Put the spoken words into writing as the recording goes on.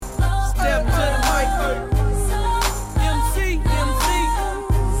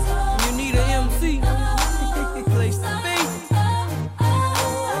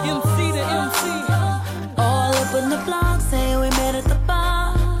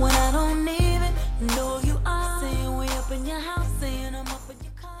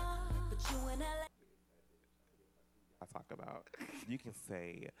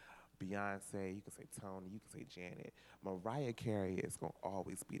say Beyonce, you can say Tony, you can say Janet. Mariah Carey is gonna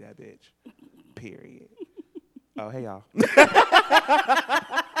always be that bitch. Period. Oh, hey y'all.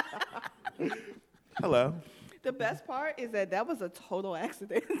 Hello. The best part is that was a total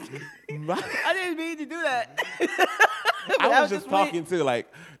accident. Right. I didn't mean to do that. I was just talking to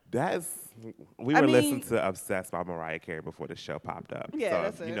we were mean- listening to Obsessed by Mariah Carey before the show popped up. Yeah, so,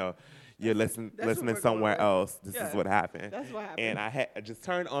 that's it. you know, you're that's what listening we're somewhere going with. else. This Yeah, is what happened. that's what happened. And I just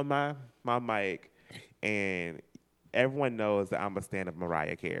turned on my mic, and everyone knows that I'm a stan of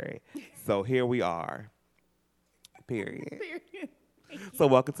Mariah Carey. So here we are. Period. So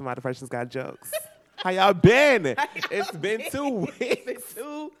welcome to My Depression's Got Jokes. How y'all been? It's been 2 weeks. It's been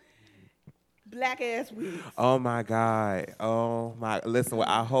 2 black ass weeks. Oh my God. Oh my. Listen, well,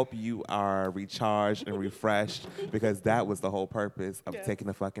 I hope you are recharged and refreshed because that was the whole purpose of Yeah. taking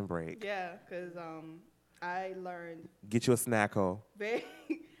a fucking break. Yeah, because I learned Get you a snack hole.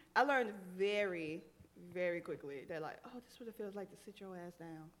 very, very quickly that like, oh, this is what it feels like to sit your ass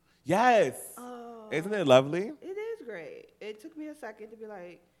down. Yes. Oh, Isn't it lovely? it is great. It took me a second to be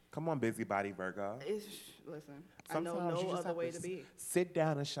like, Come on, busybody Virgo. listen, Sometimes I know you no just other have way to to be. sit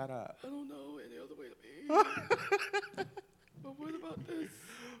down and shut up. I don't know any other way to be. But what about this?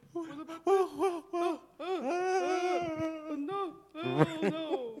 What about no,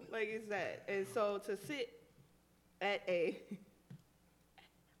 no. Like it's that. And so to sit at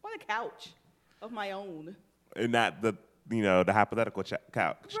on a couch of my own. And not the hypothetical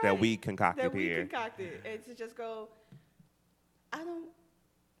couch that we concocted that we here. concocted. And to just go, I don't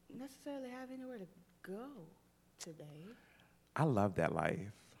necessarily have anywhere to go today. I love that life.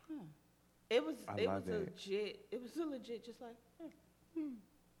 It was I it love was it. legit. It was a legit just like, okay.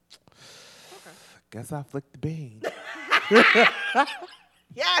 Guess I flicked the bean.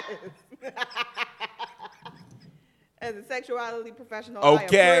 Yes. As a sexuality professional,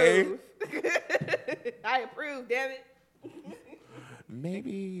 Okay. I approve. I approve, damn it.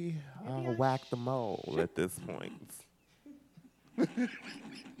 Maybe I'll I whack the mole at this point.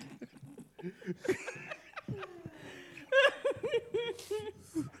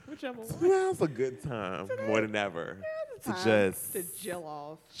 Whichever one. Now's a good time, more than ever, to Time just to jill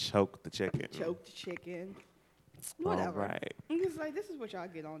off, choke the chicken. choke the chicken. All Whatever. right. It's like, this is what y'all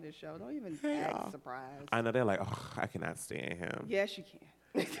get on this show. Don't even Yeah. act surprised. I know they're like, oh, I cannot stand him. Yes, you can.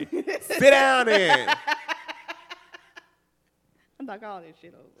 Sit down then. I'm not calling this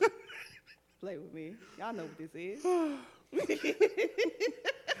shit over. Play with me. Y'all know what this is. I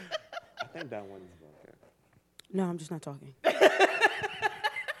think that one is broken. No, I'm just not talking.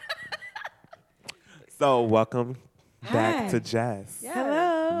 So welcome back Hi. to Jess,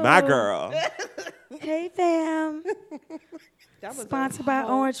 Hello. my girl. Hey, fam. That was a Sponsored by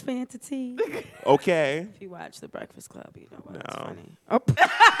whole- Orange Fanta Tea. Okay. If you watch The Breakfast Club, you know why it's No. funny. Oh.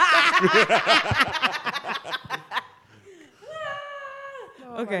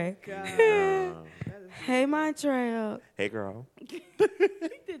 Oh Okay. My God. That is- Hey, Montreal. Hey, girl.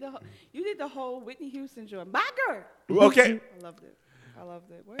 you did the whole Whitney Houston joint. My girl. Okay. I loved it. I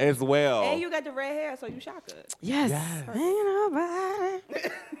loved it. Where- As well. And you got the red hair, so you shot good. Yes. Yes. Ain't nobody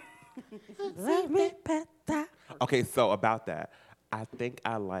love me better. Okay, so about that, I think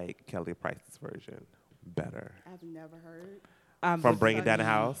I like Kelly Price's version better. I've never heard From Bringing Down the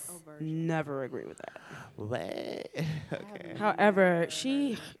such House. a version. Never agree with that. What? Okay. However,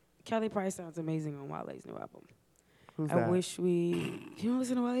 Kelly Price sounds amazing on Wale's new album. Who's I that? wish you don't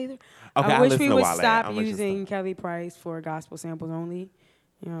listen to Wale either? Okay, I I wish listen we to would Wale. stop I'm gonna just using stop. Kelly Price for gospel samples only.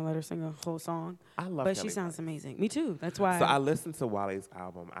 You know, let her sing a whole song. I love But Kelly she sounds Price. amazing. Me too. That's why. So I listened to Wale's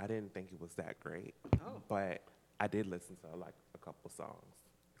album. I didn't think it was that great, Oh. but I did listen to like a couple songs.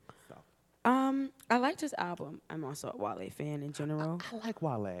 So I liked his album. I'm also a Wale fan in general. I like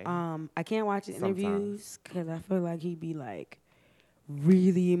Wale. I can't watch his Sometimes. interviews because I feel like he'd be like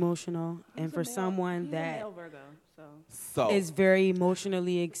really emotional. And He's a for male- someone he's a that male Virgo, so So is very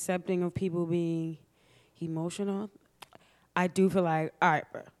emotionally accepting of people being emotional, I do feel like, all right,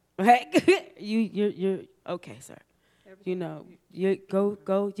 bro. Like, you're okay, sir. You know, you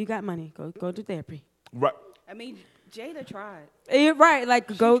go. You got money. Go to therapy. right, I mean, Jada tried. You're right.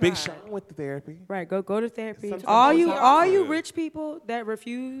 Like go. Big Sean went to therapy. Right, go to therapy. Sometimes All it's you not good. rich people that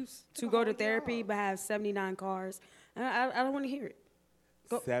refuse to a go to whole therapy job. but have 79 cars, I don't want to hear it.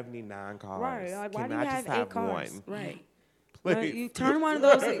 Go- 79 cars. Right, like, why Can do you I have just 8 cars? one? Right. Please. You turn one of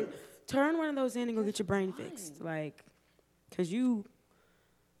those in, and go get your brain fixed. Like, cause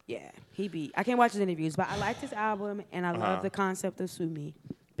I can't watch his interviews, but I liked his album and I love the concept of Sue Me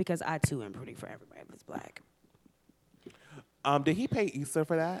because I too am rooting for everybody that's black. Did he pay Issa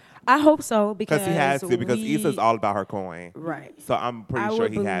for that? I hope so because Because he had to. Because we, Issa's all about her coin. right. So I'm pretty I sure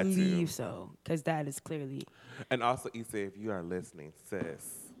would he had to. believe so because that is clearly. And also, Issa, if you are listening,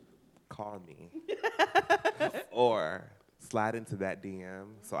 sis, call me. Or slide into that DM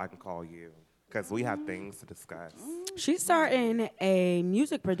so I can call you. Because we have things to discuss. She's starting a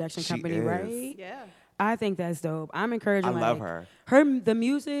music production She company, is. right? Yeah. I think that's dope. I'm encouraging. I love like, her. the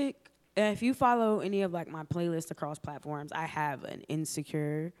music. If you follow any of like my playlists across platforms, I have an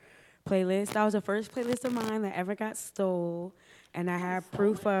Insecure playlist. That was the first playlist of mine that ever got stole, and I have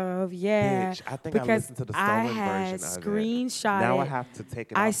proof of Bitch, I think I because listened to the I stolen had version of it. screenshot Now it. I have to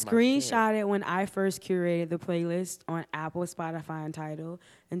take it I off my shit. screenshot it when I first curated the playlist on Apple, Spotify, and Tidal.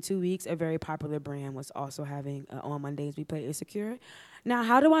 In 2 weeks, a very popular brand was also having on Mondays we play Insecure. Now,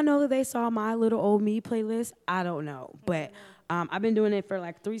 how do I know that they saw my little old me playlist? I don't know, but I've been doing it for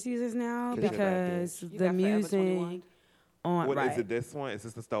like 3 seasons now Get your back, because bitch. You the got Forever music 21. on What, right. is it this one? Is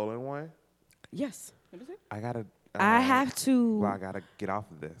this the stolen one? Yes, Let me see. I gotta. I have to. Well, I gotta get off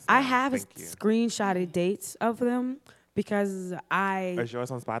of this. I now. have Thank you. screenshotted dates of them because Is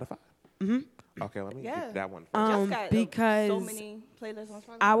yours on Spotify? Mm-hmm. Okay, let me Yeah. get that one. First. Just got because so many playlists on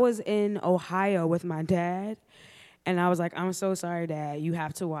Spotify. I was in Ohio with my dad, and I was like, I'm so sorry, Dad. You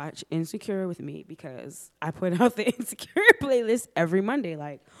have to watch Insecure with me because I put out the Insecure playlist every Monday.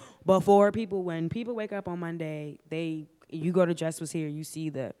 Like, when people wake up on Monday, you go to Jess Was Here, you see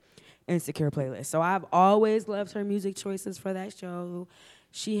the Insecure playlist. So I've always loved her music choices for that show.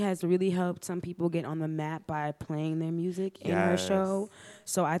 She has really helped some people get on the map by playing their music in her Yes. show.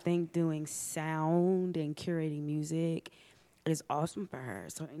 So I think doing sound and curating music is awesome for her.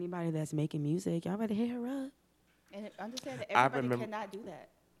 So anybody that's making music, y'all better hit her up. And understand that I everybody remember- cannot do that.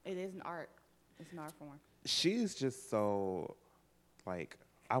 It is an art. It's an art form. She's just so, like,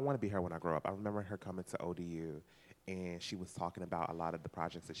 I want to be her when I grow up. I remember her coming to ODU, and she was talking about a lot of the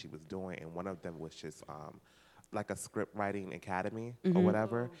projects that she was doing, and one of them was just like a script writing academy or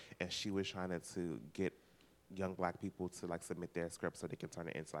whatever, and she was trying to get young black people to like submit their scripts so they can turn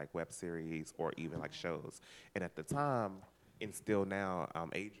it into like web series or even like shows. And at the time, and still now,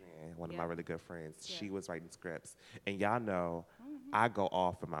 Adrienne, one of my really good friends, she was writing scripts. And y'all know, I go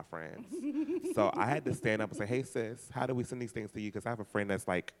off with my friends. So I had to stand up and say, hey, sis, how do we send these things to you? Because I have a friend that's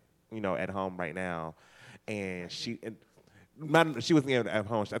like, at home right now. And she wasn't even at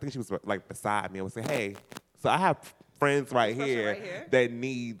home. I think she was like beside me. I would say, hey, so I have friends right person here, right here. that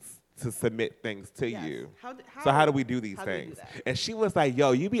needs to submit things to Yes. you. How How do we do these how do we do things? that? And she was like,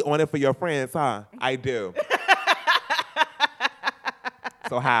 yo, you be on it for your friends, huh? I do.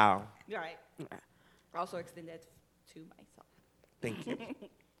 So how? Right. Also extend that to myself. Thank you.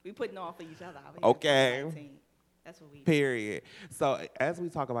 We putting on for each other. out here. Okay. We're a team. That's what we do. Period. So as we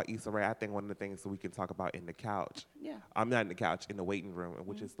talk about Issa Rae, I think one of the things that we can talk about in the couch, Yeah. I'm not in the couch, in the waiting room,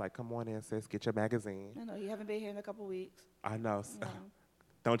 which is like, come on in, sis, get your magazine. I know you haven't been here in a couple weeks. I know. No.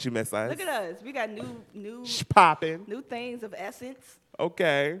 Don't you miss us? Look at us. We got new Popping. new things of essence.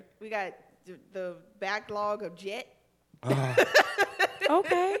 Okay. We got the backlog of Jet,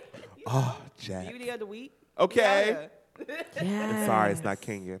 Okay. Oh, Jack. Beauty of the Week. Okay. Yeah. Sorry, it's not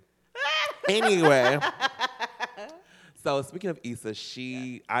Kenya. Anyway. So speaking of Issa,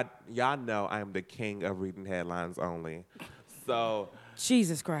 y'all know I am the king of reading headlines only. So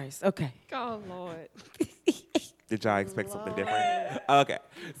Jesus Christ. Okay. Oh Lord. did y'all expect something different? Okay.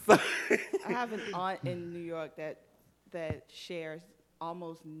 So I have an aunt in New York that shares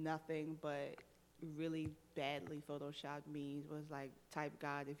almost nothing but really badly photoshopped memes. Was like, type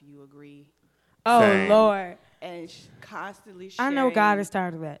God if you agree, Oh, Same. Lord. and constantly I sharing. know God is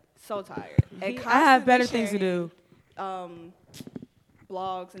tired of that. so tired. And I have better constantly things to do. sharing,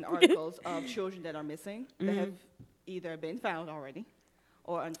 blogs and articles of children that are missing that have either been found already,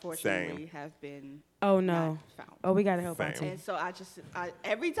 or unfortunately have been Oh, not no. found. Oh, we got to help Same. Auntie. And so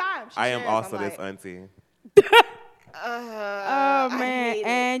every time she I am shares, also I'm this like, auntie. Oh, I man. hate it.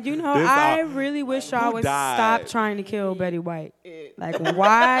 And, you know, This I all- really wish y'all Who would died? stop trying to kill Betty White. Like,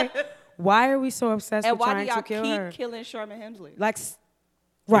 why are we so obsessed And with why do trying y'all to kill keep her? killing Sherman Hemsley? Like,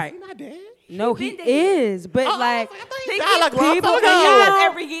 right. He not dead? No, He he been dead. is. But, like, They died like get long people- time ago. and you know-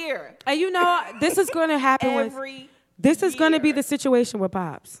 every year. and you know, this is going to happen with, Every this is going to be year. the situation with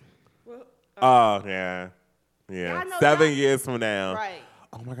Pops. Oh, yeah. Yeah. Y'all know 7 John- years from now. Right.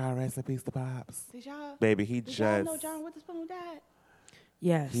 Oh, my God. Rest in peace to Pops. Did y'all? Baby, he Did y'all know just... John Witherspoon died?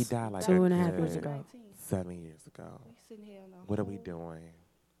 Yes. He died like 2.5 a years good- ago. 19. 7 years ago. We sitting here on the What are we whole doing?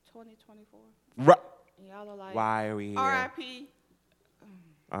 2024. Ru- And y'all are like, Why are we here? R.I.P.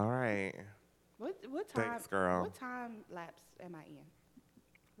 All right. What time? Thanks, girl. What time lapse am I in?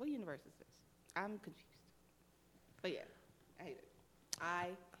 What universe is this? I'm confused. But yeah, I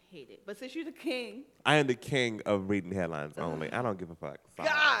hate it. But since you're the king, I am the king of reading headlines only. I don't give a fuck. Sorry.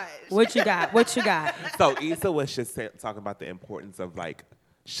 gosh. What you got? What you got? So Issa was just talking about the importance of like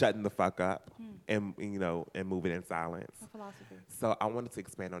shutting the fuck up and and moving in silence. My philosophy. So I wanted to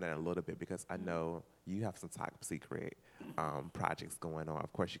expand on that a little bit because I know you have some top secret projects going on.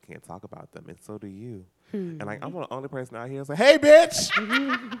 Of course, you can't talk about them, and so do you. And like I'm the only person out here who's like, "Hey, bitch!"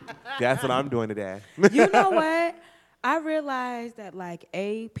 That's what I'm doing today. You know what? I realized that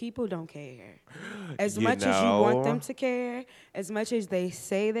people don't care. As much as you want them to care, as much as they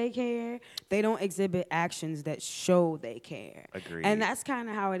say they care, they don't exhibit actions that show they care. Agreed. And that's kind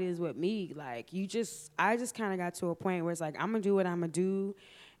of how it is with me. Like I just kind of got to a point where it's like I'm gonna do what I'm gonna do,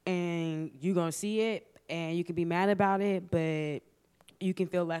 and you gonna see it, and you can be mad about it, but you can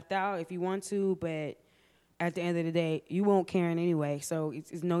feel left out if you want to, but at the end of the day, you won't care in anyway. So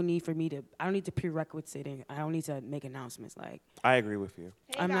it's no need for me to. I don't need to prerequisite it. I don't need to make announcements. Like I agree with you.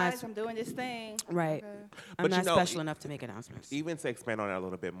 Hey I'm guys, not- I'm doing this thing. right, Okay. I'm But not you know, special enough to make announcements. Even to expand on that a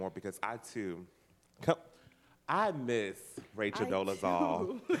little bit more, because I too, I miss Rachel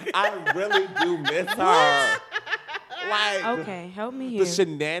Dolezal. I really do miss her. Like Okay, help me the here.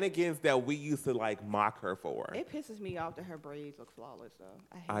 shenanigans that we used to like mock her for. It pisses me off that her braids look flawless, though.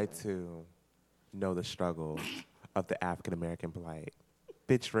 I hate I it. too know the struggle of the African American plight.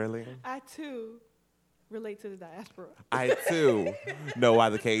 Bitch, really? I too relate to the diaspora. I too know why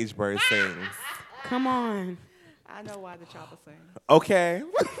the cage bird sings. Come on. I know why the chopper sings. Okay.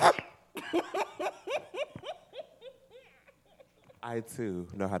 I too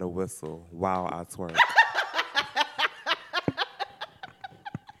know how to whistle while I twerk.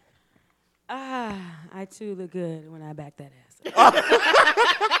 I too look good when I back that ass up.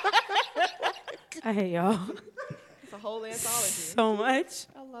 I hate y'all It's a whole anthology. so much.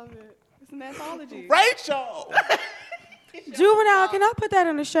 I love it. It's an anthology. Rachel! Juvenile, can I put that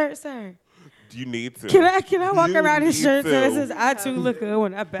on the shirt, sir? You need to. Can I walk You around in need shirts that to. says I too look good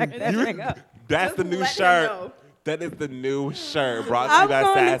when I back that You- thing up? That's the Just new let him shirt. know. That is the new shirt brought to I'm you by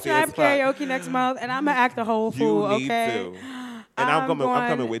going to Sassy as Trap Fuck. Karaoke next month, and I'm gonna act a whole You fool. need Okay. to. And I'm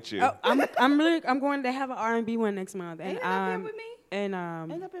coming with you. Oh, I'm going to have an R&B one next month, and Ain't it up here with me? and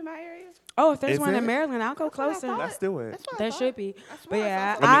End up in my area. oh, if there's Is one it? in Maryland, I'll go That's what I closer. thought. Let's do it. That's what I There thought. should be, I but swear I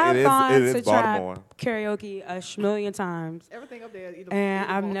yeah, saw I mean, it I've is gone to Baltimore. Trap Karaoke a million times. everything up there. Either And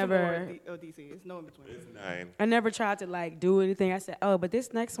either I've Baltimore never- or DC. It's no in between. Nine. I never tried to do anything. I said, oh, but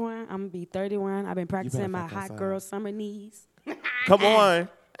this next one, I'm gonna be 31. I've been practicing my fuck hot outside. girl summer knees. Come on.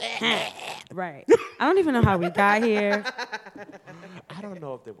 Right. I don't even know how we got here. I don't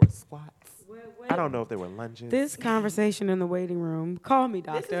know if there were squats. I don't know if there were lunges. This conversation in the waiting room. Call me,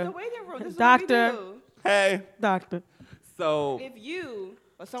 This is doctor. the waiting room. This is Doctor. what we do. Hey. Doctor. So, If you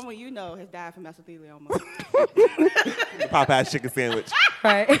or someone you know has died from mesothelioma, Popeye's chicken sandwich.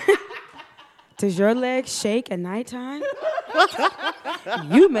 Right. Does your leg shake at nighttime?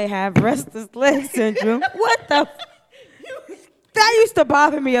 You may have restless leg syndrome. What the? That used to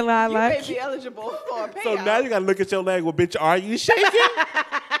bother me a lot. you may Like, be eligible for a payout. So now you gotta look at your leg. Well, bitch, are you shaking?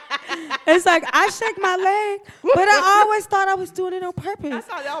 it's like I shake my leg, but I always thought I was doing it on purpose. I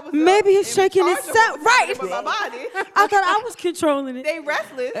thought that was Maybe it's in shaking charge of itself. what's Right. happening with my body. I thought I was controlling it. They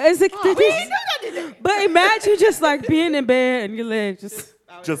restless. It's like, Oh, we ain't do nothing. but imagine just like being in bed and your leg just.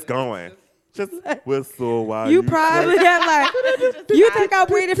 Just going. Just whistle while You you probably twerk. had like. You think I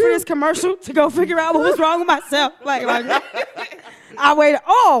waited for this commercial to go figure out what was wrong with myself? Like I waited.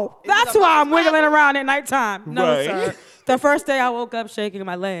 Oh, that's why I'm wiggling around at nighttime. No, Right. sir. The first day I woke up shaking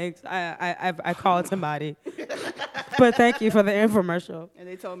my legs, I called somebody. But thank you for the infomercial. And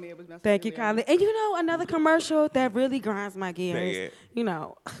they told me it was mesothelioma. Thank you kindly. And you know another commercial that really grinds my Say gears. it. You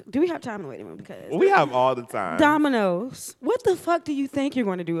know, do we have time in the waiting room? Because We have all the time. Domino's. What the fuck do you think you're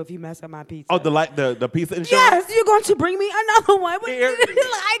going to do if you mess up my pizza? Oh, the pizza insurance? yes, you're going to bring me another one. Period.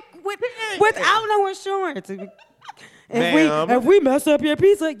 Without no insurance. Ma'am. If we mess up your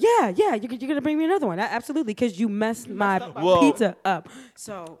pizza, yeah, you're gonna bring me another one. Absolutely, because you messed my Well- pizza up.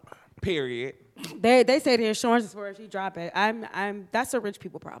 So Period. they say the insurance is for if you drop it. That's a rich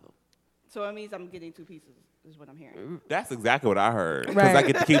people problem. So it means I'm getting 2 pieces, is what I'm hearing. That's exactly what I heard. Because Right. I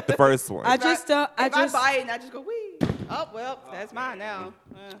get to keep the first one. I just if I buy it and I just go, wee. Oh, well, that's mine now.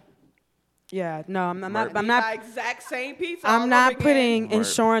 yeah, no, I'm not. Merch. I'm My not. exact same pizza. all I'm over not again. putting Word.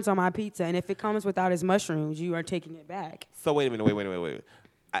 insurance on my pizza, and if it comes without its mushrooms, you are taking it back. So wait a minute, wait.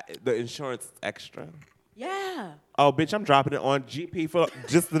 The insurance is extra. Yeah. Oh, bitch, I'm dropping it on GP for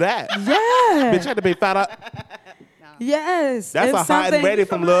just that. Yeah. Bitch, I had to pay $5. Yes. That's If a hot something- and ready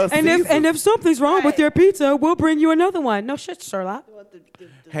from Lil And if something's wrong with Right. your pizza, we'll bring you another one. No shit, Sherlock. Well,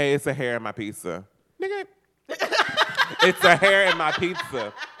 Hey, it's a hair in my pizza. Nigga. It's a hair in my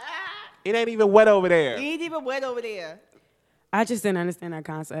pizza. It ain't even wet over there. You ain't even wet over there. I just didn't understand that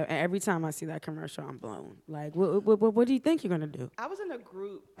concept. And every time I see that commercial, I'm blown. Like, what do you think you're going to do? I was in a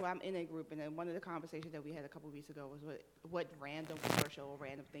group, well, I'm in a group, and then one of the conversations that we had a couple weeks ago was what random commercial or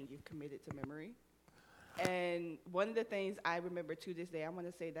random thing you've committed to memory. And one of the things I remember to this day, I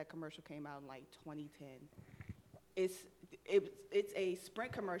want to say that commercial came out in like 2010. It's a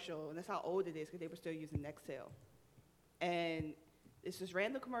Sprint commercial, and that's how old it is because they were still using Nextel. And it's this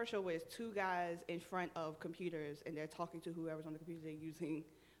random commercial where it's two guys in front of computers, and they're talking to whoever's on the computer. They're using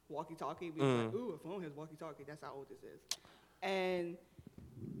walkie-talkie. We were like, ooh, a phone has walkie-talkie. That's how old this is. And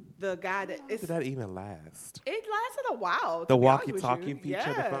the guy that... Did that even last? It lasted a while. The to be honest with walkie-talkie you. feature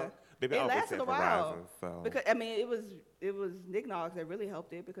of the phone? Maybe It lasted a while. So. Because, I mean, it was Nick Knox that really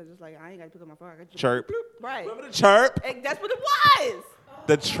helped it because it's like, I ain't got to pick up my phone. I got to Chirp. Bloop. Right. Remember the chirp? And that's what it was.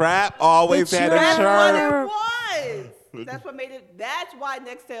 The trap always The had a That's chirp. what it was. That's what made it. That's why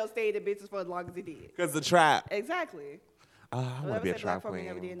Nextel stayed in business for as long as it did. Because the trap. Exactly. I want to Never be a said black trap folk ain't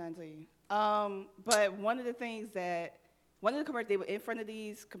never did queen. nothing to you. But one of the commercials, they were in front of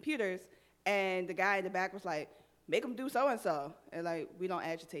these computers, and the guy in the back was like, make them do so-and-so. And like, we don't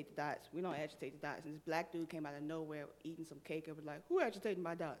agitate the dots. We don't agitate the dots. And this black dude came out of nowhere eating some cake and was like, who agitated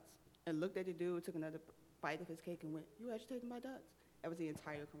my dots? And looked at the dude, took another bite of his cake and went, you agitated my dots? That was the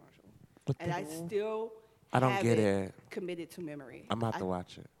entire commercial. And I still I don't have get it. committed to memory. I'm going to have to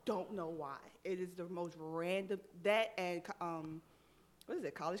watch it. Don't know why. It is the most random, that and, what is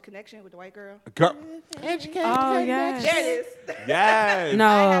it, College Connection with the white girl? Girl. Oh, yes. There it is. Yes. I No.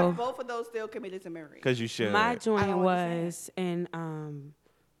 have both of those still committed to memory. Because you should. My I joint don't was in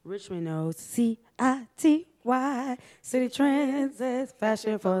Richmond knows CITY City Trends is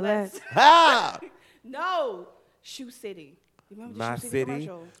fashion for less. Ah! No, Shoe City. You remember the My Shoe City city,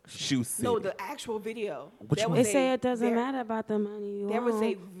 commercial? Shoe City. No, the actual video. Which There one? was They say a- it doesn't there- matter about the money you There was a own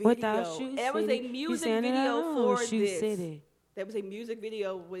video. without Shoe There was a City. You music saying it video alone, for Shoe this. City. There was a music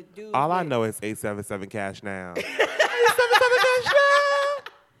video with dudes. All I with- know is 877 Cash Now. 877 Cash Now.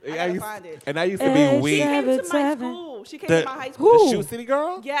 I gotta find it. And I used to be Hey, She weak. came to my 7. school. She came The, to my high school. the Who? Shoe City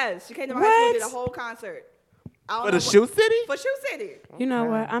girl? Yes, she came to my high school and did a What? whole concert. I don't For know the Shoe City? For Shoe City. You know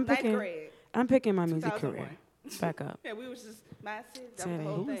what? I'm Ninth picking. grade. I'm picking my music 2001. career back up. Yeah, we was just massive. That was the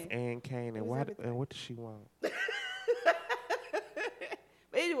whole Who's thing. Ann Kane, and was what? everything. And what does she want? But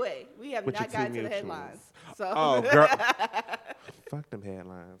anyway, we have With your not gotten two to the mutuals. headlines. So Oh, girl. Fuck them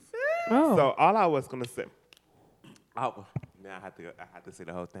headlines. Oh, So all I was gonna say, now I have to say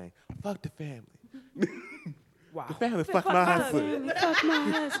the whole thing. Fuck the family. wow. The family fuck my husband. Fuck my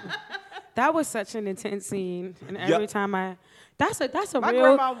husband. That was such an intense scene, and every time that's a my real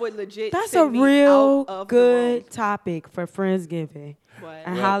grandma would legit. that's a send me real out of the good room. topic for Friendsgiving What?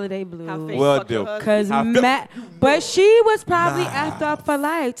 and Well, holiday How blues. fake Will fuck your do. husband. Cause How but she was probably effed up for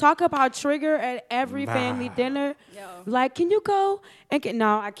life. Talk about trigger at every family Nah. dinner. Yo. Like, can you go and get?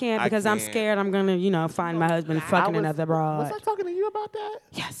 No, I can't I because I'm can't. scared. I'm gonna, find my husband I fucking was- another broad. Was I talking to you about that?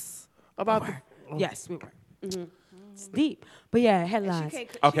 Yes, About we the, were. Yes, we were. It's deep, but yeah, And headlines. she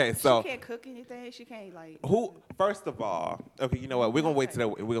can't, Okay, so- she can't cook anything. She can't like. Who? First of all, okay, you know what? We're gonna wait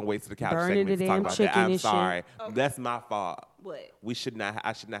to the couch Burning segment the to talk damn about chicken that. I'm and shit. sorry. Okay. That's my fault. What? I should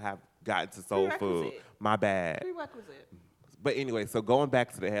not have gotten to soul food. Prerequisite. My bad. Prerequisite. But anyway, so going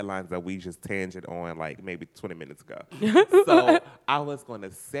back to the headlines that we just tangent on like maybe 20 minutes ago. So I was going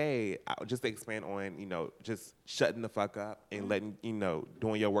to say, just to expand on, just shutting the fuck up and letting,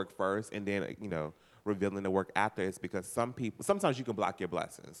 doing your work first and then, revealing the work after is because sometimes you can block your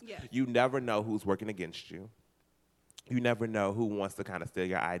blessings. Yes. You never know who's working against you. You never know who wants to kind of steal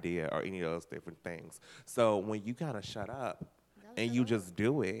your idea or any of those different things. So when you kind of shut up and you just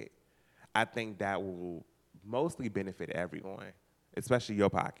do it, I think that will mostly benefit everyone, especially your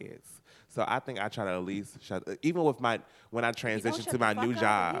pockets. So I think I try to at least shut, even with when I You don't transition shut to the my fuck new up,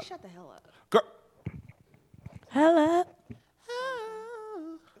 job. You shut the hell up. Girl. Hello.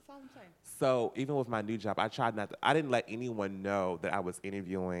 That's all I'm saying. So even with my new job, I didn't let anyone know that I was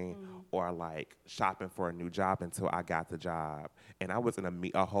interviewing or like shopping for a new job until I got the job. And I was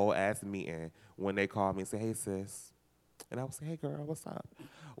in a whole ass meeting when they called me and said, hey sis. And I was like, hey girl, what's up?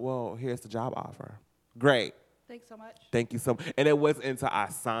 Well, here's the job offer. Great. Thanks so much. Thank you so much. And it was until I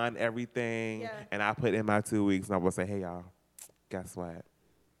signed everything Yeah. and I put in my 2 weeks and I was say, hey y'all, guess what? A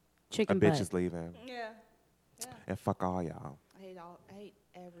Chicken bitch butt. is leaving. Yeah. Yeah. And fuck all y'all. I hate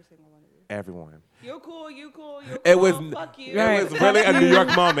every single one of you. Everyone. You're cool. You cool. You're cool. It was Fuck you. Right. It was really a New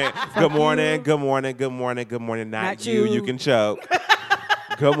York moment. Good morning, good morning, good morning, good morning. Not Not you. you. You can choke.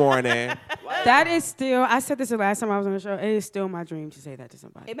 Good morning. What? That is still, I said this the last time I was on the show, it is still my dream to say that to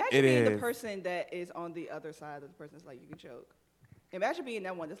somebody. Imagine It being the is. person that is on the other side of the person that's like, you can choke. Imagine being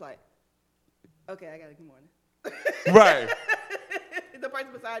that one that's like, okay, I got a good morning. Right. The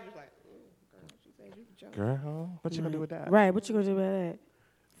person beside you is like, "Ooh, girl, she said you can choke." Girl, what you gonna do with that? Right, what you gonna do about that?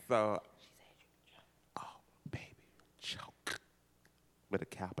 So, oh, baby, choke with a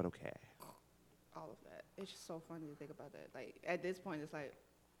capital K. All of that. It's just so funny to think about that. Like, at this point, it's like,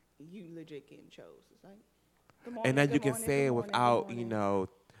 you legit getting chose. It's like, good morning, And then good you can morning, say good it morning, good without, morning.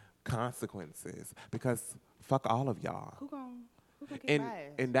 consequences. Because fuck all of y'all. Who gonna get And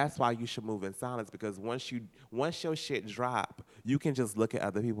biased? and that's why you should move in silence, because once your shit drop, you can just look at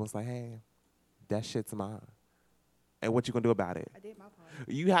other people and say, hey, that shit's mine. And what you gonna do about it? I did my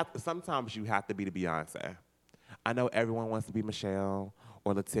part. Sometimes you have to be the Beyonce. I know everyone wants to be Michelle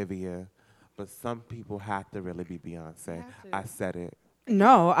or Lativia, but some people have to really be Beyonce. have to. I said it.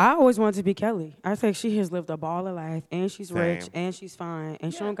 No, I always wanted to be Kelly. I think she has lived a ball of life, and she's rich, Same. and she's fine,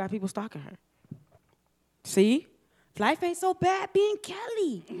 and she Yeah. don't got people stalking her. See? Life ain't so bad being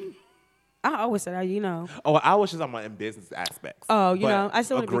Kelly. I always said that, Oh, I was just on my in business aspects. Oh, But I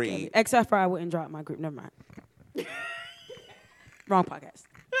still want to be Kelly. agreed. Except for I wouldn't drop my group. Never mind. Wrong podcast.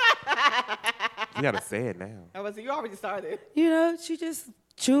 You gotta say it now. I was. You already started. She just,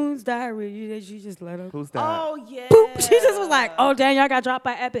 June's Diary, you just let her. Who's that? Oh yeah. Boop. She just was like, oh, dang, y'all got dropped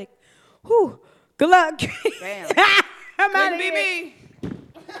by Epic. Whew. Good luck. Damn. I'm out Couldn't of be here. me.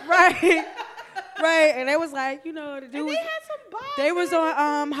 Right. Right. And they was like, the dude And was, they had some bars. they was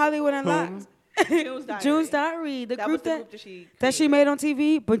on Hollywood Unlocked. June's Diary. June's Diary, the That group was the that, group that she that she made on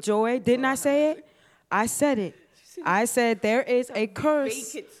TV. But Joy, didn't I say it? I said it. I said there is a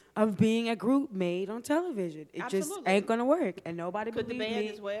curse Vacant. of being a group made on television. It just Absolutely. ain't gonna work, and nobody Could the believed band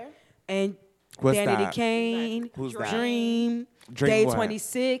me. as well? And What's Danity that? Kane, Exactly. Who's that? Dream, Dream Day what?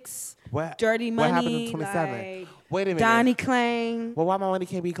 26, What? Dirty What Money, happened to 27? like Wait a minute. Donnie Klang, Well, why my money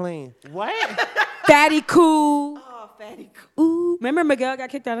can't be clean? What? Fatty Cool. Oh, Fatty Cool. Ooh, remember Miguel got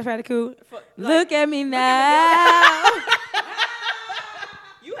kicked out of Fatty Cool? Look at me at now.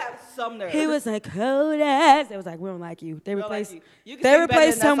 You have some nerve. He was like cold ass. They was like, we don't like you. They We don't like replaced. you. You can They sing better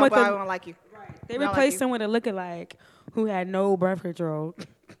replaced than that him song, with but I a. don't like you. They We don't like replaced you. him with a lookalike who had no birth control.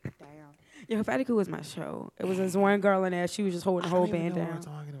 Damn. Yo, Fatty Cool was my show. It was this one girl in there. She was just holding the whole band down.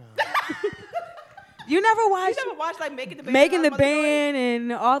 You never You watched never watched like Making the Band? Making on the Mother Joy? Band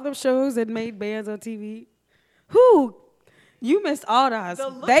and all them shows that made bands on TV? Who? You missed all those. The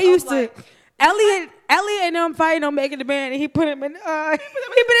look They of, used to. like- Elliot and them fighting on Making the Band, and he put him in. He put him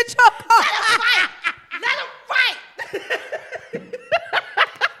in chokehold. Let him fight.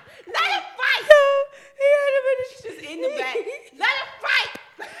 Let him fight. He had him in the Just in the back. Let him fight.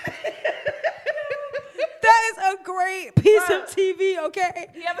 That is a great piece Bruh. of TV. Okay.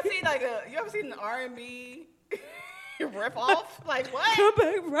 You ever seen an R&B riff off? Like what? Come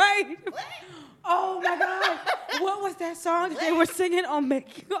back right. What? Oh my God! What was that song that they were singing on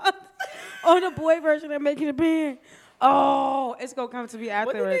on the boy version of Making the Band? Oh, it's gonna come to me What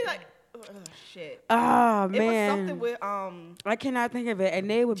afterwards. did they like? Oh shit. Oh It was man, something with I cannot think of it, and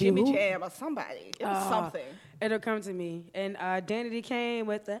they would be Jimmy who? Jam or somebody. It was something. It'll come to me. And Danity came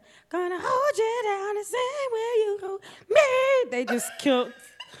with the "Gonna hold you down the same way you hold me." They just killed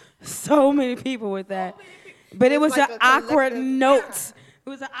so many people with that. But it It's was like an a awkward collective- note. It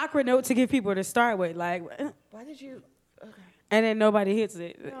was an awkward note to give people to start with, like, Why did you? Okay. and then nobody hits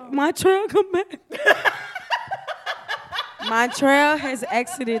it. Montreal, come back. Montreal has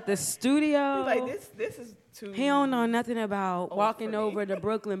exited the studio. Like this is too. He don't know nothing about Old walking for me. over the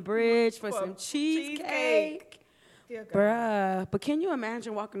Brooklyn Bridge for For some cheesecake. cheesecake. Dear God. Bruh, but can you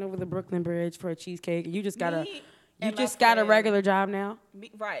imagine walking over the Brooklyn Bridge for a cheesecake? You just got Me you and my just got a friend- regular job now.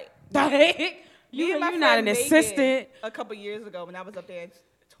 Right. You're Me and my not an friend Megan, assistant. A couple years ago, when I was up there in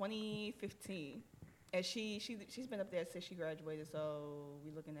 2015, and she's been up there since she graduated, so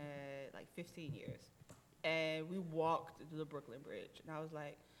we're looking at like 15 years. And we walked to the Brooklyn Bridge, and I was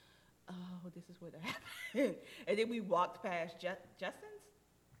like, "Oh, this is what happened." And then we walked past Justin's.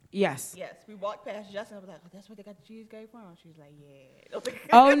 Yes. Yes, we walked past Justin. I was like, "Oh, that's where they got the cheesecake from." She was like, "Yeah."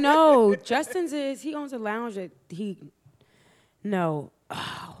 Oh no, Justin's he owns a lounge that no.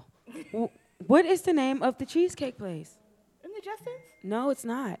 Oh. What is the name of the cheesecake place? Isn't it Justin's? No, it's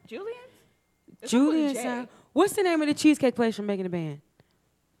not. Julian's? It's not with a Julian's. J. What's the name of the cheesecake place from Making the Band?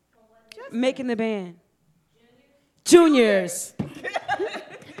 Making the Band. Juniors.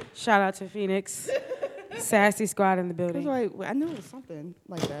 Shout out to Phoenix. Sassy Squad in the I was building. like, I knew it was something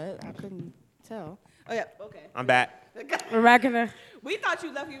like that. I couldn't tell. Oh yeah, okay. I'm back. We're rocking the. We thought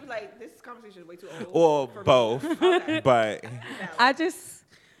you left. You was like, this conversation is way too old. Or for me. both. Okay. But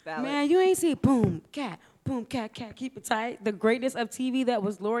Valid. Man, you ain't see boom, cat, keep it tight. The greatness of TV that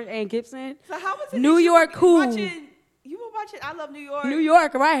was Lori Ann Gibson. So how was it? New that you York were cool. You were watching I Love New York. New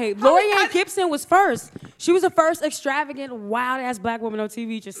York, right. How Lori did- Ann Gibson was first. She was the first extravagant, wild-ass black woman on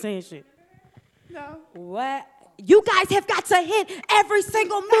TV just saying shit. No. What? You guys have got to hit every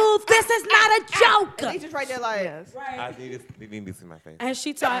single move. This is not a joke. They just right there like. I need to see my face. And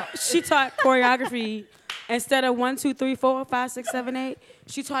she taught choreography instead of 1, 2, 3, 4, 5, 6, 7, 8.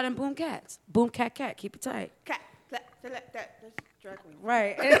 She taught them boom cats. Boom cat, keep it tight. Cat. That's drag queen.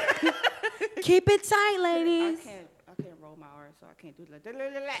 Right. Keep it tight, ladies. I can't roll my R's, so I can't do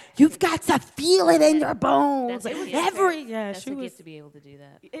that. You've got to feel it in your bones. That's a gift. That's That's a gift to be able to do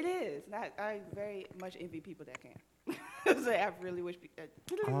that. It is. I very much envy people that can. So I really wish.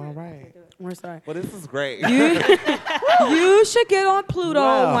 All right. We're sorry. Well, this is great. You should get on Pluto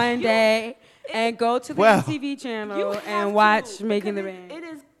Well. one day and go to the Well. MTV channel You have and watch to, Making the because Band. It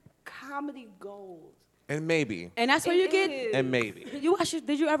is comedy gold. And maybe. And that's where you get. is. And maybe. Did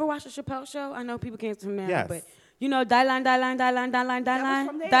you ever watch the Chappelle Show? I know people can't tune now, Yes. but you know, die line,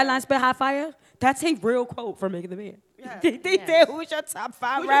 from there. spit hot fire. That's a real quote from Making the Band. Yeah. They said, "Who's your top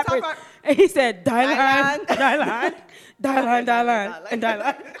 5 Who's your top rappers?" five? And he said, "Die line, line. die line, die line, die line, and die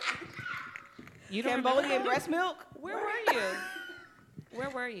line." You don't Cambodian remember? breast milk. Where were you? Where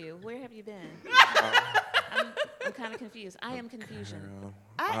were you? Where have you been? I'm kind of confused. I am confusion.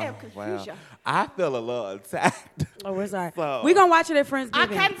 I am Wow. confusion. I feel a little attacked. Oh, we're sorry. So- We're gonna watch it at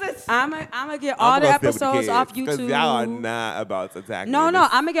Friendsgiving. Arkansas. I'm gonna get all the episodes off Because YouTube. y'all are not about to attack me. No, in no, this.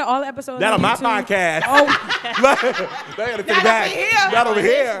 I'm gonna get all the episodes. Not on my YouTube. podcast. Oh, They gotta Not take it back. over here. Not over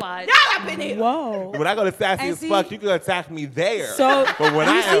here. Watch. Y'all up in here. whoa. When I go to Sassy And as see- fuck, you can attack me there. So, but when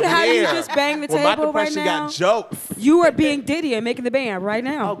you I see am how you here, just bang the when my table right depression now? got jokes. You are being Diddy and Making the Band right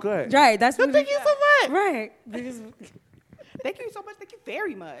now. Oh, good. Right, that's what. Thank you so much. Right, because- Thank you so much. Thank you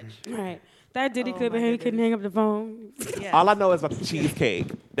very much. right. That Diddy Oh, clip my and he goodness. couldn't hang up the phone. Yeah. All I know is about the cheesecake.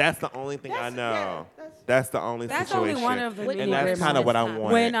 That's the only thing I That's- know. yeah, that's the only That's situation. only one of the Whitmore and Diddy that's clips. kind of what I When,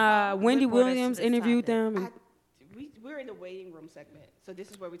 want. When Wendy Whitmore, Williams this interviewed topic. them. We're in the waiting room segment, so this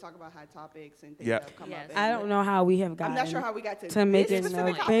is where we talk about hot topics and things Yep. that have come Yes. up. I don't know how we have I'm gotten not sure how we got to to make this it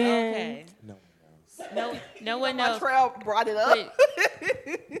specific no topic. band. Okay. no, No one knows. Montreal brought it up.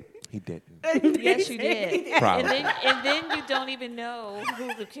 he didn't. Yes, you did. Probably. And then you don't even know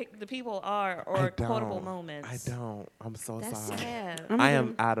who the people are I or don't. quotable moments. I don't. I'm so That's sorry. sad. I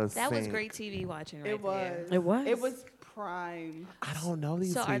am out of That was sync. great TV watching right It was. there. It was? It was prime. I don't know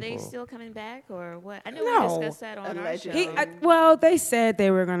these So people. are they still coming back or what? I know No. we discussed that on our show. Allegedly. Well, they said they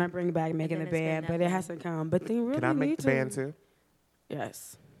were gonna bring back Making the then it's been Band, but it nothing. hasn't come. But they really Can I need make the to. band too?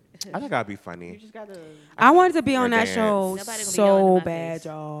 Yes. I think I'd be You funny. just gotta. I wanted to be on Or that dance. show Nobody gonna be so yelling in my bad, face.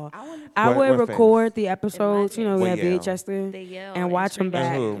 y'all. I wanted. I What- would what record the episodes, face. you know, we What have yell? VHS there, They yell and watch them scream.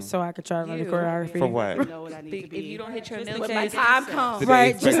 back And who? so I could try to learn the You. choreography. For what? You know what I need Be- to be. if you don't hit your Just notes, in when by my case. time Did comes. they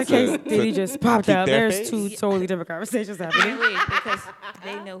Right, just in expect case to Diddy just popped keep up. their There's face? two totally different conversations happening. Really, because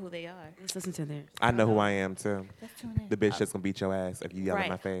they know who they are. Let's listen to theirs. I know who I am too. Let's tune in. The bitch that's gonna beat your ass if you yell in Right.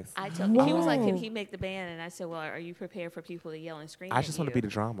 my face. I told he was like, Whoa. "Can he make the band?" And I said, "Well, are you prepared for people to yell and scream?" I just want want to be the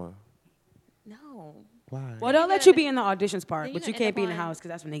drama. No, Why? Well, they'll let you be in the auditions part, then but you you gonna can't end be in up the on- house because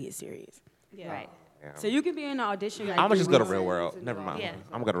that's when they get serious. Yeah. right? Yeah. So you can be in the audition. Like I'm gonna just go to three real months. world. Never mind. Yeah.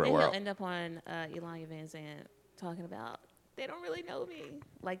 I'm gonna go to real And he'll world. end up on Elanya Van Zandt talking about they don't really know me,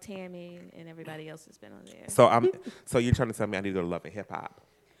 like Tammy and everybody else has been on there. So you're trying to tell me I need to go to Love and Hip Hop?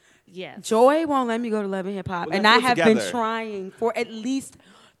 Yes. Joy won't let me go to Love and Hip Hop, Well, and let's I do it have been together. trying for at least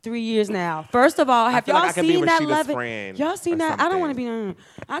 3 years now. First of all, have feel y'all like I can be seen that Rashida's Love? friend Y'all seen or that? I don't want to something. be.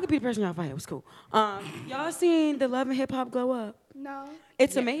 I could be the person y'all fight. It was cool. Y'all seen the Love and Hip Hop glow up? No.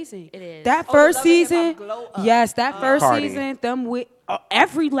 It's Yeah, amazing. it is. That Oh, first Love and Hip Hop season, glow up. yes, that first Cardi. season, them with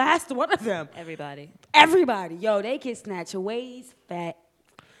every last one of them, Everybody. everybody, yo, they can snatch your waist fat.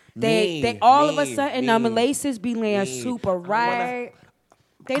 Me, They all of a me, sudden, me, them laces be laying me. super I wanna- right.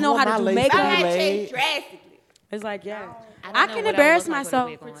 They I know want how to my do lace to makeup. be That laid. changed drastically. It's like, yeah. I don't I know can what I embarrass would look like with a myself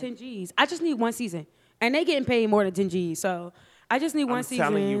wig for on. 10 G's. I just need one season. And they getting paid more than 10 G's. So I just need one I'm season.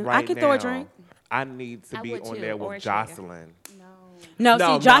 telling you right I can now, throw a drink. I need to I be would on too, there or with a sugar. Jocelyn. No,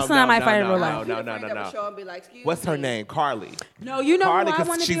 see, Jocelyn, I might fight in real no, life. no, The no, friend no, that would no. show and be like, "Excuse What's her me." name? Carly. No, you know Carly, who I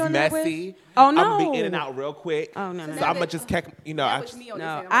want because to be she's on there messy. with? Oh, I'm no. gonna be in and out real quick. Oh, no, no, So no. I'm gonna just keep, That was me on this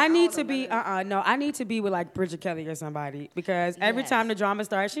No, end. I'm I like, need don't to know be, nothing. no, I need to be with like Bridget Kelly or somebody because every Yes. time the drama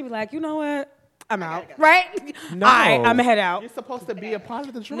starts, she be like, you know what? I'm out. gotta go. Right? No, All right, I'm gonna head out. You're supposed to be a part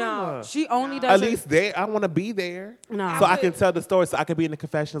of the drama. No, she only At does it. least there, I want to be there. No. So I can tell the story. So I can be in the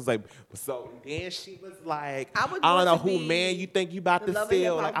confessionals. Like, so then she was like, I would I don't want know to who be man you think you about The to Love and Hip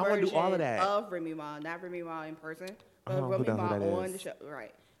steal. Hop Like, I want to do all of version that. Of Remy Ma, not Remy Ma in person, but Oh, who Remy knows who Ma that on is? the show,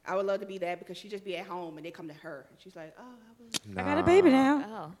 right? I would love to be that because she just be at home and they come to her. And she's like, oh, I got a baby now.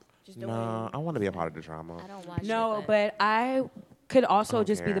 Oh, just doing No, I want to be a part of the drama. I don't watch No, it. but I could also don't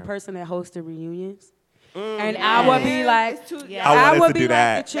just be the care. person that hosted reunions. And Yes. I would be like, It's too, Yeah. I I wanted would to be do like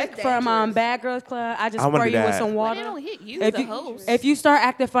that. the chick That's from dangerous. Bad Girls Club. I just I wanna spray do you with that. some Well, water. they don't hit you, if the you host. if you start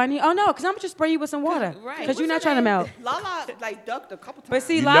acting funny, oh no, because I'm gonna just spray you with some water, Right. because you're not trying to melt. Lala like ducked a couple times. But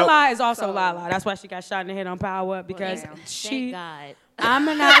see, You Lala know- is also So- Lala. That's why she got shot in the head on Power Up, because damn. she. Thank God. I'm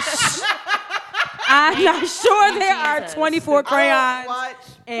not. I'm not sure there are Jesus. 24 I don't crayons watch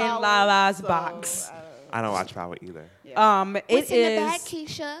in Power, Lala's so, box. I don't watch Power either. It What's in the is bag,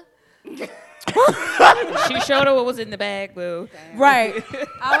 Keisha? She showed her what was in the bag, boo. right.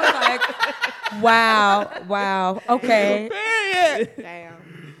 I was like, wow, okay.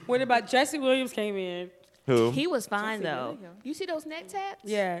 Damn. What about Jesse Williams came in? Who? He was fine, Jesse though. Williams. You see those neck tats?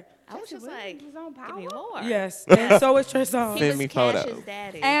 Yeah. I was just like, He's on give me Power? more. Yes. And so is Trey Songz. He Send was me Cash's photos.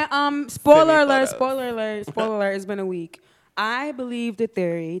 daddy. And Send me spoiler alert, photos. spoiler alert, it's been a week. I believe the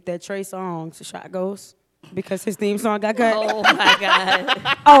theory that Trey Songz shot Ghost because his theme song got cut. Oh my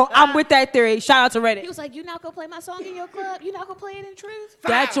God. Oh, I'm with that theory. Shout out to Reddit. He was like, you not gonna play my song in your club? You not gonna play it in Truth?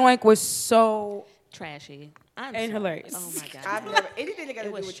 That joint was so Trashy. I'm And sorry. hilarious. Oh my God. I've never anything that got to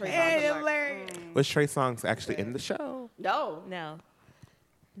do was with Trey trash. Songz. I'm like, Was Trey Songz actually in the show? no, No.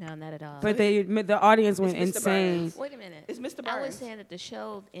 No, not at all. but the audience went Mr. insane. Burns. Wait a minute. It's Mr. I was Burns. saying that the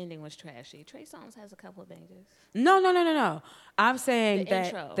show ending was trashy. Trey Songz has a couple of bangers. No. I'm saying The that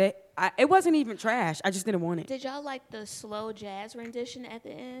intro. it wasn't even trash. I just didn't want it. Did y'all like the slow jazz rendition at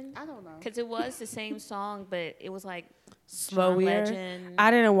the end? I don't know. Because it was the same song, but it was like Slower. John Legend.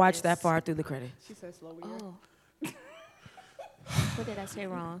 I didn't watch that is- far through the credits. She said slow. Oh. What did I say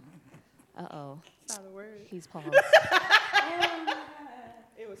wrong? Uh-oh. It's not a word. He's paused.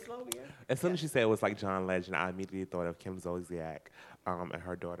 It was slow. As soon as she said it was like John Legend, I immediately thought of Kim Zolciak and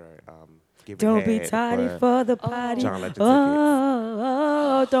her daughter giving Don't be head tardy for for the party. John Legend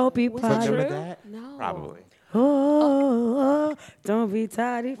Oh, don't be Was So that party. remember true? that? No. Probably. Oh, don't be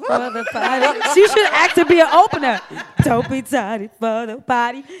tardy for the party. She should act to be an opener. Don't be tardy for the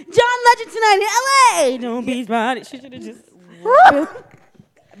party. John Legend tonight in LA. Don't be tardy. She should have just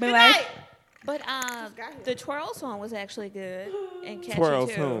been like, But got here. the Twirl song was actually good and catchy Twirls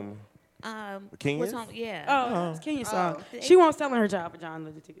too. whom? Kenya's? What song? Yeah. oh, it's Kenya's song. Oh. She won't selling her job for John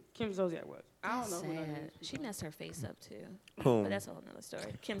Legend tickets. Kim Zolciak was. I don't know who that Sad. is. She messed her face up too. Whom? But that's a whole nother story.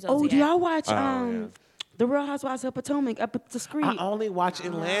 Kim Zolciak. Oh, do y'all watch Oh, yeah. The Real Housewives of Potomac up at the screen? I only watch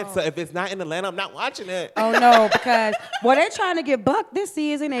Atlanta. If it's not in Atlanta, I'm not watching it. Oh no, because they're trying to get bucked this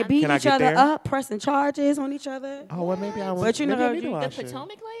season. They beat Can I each get other there? up, pressing charges on each other. Oh, well, maybe I will. But you maybe know, I need to the The watch it.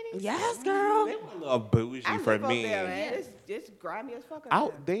 Potomac ladies? Yes, girl. They were a little bougie I for live up me. there, man. It's grimy as fuck. up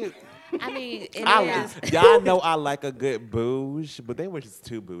Out there. they, I mean, it I, is. y'all know I like a good bouge, but they were just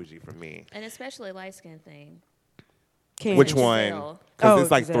too bougie for me. And especially light skin thing. Which Giselle. one? Because Oh,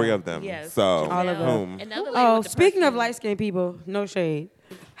 it's like Giselle. three of them. Yes. So All of them. whom? Another lady Oh, with the speaking of perfume. light skinned people, no shade.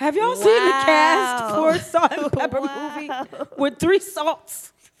 Have y'all seen the cast Wow. for Salt and Pepper Wow. movie with 3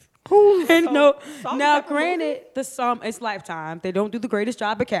 salts? And no, Salt and now Pepper granted, it's Lifetime. They don't do the greatest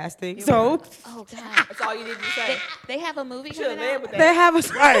job of casting, so Oh, God. That's all you need to say. They have a movie Should've coming led out. with they that. have a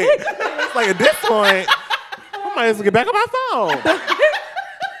Right. It's like at this point, I might as well get back on my phone.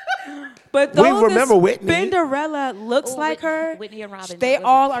 But We those remember Whitney. Cinderella looks Oh, like her. Whitney and Robin. They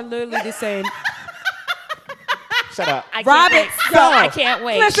all are literally the same. Shut up. I can't Robin, wait. stop. I can't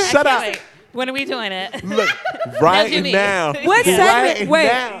wait. Listen. I Shut can't up. wait. When are we doing it? Look, right Jimmy. now. What segment? Right Wait,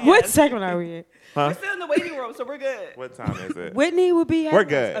 now. what segment are we in? We're still in the waiting room, so we're good. What time is it? Whitney will be. We're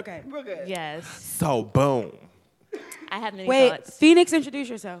good. Okay. We're good. Yes. So boom. I have many Wait, thoughts. Phoenix, introduce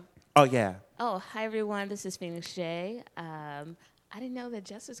yourself. Oh yeah. Oh, hi everyone. This is Phoenix J. I didn't know that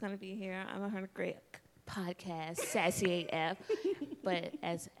Jess was going to be here. I'm on her great podcast, Sassy AF, but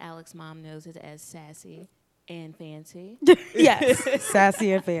as Alex's mom knows it as Sassy and Fancy. Yes,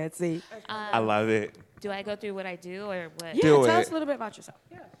 sassy and fancy. I love it. Do I go through what I do or what? Yeah, Do tell it. us a little bit about yourself.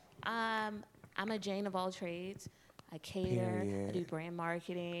 I'm a Jane of all trades. I cater. I Period. do brand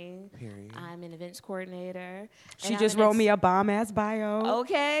marketing. Period. I'm an events coordinator. She and I'm just an wrote me a bomb ass bio.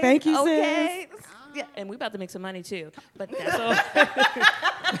 Okay. Thank you, okay. Yeah, and we about to make some money too. But that's all.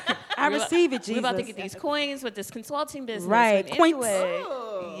 I We're receive it, We're Jesus. about to get these coins with this consulting business. Right, And coins. anyway,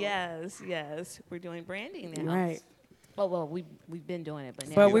 Oh. yes. We're doing branding now. Right. Well, we've been doing it, but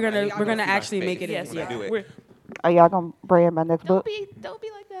now But we're gonna Y'all we're gonna gonna see my actually make face it. Yes, in. when I do it. We're- Are y'all gonna brand my next book? don't be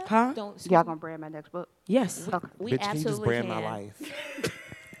like that. Huh? Don't. excuse Y'all me. gonna brand my next book? Yes. Okay. We Bitch, can you absolutely just brand can. my life?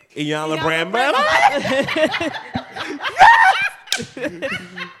 Iyanla brand my life.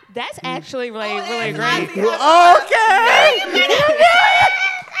 That's actually really Oh, really that's great. awesome. Okay.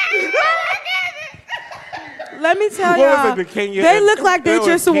 let me tell What y'all. was it, the Kenya They and- look like they it was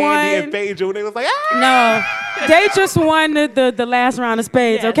just Candy won. and Phaedra, and they was like, ah! No, they just won the last round of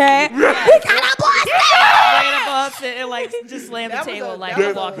spades. Yes. Okay. Ran above it and like just slammed the That was table a- like that I'm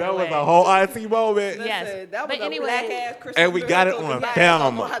was a- walking That was away. a whole auntie moment. Listen, Yes. that was But a anyway- black-ass Christmas And we got it miracle, on 'cause I film.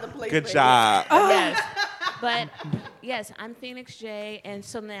 don't know how to play Good spades. job. Yes. But yes, I'm Phoenix J, and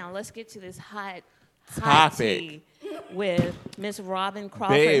so now let's get to this hot Topic. tea with Miss Robin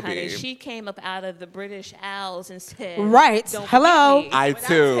Crawford, Baby. honey. She came up out of the British Isles and said, Right. "Don't Hello. forget me." I When I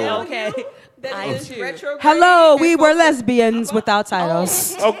too. tell Okay. you that I this too. retrograde Hello, is we were supposed to- lesbians without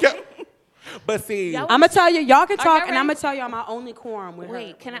titles. Okay. But see, Y'all I'm gonna tell you, y'all can Are talk, y'all and I'm ready? gonna tell y'all my only quorum with Wait,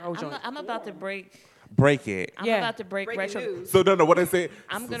 her. can I? her joint. I'm about to break. break it. I'm Yeah. about to break Breaking retro. news. So no, what is it?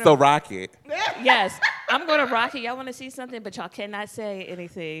 I'm gonna- So rock it. Yes, I'm gonna rock it. Y'all want to see something, but y'all cannot say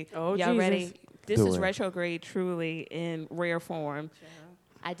anything. Oh, y'all ready? Jesus. This Do is it. retrograde truly in rare form.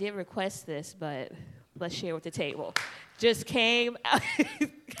 I did request this, but let's share with the table. Just came out.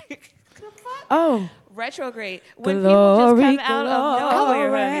 Oh, Retrograde. When people just glory, come out of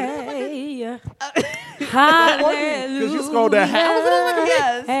nowhere, honey. glory. Hallelujah. Because you scrolled that house.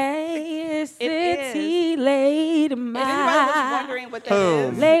 Yes. Hey, It city laid If anybody was my wondering what that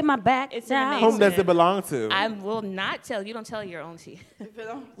Who? is, lay my back It's down. amazing. Whom does it belong to? I will not tell you. Don't tell your own tea. if it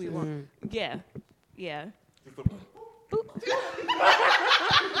don't- We won't. Yeah. Yeah.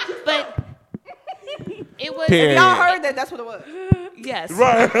 But it was. Period. y'all heard that? That's what it was. Yes.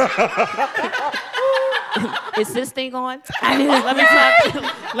 Right. Is this thing on? Let me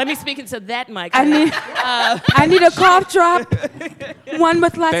talk. Let me speak into that mic. I need, I need a cough drop. One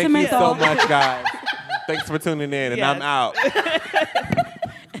with lots of Thank you menthol. so much, guys. Thanks for tuning in, and Yes. I'm out.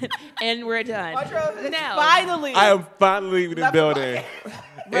 And we're done. Retro is Now, finally. I am finally leaving the Left building.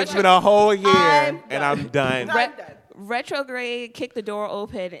 It's been a whole year, I'm and I'm done. I'm done. retrograde kicked the door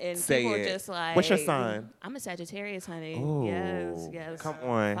open, and Say people it. were just like, What's your sign? I'm a Sagittarius, honey. Ooh, Yes, yes. come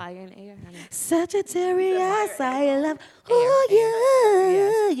on. Fire and air, honey. Sagittarius, I love. Air, Oh yeah.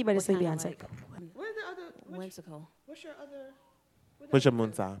 Yes. You better sing Kinda Beyonce. like Where's the other? whimsical. What's your other? What's your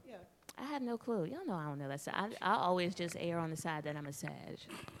moon sign? Yeah. I have no clue. Y'all know I don't know that side. I always just err on the side that I'm a Sag,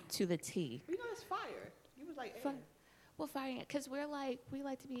 to the T. You know it's fire. You was like, Fire. Well, firing it because we like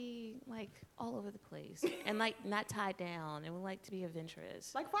to be like all over the place and like not tied down, and we like to be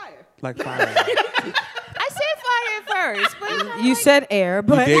adventurous. like fire. Like fire. I said fire at first, but you know, You said air,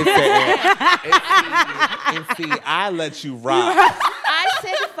 but Did say it. And see, I let you rock. I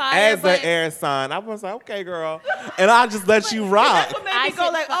said fire. As an but air sign, I was like, okay, girl. And I just let you rock. That's what made I me go said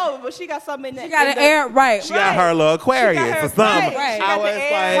like, fire. oh, but she got something in there. you got an air right. She got her little Aquarius her- or something. right. She I got the was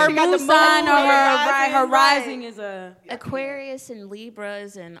air, like, Her she got the moon sign moon, or her her rising, rising right. is a. Aquarius and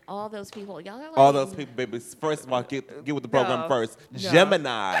Libras and all those people. Y'all are like all those people, baby. First of all, get with the program No. first. No.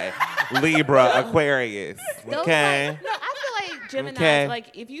 Gemini, Libra, Aquarius. Those Okay. Like, no, I feel like Gemini. Okay.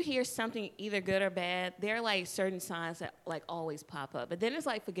 Like if you hear something either good or bad, there are like certain signs that like always pop up. But then it's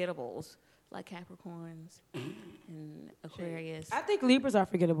like forgettables, like Capricorns and Aquarius. I think Libras are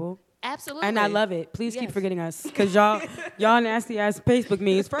forgettable, Absolutely. and I love it. Please keep Yes. forgetting us, cause y'all nasty ass Facebook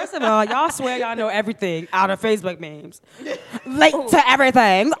memes. First of all, y'all swear y'all know everything out of Facebook memes. Late to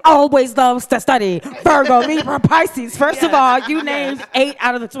everything, always loves to study. Virgo, Libra, Pisces. First of all, you named 8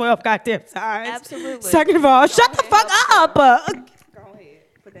 out of the 12 goddamn signs. Absolutely. Second of all, shut the fuck up. Go ahead.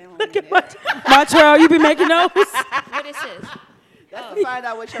 Put that on. Look at Montreal, you be making those. What is this? That's to find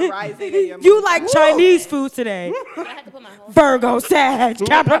out what your rising and your moon. You like Chinese food today. I have to put my whole. Virgo, Sag,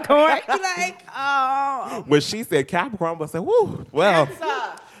 Capricorn. You like, oh. When she said Capricorn, I was like, woo. Well,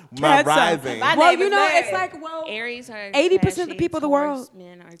 my Cancer. rising. My Well, name you is know, Larry. it's like, well, Aries are 80% of the trashy, people of the Taurus world-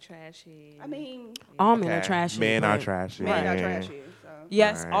 Men are trashy. I mean, all men are Okay. trashy. Men are but- trashy. men are Yeah. trashy. So.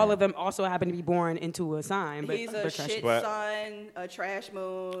 Yes, Right. all of them also happen to be born into a sign, but He's a they're trashy. shit But- sun, a trash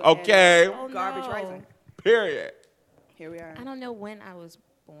moon. and Okay. a Oh, garbage no. rising. Period. Here we are. I don't know when I was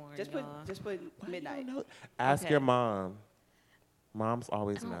born. Just put y'all. midnight. Ask Okay. your mom. Moms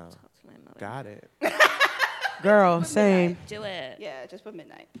always I don't know. talk to my mother. Got it. Girl, same. Do it. Yeah, just put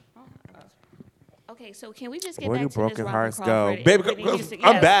midnight. Okay, so can we just get Where back do to broken Ms. hearts Robin go? Crawford Baby, and Whitney Houston?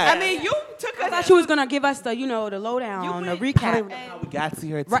 I'm Yes. back. I mean, you took us. I thought you was gonna give us the, the lowdown, You the went- I don't recap. even know how we got to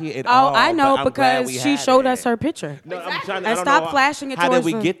her Right. tea at Oh, all. I know but I'm glad because we she had showed it. us her picture. No, I'm trying to, I And don't stop know flashing it how towards did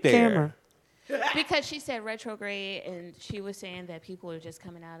we the get there? camera. Because she said retrograde, and she was saying that people are just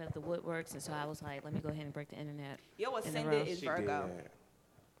coming out of the woodworks, and so I was like, let me go ahead and break the internet. Your In a ascendant row. is She Virgo. did.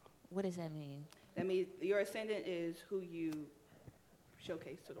 What does that mean? That means your ascendant is who you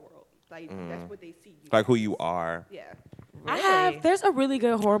showcase to the world. Like that's what they see you. Like who you are. Yeah. There's a really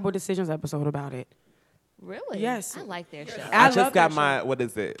good Horrible Decisions episode about it. Really? Yes. I like their show. I I love just got that my, what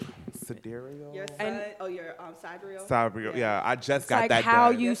is it? Sidereal. Your son, your sidereal. Sidereal. Yeah, I just It's got like that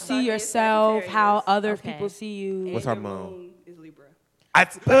how done. you Your see sun is yourself, how Sagittarius. other Okay. people see you. What's And her your moon? is Libra. So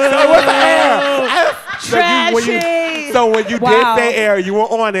what's the air? So when you Wow. did say air, you were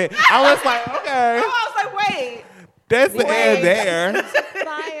on it. I was like, okay, Oh, I was like, wait. there's the air Wait. there.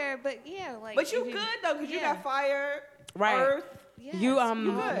 Fire, but yeah, like. But you if good though, because you yeah. got fire, Right. earth. Yes, You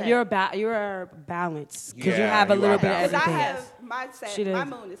good. you're balanced because you Yeah, have a you little are bit of balanced. Because I everything. have my She my does.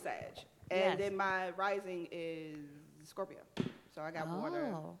 moon is Sag, and Yes. then my rising is Scorpio. So I got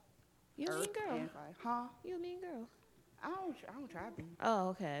water, Oh. You a mean earth, girl. and fire. Huh? You a mean girl. I don't try to be. Oh,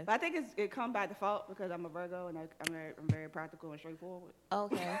 okay. But I think it come by default because I'm a Virgo and I'm very practical and straightforward.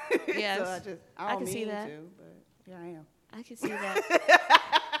 Okay. Yes. So I don't can see mean that. to, but here I am. I can see that.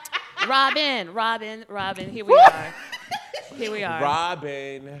 Robin, here we are. Here we are.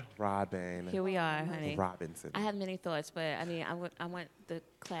 Robin. Here we are, honey. Robinson. I have many thoughts, but I mean, I want the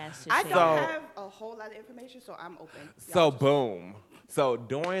class to I share. don't So- have a whole lot of information, so I'm open. So Y'all boom. So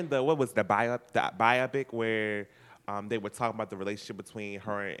during the biopic where they were talking about the relationship between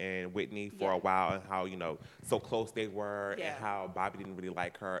her and Whitney for a while and how so close they were Yeah. and how Bobby didn't really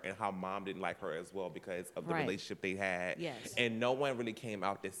like her and how Mom didn't like her as well because of the Right. relationship they had. Yes. And no one really came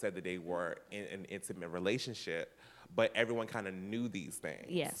out that said that they were in an intimate relationship, but everyone kind of knew these things.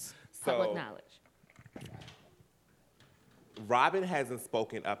 Yes. So Public knowledge. Robin hasn't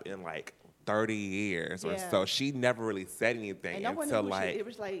spoken up in like 30 years or Yeah. so. She never really said and anything no one until knew who like it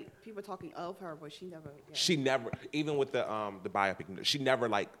was like people talking of her, but she never. Yeah. she never, even with the biopic, she never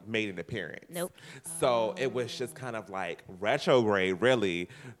like made an appearance. Nope. So it was just kind of like retrograde, really.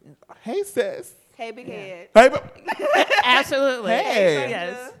 Hey sis. Hey, big head. Hey, Absolutely. Hey.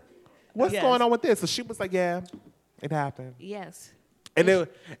 Yes. what's Yes. going on with this? So she was like, yeah, it happened. Yes. And then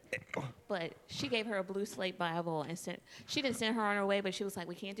But she gave her a blue slate Bible and she didn't send her on her way, but she was like,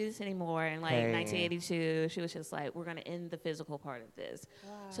 we can't do this anymore. And like Hey. 1982, she was just like, we're going to end the physical part of this.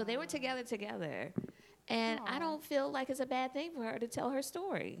 So they were together. And I don't feel like it's a bad thing for her to tell her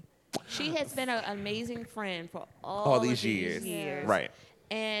story. She has been an amazing friend for all these of these years. Right.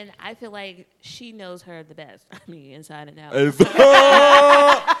 And I feel like she knows her the best. I mean, inside and out.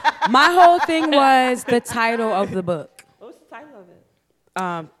 My whole thing was the title of the book, What's the title of it?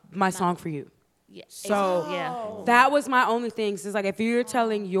 My Song for You. Yeah. So yeah. that was my only thing. So it's like if you're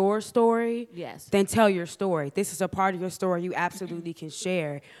telling your story, Yes. then tell your story. This is a part of your story you absolutely can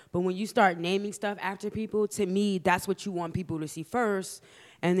share. But when you start naming stuff after people, to me, that's what you want people to see first.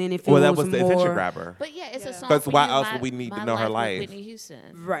 And then if it well, that was was the more, attention grabber. But yeah, it's a song. Because for why you, else my- would we need to my know her with life? Whitney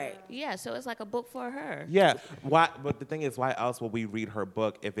Houston. right? Yeah, so it's like a book for her. Yeah, why? But the thing is, why else would we read her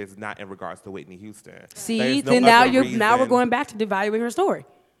book if it's not in regards to Whitney Houston? See, There's no then now other now we're reason. going back to devaluing her story.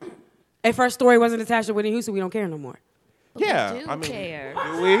 If her story wasn't attached to Whitney Houston, we don't care no more. But Yeah, we do I mean, care.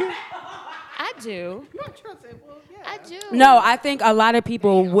 do we? I do. I'm not trying to say, well, yeah. I do. No, I think a lot of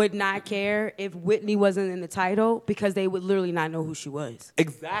people would not care if Whitney wasn't in the title because they would literally not know who she was.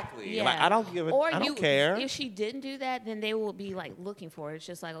 Exactly. Yeah. Like I don't give a. Or I don't you, care. If she didn't do that, then they will be like looking for it. It's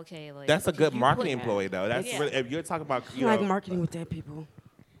just like, okay, like That's a okay, good you marketing put- employee, though. That's Yeah. really, if you're talking about I like marketing with dead people.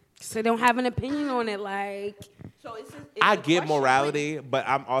 So they don't have an opinion on it. Like, So it's I the get question morality, but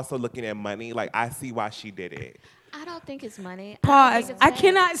I'm also looking at money. Like I see why she did it. I don't think it's money. pause. I bad.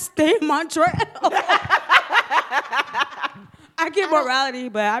 cannot stay in Montreal. I get morality,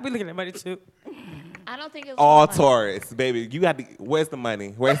 but I be looking at money too. I don't think it's All money. Taurus, baby. You got to. Where's the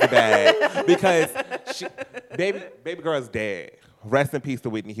money? Where's the bag? Because baby girl's dead. Rest in peace to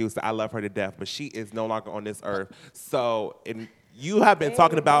Whitney Houston. I love her to death, but she is no longer on this earth. So, and you have been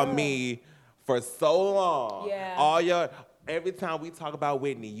talking about me for so long. Yeah. Every time we talk about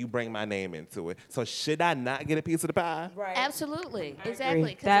Whitney, you bring my name into it. So should I not get a piece of the pie? Right. Absolutely,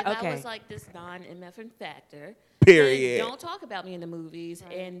 exactly. Because That- if okay. I was like this non-MFing factor, Period. then don't talk about me in the movies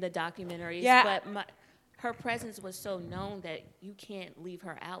and the documentaries. Yeah. But her presence was so known that you can't leave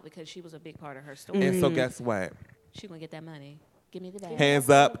her out because she was a big part of her story. And so guess what? She gonna get that money. Give me the bag. Hands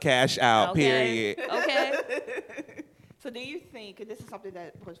up, cash out. Okay. Period. Okay. So do you think, and this is something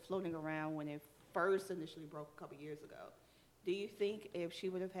that was floating around when it first initially broke a couple years ago, do you think if she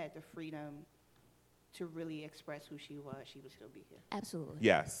would have had the freedom to really express who she was, she would still be here? Absolutely.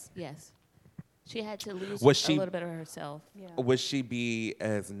 Yes. Yes. She had to lose Was she- a little bit of herself. Yeah. Would she be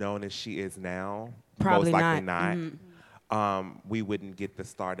as known as she is now? Probably Most likely not. not. We wouldn't get the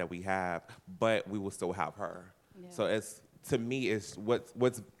star that we have, but we will still have her. So it's to me, it's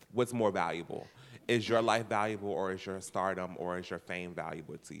what's more valuable. Is your life valuable, or is your stardom, or is your fame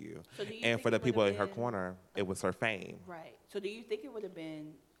valuable to you? So do you And think for the it people would've in her been- corner, it was her fame. Right. So do you think it would have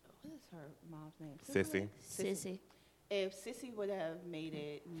been, what is her mom's name? Sissy. Sissy. if Sissy would have made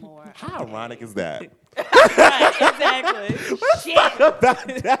it more. How ironic is that? Right, exactly. Shit. About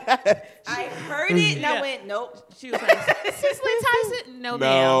that. I heard it and I Yeah. went, nope. She was like, Cicely Tyson? No,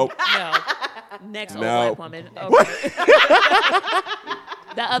 No. ma'am. No. Next old No. black woman. Okay.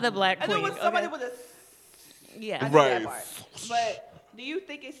 The other black And queen. there was somebody Okay. with a. I Yeah. knew Right. that part. But do you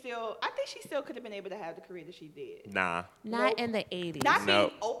think it's still? I think she still could have been able to have the career that she did. Nah, Not in the 80s. Not No.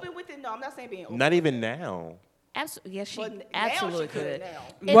 being open with it. No, I'm not saying being open. not even now. Absolutely. Yes, she But now absolutely she could. could. Now.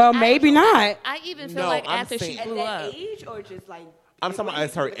 And Well, I- maybe not. I even feel No, like I'm after she saying- At blew that up. age, or just like. I'm it talking about wouldn't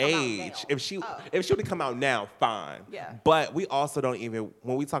as her even come out age. now? If she Oh. if she would come out now, fine. Yeah. But we also don't even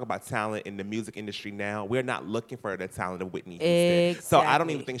when we talk about talent in the music industry now, we're not looking for the talent of Whitney Houston. So I don't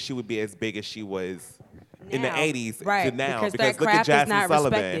even Exactly. think she would be as big as she was in the Now. 80s to Right, now. because Because that look at craft is Jasmine not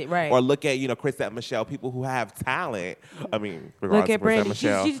Sullivan, respected, right. or look at Chrisette Michelle, people who have talent. I mean, regardless at of Chrisette Brandy.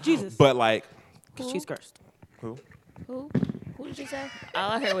 Michelle, Jesus. but like She's cursed. who? Who? Who did you say?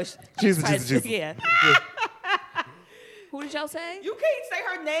 All I heard was Jesus. Yeah. Who did y'all say? You can't say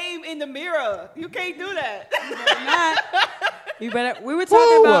her name in the mirror. You can't do that. You better. We were talking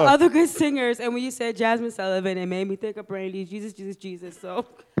Woo! about other good singers, and when you said Jasmine Sullivan, it made me think of Brandy. Jesus. So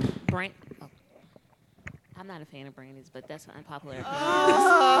Brand. Oh. I'm not a fan of Brandy's, but that's an unpopular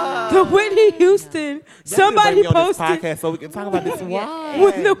opinion. the Whitney Houston. Somebody Bring me on this posted. podcast so we can talk about this. Why?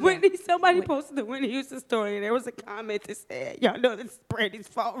 When the Whitney, somebody posted the Whitney Houston story, and there was a comment that said, "Y'all know this is Brandy's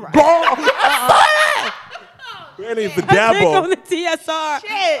fault, right?" Brandy's the I think on devil. the TSR,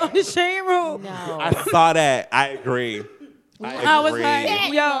 Shit. on the Shade Room. No. I saw that. I agree. I was agree. like,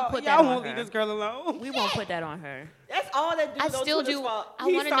 We "Yo, won't put that y'all on won't her. leave this girl alone." We won't put that on her. That's all that dude I on still Twitter's do. fault. I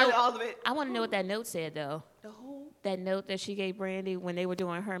He want to started know. all of it. I want to know what that note said, though. The whole. That note that she gave Brandy when they were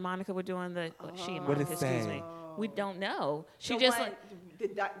doing her and Monica were doing the she and What Monica, it excuse say? me. We don't know. She The just one-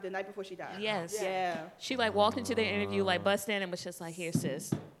 like the night before she died. yes. Yeah. She like walked into the interview like bust in and was just like, "Here,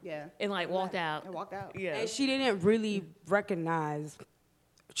 sis," Yeah. and like walked out. And walked out. Yeah. And she didn't really recognize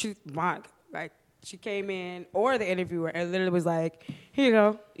Monica. Like she came in or the interviewer and literally was like, "Here you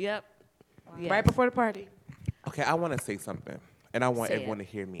go," Yep. Yeah. right before the party. Okay, I want to say something, and I want Say everyone it.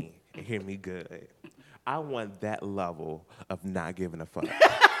 to hear me and hear me good. I want that level of not giving a fuck,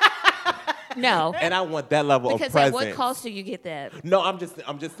 No. and I want that level Because of at presence. what cost do you get that? No, I'm just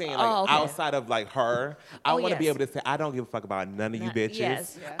saying, like, Oh, okay. outside of like her, I Oh, want to be yes. able to say I don't give a fuck about none of you Not- bitches.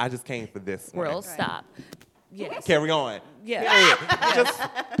 yes. Yeah. I just came for this one. World, stop. Yes. Carry on. Yeah. Just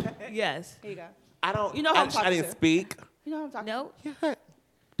Yes. Here you go. I don't. You know who I'm I talking didn't to. speak. You know what I'm talking No.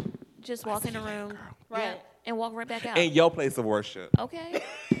 Just walk in the room. Right. Yeah. And walk right back out. In your place of worship. Okay.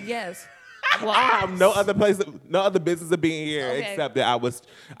 Yes. I have no other place, no other business of being here Okay. except that I was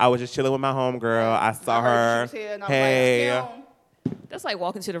just chilling with my homegirl. I saw I heard her. she was here and I was Hey, like, "Damn." That's like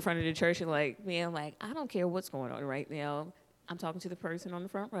walking to the front of the church and like being like, I don't care what's going on right now. I'm talking to the person on the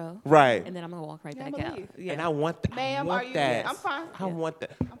front row. right. And then I'm gonna walk right Yeah, back I'ma out. leave. Yeah. And I want that. I Ma'am, want are you- that. I'm fine. I want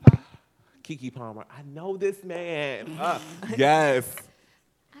that. I'm fine. Kiki Palmer. I know this man. Yes.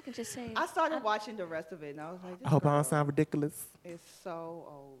 I can just say I started watching the rest of it, and I was like, I this hope I girl don't sound ridiculous. is so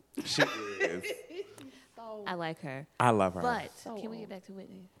old. She is. So I like her. I love her. But So can we old. get back to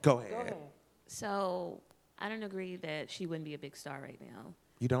Whitney? Go ahead. So I don't agree that she wouldn't be a big star right now.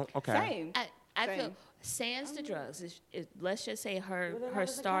 You don't? Okay. same. I feel Same. sans the drugs. Let's just say her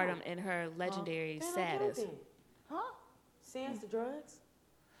stardom and her legendary status. Huh? Sans the drugs.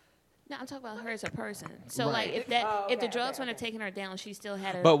 No, I'm talking about her as a person. So Right. like if the drugs wouldn't have taken her down, she still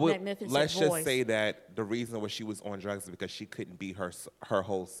had a But magnificent let's voice. just say that the reason why she was on drugs is because she couldn't be her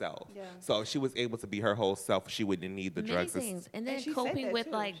whole self. Yeah. So if she was able to be her whole self, she wouldn't need the many drugs. things, and then And she said coping that, with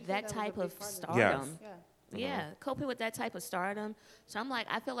too. like She said that that was a type big of part of it. stardom. Yeah. Yeah, coping with that type of stardom. So I'm like,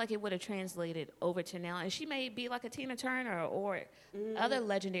 I feel like it would have translated over to now, and she may be like a Tina Turner or other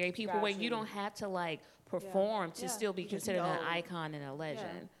legendary people where you don't have to like perform to Yeah. still be You just considered an know. icon and a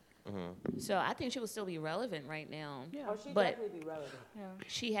legend. So I think she would still be relevant right now. Yeah. Oh, she But- definitely be relevant.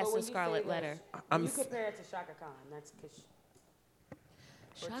 She has But the when you say Scarlet that, Letter. I'm you s- compare it to Shaka Khan. That's because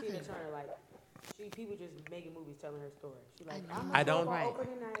Shaka. Tina Turner, like, people just making movies telling her story. She like, know. I'm I gonna don't- go for Right.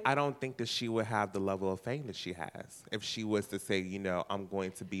 opening night. I don't think that she would have the level of fame that she has if she was to say, I'm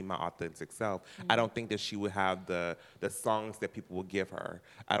going to be my authentic self. I don't think that she would have the songs that people would give her.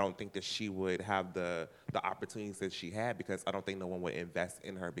 I don't think that she would have the opportunities that she had because I don't think no one would invest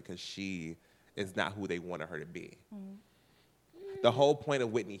in her because she is not who they wanted her to be. The whole point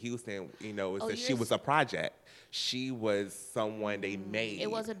of Whitney Houston, is Oh, that she was a project. She was someone they made. It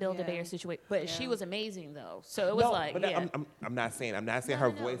was a Build-A-Bear Yeah. situation, but she Yeah. was amazing though. So it was No, like, but yeah. I'm not saying her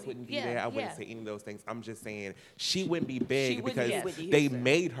No, voice wouldn't be yeah, there. I wouldn't yeah. say any of those things. I'm just saying she wouldn't be big wouldn't because be Whitney they Houston.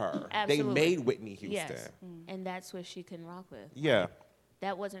 made her. Absolutely. They made Whitney Houston. Yes, and that's what she can rock with. Yeah.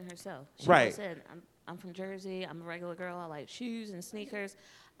 That wasn't herself. She Right. said, I'm from Jersey. I'm a regular girl. I like shoes and sneakers.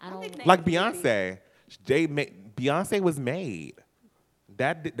 I don't. think Like Beyonce. Beyonce was made.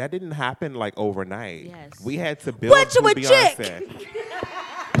 That didn't happen like overnight. Yes. We had to build What you who a chick? Beyonce.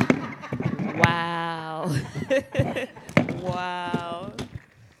 Wow. Wow.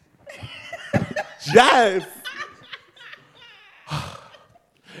 Yes.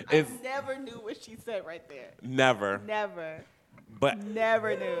 It's Never knew what she said right there. never. Never. But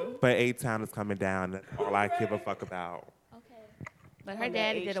Never knew. A-Town is coming down. That's all I give a fuck about. Okay. But her On the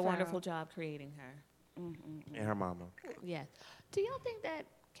daddy did a H-Town. wonderful job creating her. And her mama. Yeah. Do y'all think that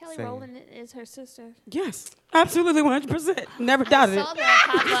Kelly Same. Rowland is her sister? Yes, absolutely, 100%. Never I doubted it. saw that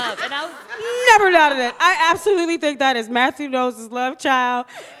pop up, and I was. Never doubted it. I absolutely think that is Matthew Knowles' love child,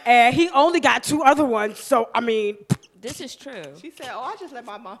 and he only got 2 other ones. So I mean, This is true. She said, "Oh, I just let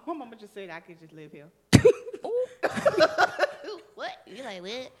my mama just said I could just live here." What? You like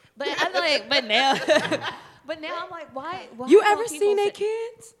what? But I'm like, but now I'm like, why you don't ever people seen their say-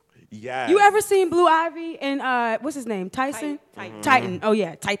 kids? Yes. You ever seen Blue Ivy and what's his name? Tyson? Titan. Titan. Oh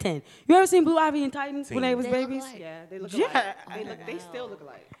yeah, Titan. You ever seen Blue Ivy and Titan when they was They look babies? alike. Yeah, they look Yeah. alike. They still look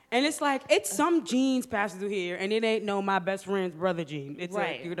alike. And it's like it's some genes passing through here, and it ain't no my best friend's brother gene. It's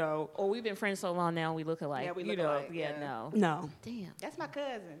Right. like, Or we've been friends so long now, we look alike. Yeah, we you look know, alike, Yeah, yeah. no. no. Damn. That's my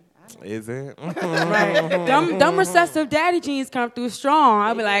cousin. I know. Is it? Right. Dumb recessive daddy genes come through strong.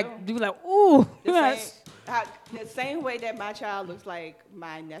 I'll be They like, do. be like, ooh. The yes. the same way that my child looks like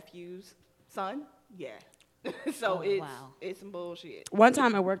my nephew's son. Yeah. So Oh, it's wow. it's some bullshit. One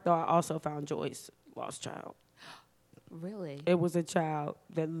time at work though, I also found Joy's lost child. Really? It was a child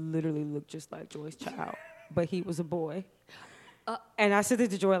that literally looked just like Joy's child, but he was a boy. And I said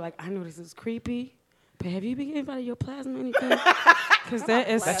to Joy, like, I know this is creepy, but have you been getting out of your plasma or anything? Because there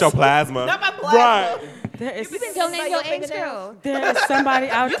is That's your plasma. Not my plasma. Right. there is been Donate Like your your eggs, fingernails. girl. there is somebody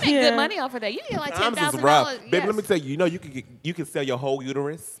out You make here. good money off of that. You get like Times is $10,000. rough. Baby, Yes. let me tell you, you can sell your whole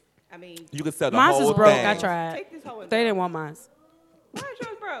uterus. I mean, You can sell the Mine's whole is broke. thing. I tried. take this whole. They didn't want mine. Why is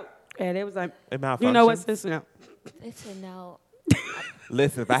yours broke? And they was like, It you know what, malfunctions. sis? No. It's a no.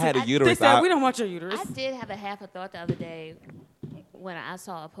 Listen, if I had a They uterus, said, we don't want your uterus. I did have a half a thought the other day when I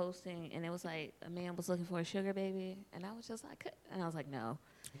saw a posting and it was like a man was looking for a sugar baby, and I was just like, and I was like, no.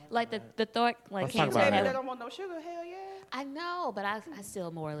 Like the thought like Let's came talk to about Baby it. that head. don't want no sugar. Hell yeah. I know, but I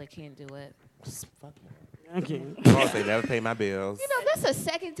still morally can't do it. Okay. They never pay my bills. You know, that's the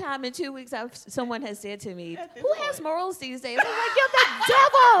second time in 2 weeks someone has said to me, At this "Who point. has morals these days?" I'm like, "You're the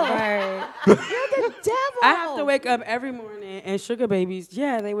devil. Right. You're the devil." I have to wake up every morning, and sugar babies,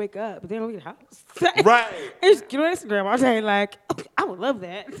 yeah, they wake up, but they don't leave the house. Right. And just get on Instagram all day, like, I would love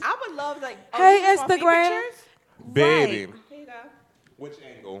that. I would love like. Hey, you just want feet Instagram. pictures? Baby. Here you go. Which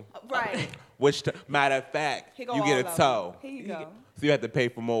angle? Right. Which matter of fact, Here go you all get a of toe. them. Here you go. So you have to pay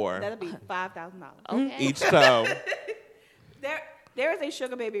for more. That'll be $5,000. Okay. Each toe. There is a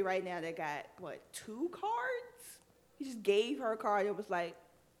sugar baby right now that got what 2 cards. He just gave her a card. It was like,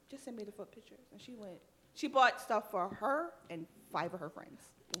 just send me the foot pictures, and she went. She bought stuff for her and 5 of her friends.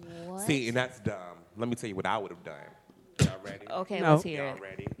 What? See, and that's dumb. Let me tell you what I would have done. Y'all ready? Okay, No. let's hear Y'all it.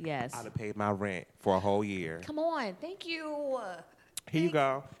 ready? Yes. I'd have paid my rent for a whole year. Come on. Thank you. Here you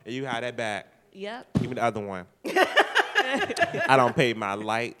go. And you have that back. Yep. Give me the other one. I don't pay my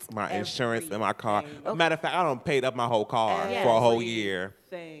lights, my insurance, and my car. Everything. Matter of fact, I don't paid up my whole car Yeah. for a whole year.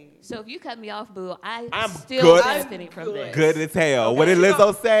 Thing. So if you cut me off, boo, I'm good. still benefiting from I'm this. Good as hell. What did you Lizzo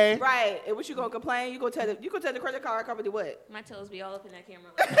go- say? Right. And what you gonna complain? You gonna tell the credit card company what? My toes be all up in that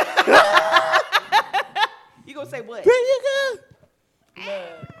camera. You gonna say what? There you go.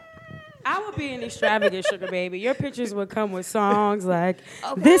 I would be an extravagant sugar baby. Your pictures would come with songs like,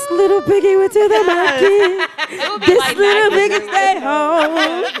 Okay. this little piggy went to the market. It would be This like little that. piggy stay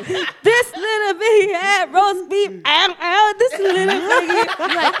home. This little piggy had roast beef. Ow, ow, this little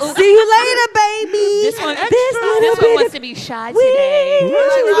piggy. Like, ooh, See you later, baby. this one, This this little one wants piggy. to be shy Wee, today.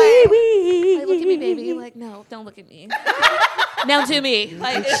 wee, wee, Like, look at me, baby. You're like, no, don't look at me. Now do me.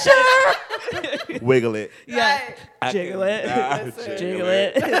 Like, Wiggle it. Yeah. I Jiggle can- it. Ah, jiggle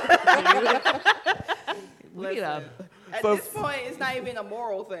it. Look it up. At So- this point, it's not even a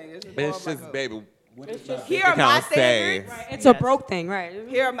moral thing. It's just, more It's of like just, a- baby. What is my Here bank are my account say? standards. It's a broke thing, right?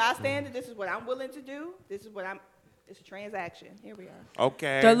 Here are my standards. This is what I'm willing to do. This is what I'm. It's a transaction. Here we are.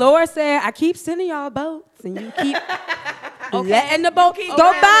 Okay. The Lord said, I keep sending y'all boats, and you keep letting the boat keep go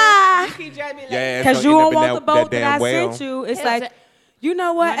dragging- by. You keep dragging me like, Yeah, Because so you end don't up in want the boat that damn I whale. sent you. It's Hell, like, you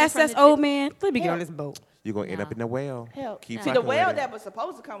know what, running from SS the old man, let me get Hell. on this boat. You're going to end up in the whale. hell. Keep See, the fucking with whale it. that was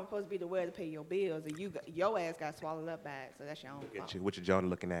supposed to come was supposed to be the whale to pay your bills, and your ass got swallowed up by it. So that's your own Look fault. at you, with your Jonah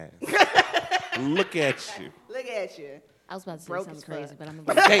looking ass. Look at you. Look at you. I was about to say Broke something as fuck. crazy, but I'm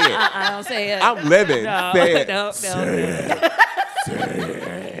gonna Say it. I don't say it. I'm living. No, Say it. no, Say no.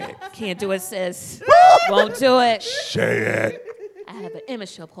 it. Can't do it, sis. Won't do it. Say it. I have an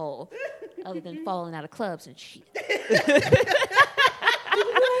image hole other than falling out of clubs and shit.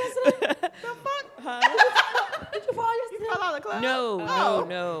 Did you fall yesterday? You fell out of the club?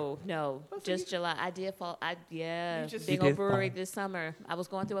 No. Just July. I did fall. You just- Bingo You did Brewery fall. this summer. I was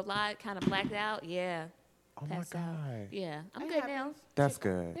going through a lot, kind of blacked out. Yeah. Oh my Passed out. God. Yeah, I'm It good now. happens. That's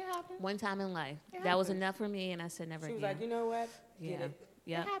good. It happens. One time in life. It That was happens. enough for me, and I said never She was again. like, you know what? Yeah. It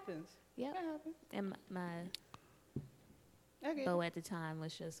Yep. happens. Yep. It happens. And my Okay. beau at the time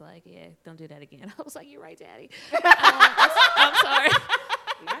was just like, yeah, don't do that again. I was like, you're right, Daddy. I'm sorry.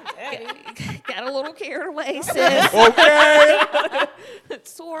 Got a little carried away, sis. Okay.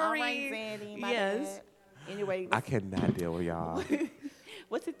 Sorry. All right, Sandy. My Yes. bad. Anyway, I cannot deal with y'all.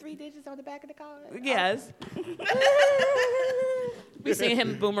 what's the 3 digits on the back of the card? Yes. We seen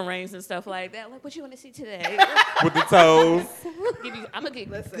him boomerangs and stuff like that. Like, what you want to see today? With the toes. I'm gonna get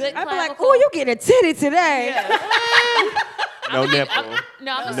Listen, good I'd be like, clavicle. oh, you get a titty today. No nipple. I'm gonna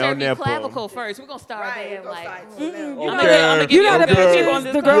No serve you nipple. clavicle first. We're gonna start Right, there. go Like, side to You the know, middle. Okay. I'ma you give know you the a good pictures, on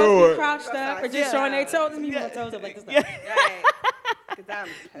this the Do girls it. be crouched up or just showing their toes and me with my toes up like this. Right. 'Cause I'm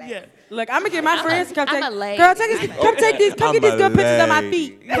black. Look, I'm gonna get my friends to come I'm take. a lady. Girl, take these, come take these, come I'm get these a good pictures of my lady.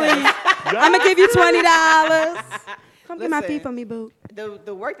 feet, please. I'm gonna give you $20. Come get my Listen. feet for me, boo.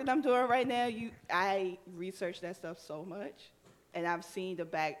 The work that I'm doing right now, I research that stuff so much, and I've seen the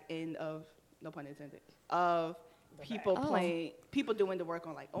back end of, no pun intended, of people people doing the work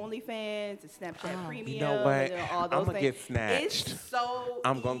on like OnlyFans and Snapchat Premium. You know what? And all those I'ma things. get snatched. It's so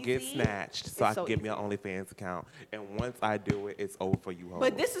I'm going to get easy. snatched so It's I can so get me an easy. OnlyFans account. And once I do it, it's over for you hoes.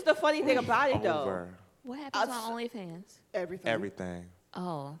 But this is the funny thing about it, though. Over. what happens Us- on OnlyFans? Everything. Everything.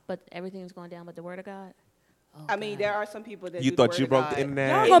 Oh, but everything's going down with the word of God. Oh, I mean, God. there are some people that You do thought the you word broke of the God. internet?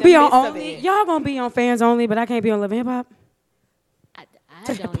 Y'all In gonna the be on midst of only. it. Y'all gonna be on fans only, but I can't be on Love and Hip Hop. I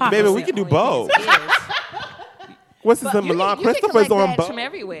don't Pop. Baby, know we what can do OnlyFans both. is. What's his But name? you Milan You can Christopher's collect on bags both. from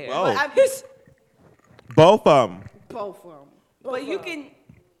everywhere. Both. I'm Both of them. both of them. But you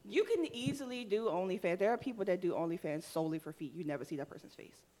can easily do OnlyFans. There are people that do OnlyFans solely for feet. You never see that person's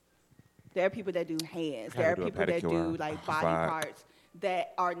face. There are people that do hands. I There are gotta do a people that do pedicure. like body Fuck. parts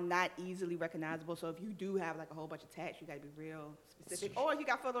that are not easily recognizable. So if you do have like a whole bunch of tats, you gotta be real specific. Or you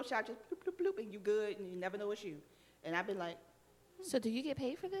got Photoshop, just bloop, bloop, bloop, and you good, and you never know it's you. And I've been like, So do you get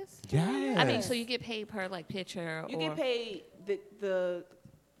paid for this? Yeah. I mean, so you get paid per like picture you or get paid the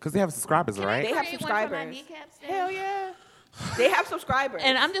Because they have subscribers, right? They have create one for my subscribers. kneecaps then? hell yeah. They have subscribers.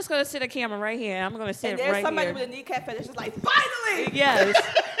 And I'm just gonna sit a camera right here. I'm gonna sit and there's right somebody here. with a kneecap fetish that's like, finally. Yes.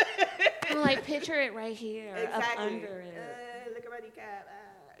 I'm like, picture it right here, up Exactly. under it. Look at my kneecap.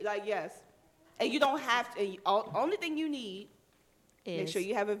 Like, yes. And you don't have to. Only thing you need, make sure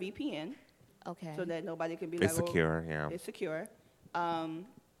you have a VPN Okay. so that nobody can be It's like, secure, yeah. It's secure.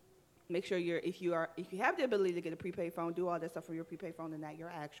 Make sure if you have the ability to get a prepaid phone, do all that stuff from your prepaid phone and not your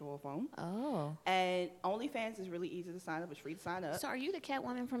actual phone. Oh. And OnlyFans is really easy to sign up. It's free to sign up. So are you the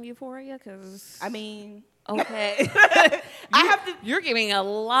Catwoman from Euphoria? Cause I mean, okay. I have to. You're giving a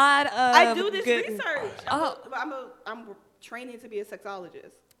lot of. I do this good- research. Oh. I'm training to be a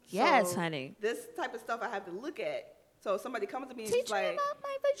sexologist. Yes, So honey. This type of stuff I have to look at. So if somebody comes to me and Teach she's me like, about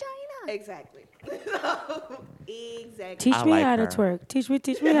my vagina. exactly, exactly. Teach I me like how to her. twerk. Teach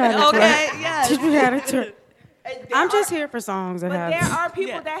me how to Okay. twerk. Yes. Teach me how to twerk. And there I'm just are- here for songs that But there have. are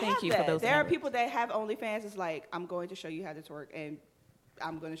people Yeah, that thank have you for that. those There are numbers. people that have OnlyFans. It's like, I'm going to show you how to twerk, and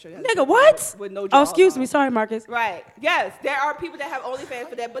I'm going to show you how to Nigga, twerk what? with no Oh, draws excuse on. me. Sorry, Marcus. Right. Yes, there are people that have OnlyFans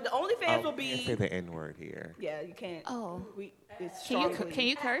for that, but the OnlyFans Oh, will can't say be. the N word here. Yeah, you can't. Oh. It's Can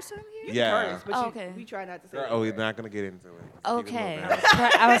you curse on here? You Yeah. can curse, but Oh, you, okay. we try not to say Girl, it. oh, we're not going to get into it. Just keep it a Okay. little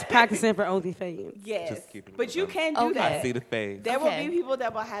bit. I was practicing for OnlyFans. Yes, Just keep it but you moving. can do Okay. that. I see the face. There Okay. will be people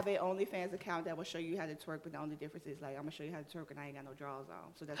that will have an OnlyFans account that will show you how to twerk, but the only difference is like I'm gonna show you how to twerk and I ain't got no drawers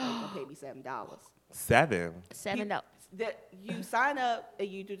on, so that's why you're gonna pay me $7. $7. $7. That you sign up and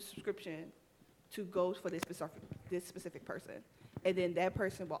you do the subscription to go for this specific person, and then that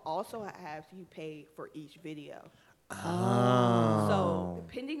person will also have you pay for each video. Oh. So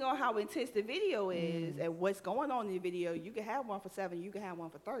depending on how intense the video is and what's going on in the video, you can have one for $7, you can have one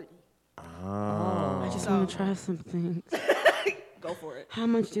for $30. Oh. I just want to try some things. Go for it. How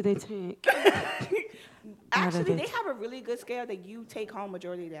much do they take? Actually, it. they have a really good scale that you take home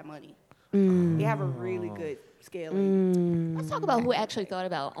majority of that money. Mm. They have a really good scaling. Let's talk about who actually thought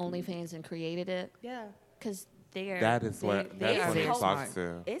about OnlyFans and created it, Yeah. because they're That is what they that's are what very it smart. talks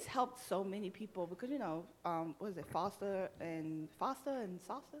to. It's helped so many people because what is it, Foster and Salsa?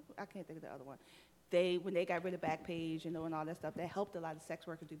 I can't think of the other one. When they got rid of Backpage, and all that stuff, that helped a lot of sex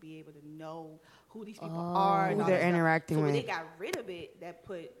workers to be able to know who these people are and Who all they're that stuff. interacting so when with. they got rid of it, that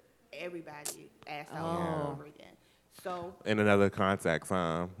put everybody ass out all over again. So In another context,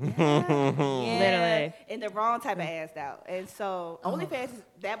 huh? Literally. in the wrong type of ass out, and so OnlyFans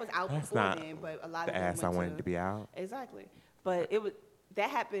that was out That's before not then, but a lot The of them ass I went wanted to be out. Exactly. But that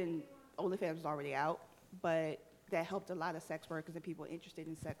happened, OnlyFans was already out, but that helped a lot of sex workers and people interested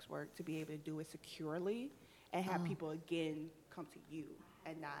in sex work to be able to do it securely and have people again come to you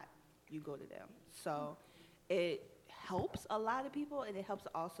and not you go to them. So it helps a lot of people, and it helps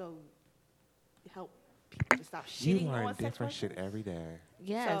also help people to stop You shitting learn on sex different shit workers. every day.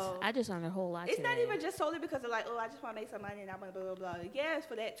 Yes, So, I just learned a whole lot It's today. not even just solely because of like, I just want to make some money and I want to blah, blah, blah. Yeah, it's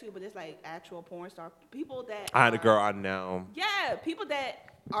for that too, but it's like actual porn star people that I had a are- girl I know. Yeah, people that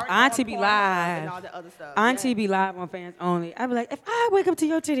aren't Auntie on be Pornhub live. and all the other stuff. Auntie yeah. be live on Fans Only. I be like, if I wake up to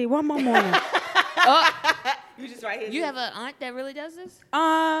your titty one more morning, You just right here. You have an aunt that really does this?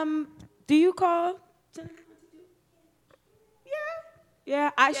 do you call? Yeah.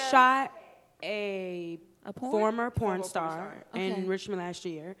 Yeah, I Yeah. shot a porn? former porn Former porn star star. Okay. in Richmond last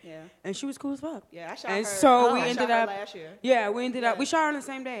year. Yeah. And she was cool as fuck. Yeah, I shot And her. so we I ended shot her up last year. Yeah, we ended up Yeah. we shot her on the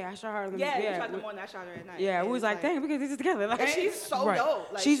same day. I shot her on the Yeah, you shot we- in the morning, I shot her at night. Yeah, And we was it's like, dang, we could do this together. Like, And she's so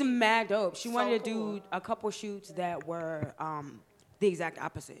dope. Like, she's she- mad dope. She so wanted to cool. do a couple shoots that were the exact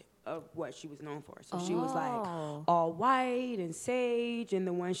opposite of what she was known for. So she was like Oh. all white and sage, and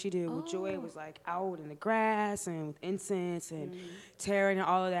the one she did with Joy was like out in the grass and with incense and tarot and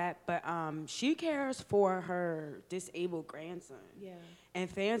all of that. But she cares for her disabled grandson. Yeah. And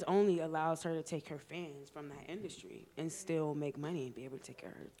Fans Only allows her to take her fans from that industry and still make money and be able to take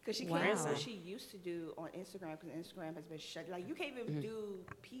care of her. Because she can't do what she used to do on Instagram, because Instagram has been shut. Like, you can't even do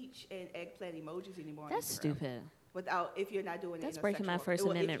peach and eggplant emojis anymore on That's Instagram. stupid. Without, if you're not doing it That's in a breaking my sexual- First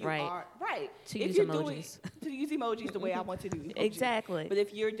well, if Amendment you right are- right. to If use you're doing- emojis. to use emojis the way I want to do emojis. Exactly. But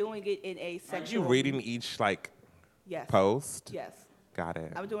if you're doing it in a Are sexual... you reading each Yes. post? Yes. Got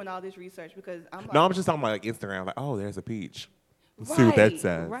it. I'm doing all this research because I'm like... No, I'm just talking about like Instagram. Like, oh, there's a peach. Let's see what that Right,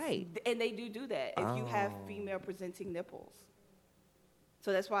 says. Right. And they do that if you have female presenting nipples.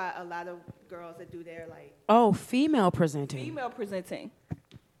 So that's why a lot of girls that do their like Oh, female presenting. female presenting.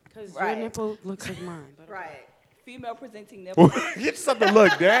 Because Right. your nipple looks like mine. But Right. Female presenting nipples. Get something to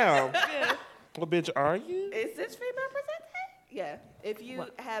look down. What bitch are you? Is this female presenting? Yeah. If you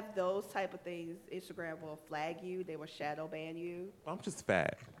have those type of things, Instagram will flag you. They will shadow ban you. I'm just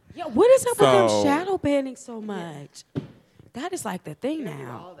fat. yeah, what is up with them So- shadow banning so much? That is like the thing They do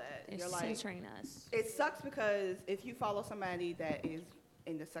now. all that. They're You're like, censoring us. it sucks because if you follow somebody that is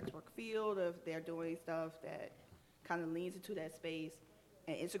in the sex work field, or if they're doing stuff that kind of leans into that space,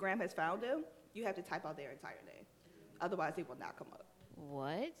 and Instagram has found them, you have to type out their entire name. Otherwise, they will not come up.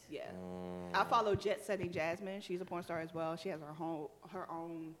 What? Yeah. I follow Jet Setting Jasmine. She's a porn star as well. She has her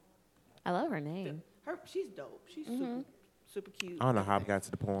own. I love her name. She's dope. She's super cute. I don't know how I got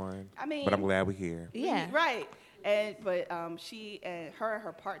to the porn. I mean, but I'm glad we're here. Yeah. Right. But she and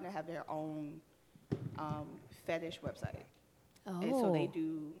her partner have their own fetish website. Oh. And so they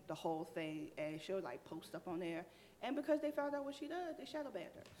do the whole thing, and she'll like post stuff on there. And because they found out what she does, they shadow banned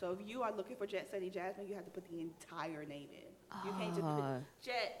her. So if you are looking for Jet Setting Jasmine, you have to put the entire name in. You can't just put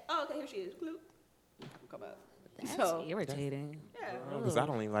Jet. Oh, okay, here she is. Bloop. Come up. That's So irritating. yeah. Because I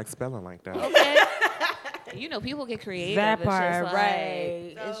don't even like spelling like that. Okay. You know, people get creative. That It's just part, like,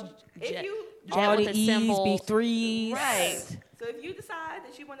 right. So if you Jet All with the the E's symbol. be threes. right. So if you decide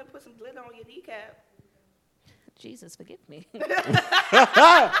that you want to put some glitter on your kneecap, Jesus, forgive me.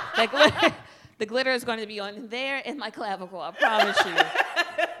 The glitter is going to be on there in my clavicle. I promise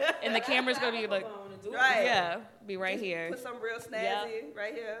you. And the camera's going to be like, right? yeah, be right Just here. Put some real snazzy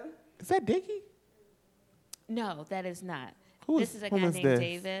right here. Is that Dickie? No, that is not. Who This is- is a who guy is named this?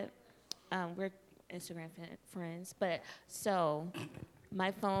 David. We're Instagram friends. But so my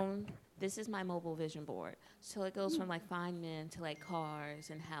phone, this is my mobile vision board. So it goes from like fine men to like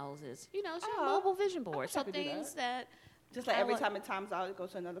cars and houses. You know, it's your Oh, mobile vision board. wish I So could do things that, Just like I every like- time it times out, it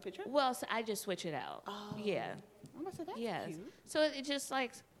goes to another picture. well, so I just switch it out. Yeah. I'm gonna say that's Yes. cute. So it just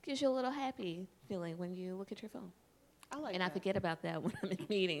like gives you a little happy feeling when you look at your phone. I like And that. I forget about that when I'm in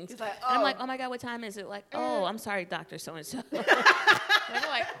meetings. It's like, And I'm oh. like, oh my God, what time is it? Like, oh, I'm sorry, Dr. So-and-so. And I'm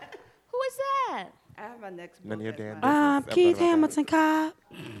like, who is that? I have my next book. None of your that's damn mine. business. Keith About that. Hamilton Cobb.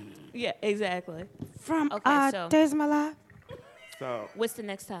 Yeah, exactly. from Okay, so- Days of My Life. So What's the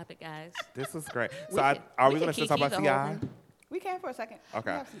next topic, guys? this is great. We So can- are we we can going to kiki talk about the whole T.I.? thing. We can for a second. We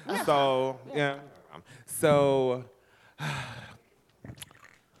Okay. have some- So, yeah. So,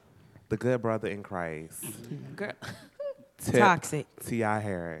 the good brother in Christ, Girl. Toxic. T.I.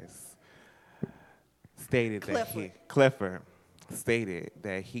 Harris, stated that Clifford stated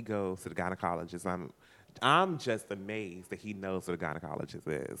that he goes to the gynecologist. I'm just amazed that he knows what a gynecologist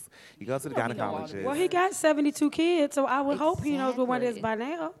is. He goes to the Probably know all the gynecologist. Well, he got 72 kids, so I would hope he knows what one is Exactly.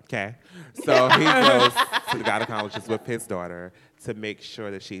 by now. Okay. So he goes to the gynecologist with his daughter to make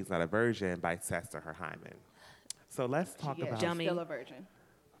sure that she's not a virgin by testing her hymen. So let's talk Yeah, about she's Dummy. still a virgin.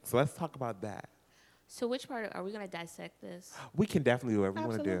 So let's talk about that. So which part are we going to dissect this? We can definitely do whatever we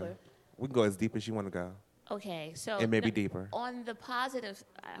want to do. Absolutely. We can go as deep as you want to go. Okay, so And maybe deeper. On the positive,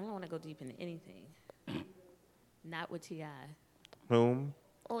 I don't want to go deep into anything. Not with T.I. Whom?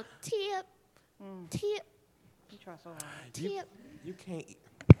 Or Tip. Tip. You try so hard. Tip. You can't.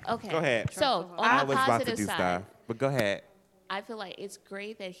 Okay. Go ahead. So on I the was about to positive do side, stuff, but go ahead. I feel like it's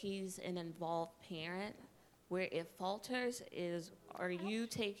great that he's an involved parent. Where it falters is, are you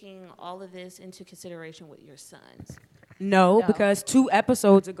taking all of this into consideration with your sons? No, No. because 2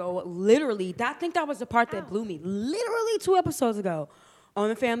 episodes ago, literally, I think that was the part that blew me. Literally 2 episodes ago, on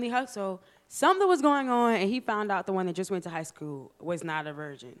the Family Hustle, something was going on, and he found out the one that just went to high school was not a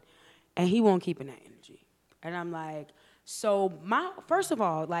virgin, and he won't keep in that energy. And I'm like, so first of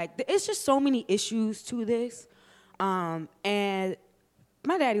all, like, it's just so many issues to this, and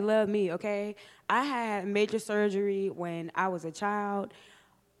my daddy loved me. Okay, I had major surgery when I was a child,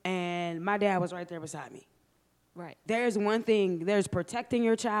 and my dad was right there beside me. Right. There's one thing. There's protecting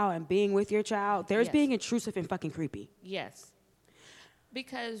your child and being with your child. There's Yes. being intrusive and fucking creepy. Yes.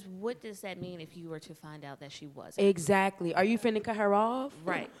 Because what does that mean if you were to find out that she wasn't? Exactly. Are you finna cut her off?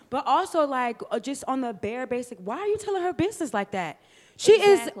 Right. But also, like, just on the bare basic, why are you telling her business like that? She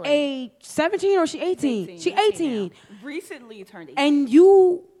Exactly. is a 17 or she 18? She 18. Recently turned 18.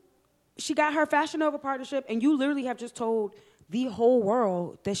 And she got her Fashion Nova partnership, and you literally have just told the whole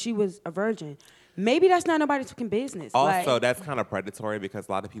world that she was a virgin. Maybe that's not nobody's fucking business. Also, Like, that's kind of predatory because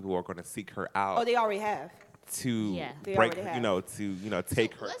a lot of people are going to seek her out Oh, they already have. to Yeah. They break, already have.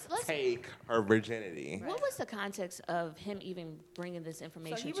 take her let's- take her virginity. What was the context of him even bringing this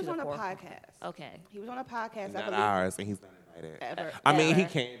information So he to was the on a forefront? podcast. Okay. He was on a podcast. I Not believe. ours, and he's not invited. Ever. I mean, he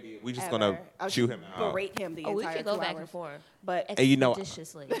Ever. can be. We just Ever. gonna I'll chew just him out. Berate him the Oh, we entire could go 2 back hours. and forth. But And you know-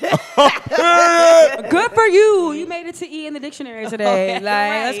 Expeditiously. good for you. You made it to E in the dictionary today. Like,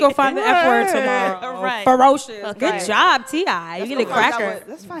 let's go find the F word tomorrow. Right. Ferocious. Okay. Good job, T.I. You get a cracker.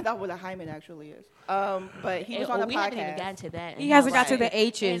 Let's find out what a hymen actually is. But he was on a we haven't even podcast. gotten to that. He and hasn't how got to the much-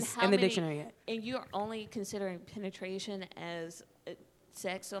 H's and how in the many- dictionary yet. And you're only considering penetration as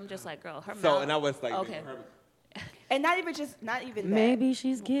sex, so I'm just like, girl, her So, mouth. and I was like, Okay. And not even that. Maybe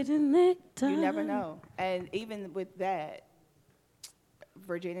she's getting licked. You never know. And even with that,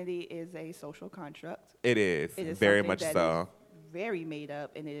 virginity is a social construct. it is It is very something much that so. is very made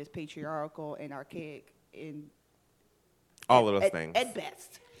up, and it is patriarchal and archaic in All of those at, things. at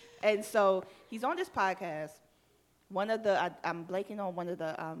best. And so he's on this podcast. One of the I'm blanking on one of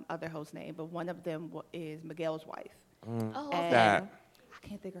the other hosts' name, but one of them is Miguel's wife. Oh, And okay. That. I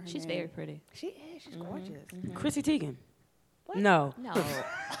can't think of her She's name. very pretty. She is. She's gorgeous. Chrissy Teigen. No. No.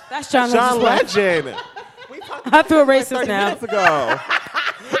 That's John John Legend's wife. Legend. I feel racist 30 now. minutes ago.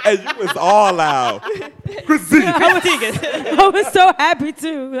 And you was all out. Chrissy. I was so happy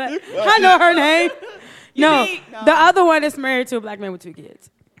too. Like, I know her name. No, think- no. the other one is married to a black man with 2 kids.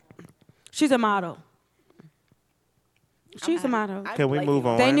 She's a model. She's a model. I'm Can we blanking move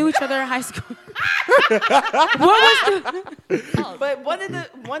on? They knew each other in high school. What was the? But one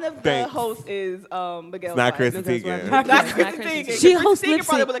of the Thanks. hosts is Miguel's Not wife. Chrissy Miguel's wife. Teigen. Not Not Chrissy Chrissy Teigen. Teigen. She 'cause hosts Chrissy lip Teigen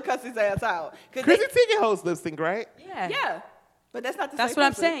probably sync. would have cussed his ass out. 'Cause Chrissy Teigen hosts lip sync, right? yeah, but that's not the That's same what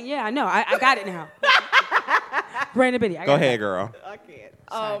I'm person. saying. Yeah, I know. I got it now. Brandon Biddy. I Go got it. ahead, girl. I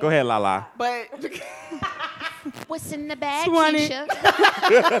can't. Go ahead, Lala. But What's in the bag, 20.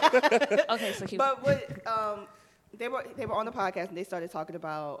 Keisha? Okay, so keep. but what they were on the podcast and they started talking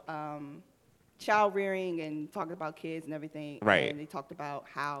about child rearing and talking about kids and everything. Right. And they talked about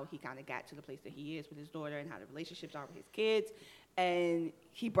how he kind of got to the place that he is with his daughter and how the relationships are with his kids. And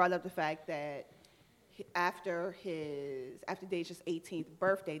he brought up the fact that after Deja's 18th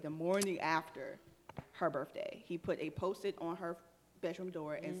birthday, the morning after her birthday, he put a Post-it on her bedroom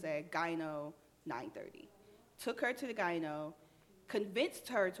door and said, "Gyno 9:30." Took her to the gyno, convinced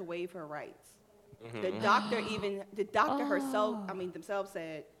her to waive her rights. The doctor herself, themselves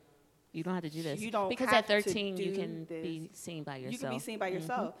said, You don't have to do this. You don't because have at to 13 you do can this. be seen by yourself. You can be seen by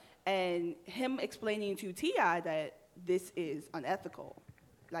yourself. And him explaining to T.I. that this is unethical.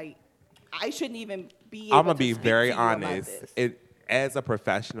 Like, I shouldn't even be able I'm gonna to be speak very to you about honest. this. As a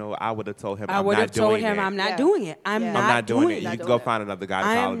professional, I would have told him I I'm would not have told doing him it. I'm not Yeah. doing it. I'm Yeah. I'm not not doing it. it. You Not can doing go it. find another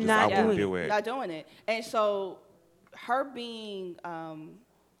I am gynecologist. not I won't doing do it. Not doing it. And so her being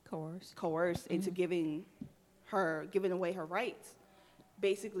coerced into giving away her rights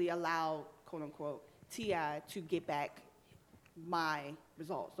basically allowed, quote unquote, T.I. to get back my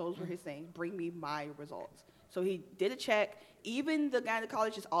results. Those were his things. Bring me my results. So he did a check. Even the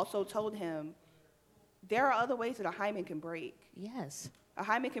gynecologist also told him there are other ways that a hymen can break. Yes. A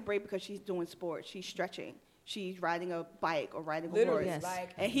hymen can break because she's doing sports. She's stretching. She's riding a bike or riding a Literally, horse. Yes. like,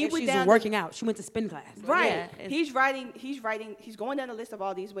 And he if went she's down working out. She went to spin class. Right. Yeah, he's going down the list of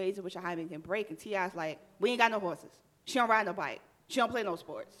all these ways in which a hymen can break. And T.I.'s like, we ain't got no horses. She don't ride no bike. She don't play no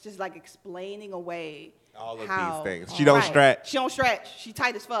sports. Just like explaining away All of how, these things. She don't stretch. She don't stretch. She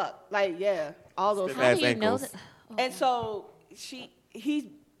tight as fuck. Like, yeah, all those Stiff How ass do you know ankles. that? And so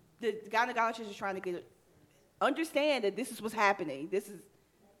the gynecologist is trying to understand that this is what's happening. This is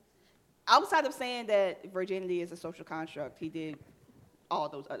outside of saying that virginity is a social construct. He did all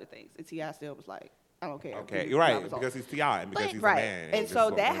those other things, and T.I. still was like, I don't care. Okay, Give you're me my right, results. because he's T.I. and because he's a Right. man. And It's so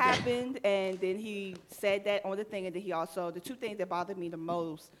just that what we're doing. happened, and then he said that on the thing, and then he also, the two things that bothered me the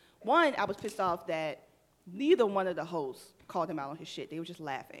most, one, I was pissed off that neither one of the hosts called him out on his shit. They were just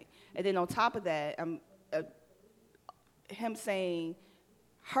laughing. And then on top of that, her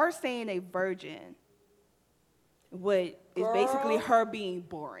saying a virgin is basically her being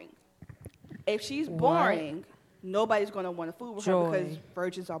boring. If she's boring, nobody's going to want to fool with her Joy. because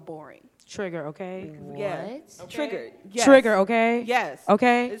virgins are boring. Trigger, okay? Yeah. What? Triggered. Yes. Trigger, okay? Yes.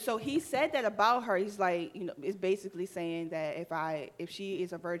 Okay. And so he said that about her. He's like, it's basically saying that if she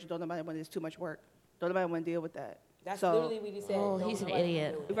is a virgin, don't nobody want, it's too much work. Don't nobody want to deal with that. That's So- literally what he said. Oh, Don't he's an nobody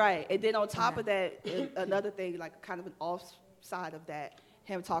idiot. do it. Right. And then on top of that, another thing, like kind of an offside of that,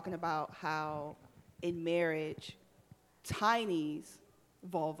 him talking about how in marriage, Tiny's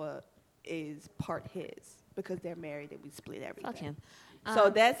vulva is part his because they're married and we split everything. Fuck him. So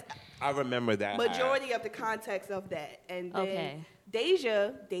that's I remember that. majority of the context of that. And then Okay.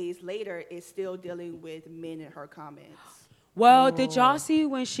 Deja, days later, is still dealing with men in her comments. Well, did y'all see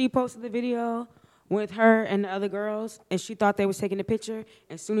when she posted the video with her and the other girls, and she thought they was taking the picture?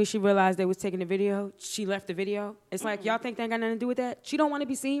 As soon as she realized they was taking the video, she left the video. It's like, y'all think that ain't got nothing to do with that? She don't want to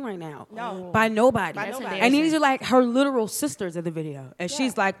be seen right now. No. By nobody. By nobody. And these are like her literal sisters of the video. And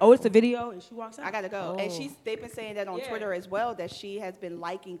she's like, oh, it's the video, and she walks out. I gotta go. And Oh. they've been saying that on Yeah. Twitter as well, that she has been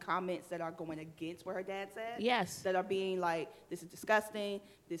liking comments that are going against what her dad said. Yes. That are being like, this is disgusting,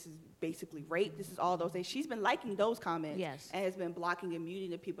 this is basically rape, this is all those things. She's been liking those comments. Yes. And has been blocking and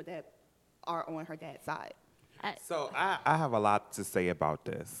muting the people that are on her dad's side. So I have a lot to say about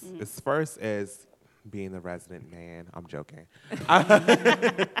this. Mm-hmm. As first as being the resident man, I'm joking.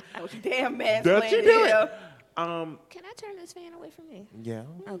 Those damn man. Don't you do it? Can I turn this fan away from me? Yeah.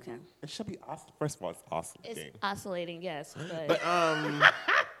 Okay. It should be awesome. First of all, it's awesome. It's King. oscillating, yes. But, But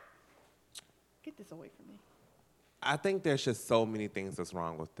Get this away from me. I think there's just so many things that's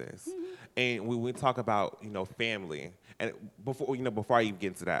wrong with this. And when we talk about, family, and before I even get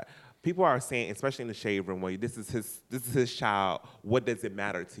into that, people are saying, especially in the shade room, well, this is his child. What does it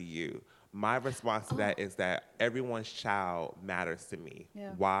matter to you? My response to that is that everyone's child matters to me. Yeah.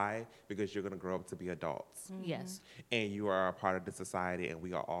 Why? Because you're gonna grow up to be adults. yes. And you are a part of the society, and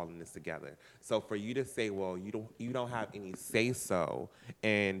we are all in this together. So for you to say, well, you don't have any say so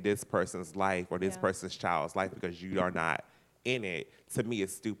in this person's life or this Yeah. person's child's life because you are not in it, to me,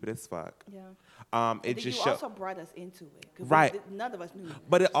 it's stupid as fuck. Yeah. It And then just you shows. also brought us into it. 'Cause Right. none of us knew.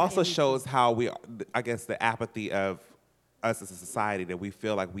 But it also shows how I guess, the apathy of us as a society, that we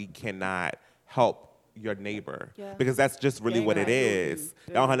feel like we cannot help your neighbor. Yeah. Because that's just really Dang what right. it is.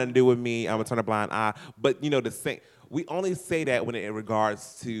 It don't have nothing to do with me. I'm going to turn a blind eye. But, the same. We only say that when in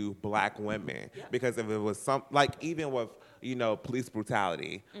regards to black women. Because if it was even with, police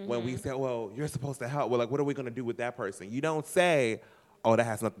brutality, when we say, well, you're supposed to help, well, like, what are we going to do with that person? You don't say, oh, that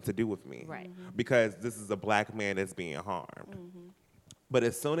has nothing to do with me. Right. Because this is a black man that's being harmed. But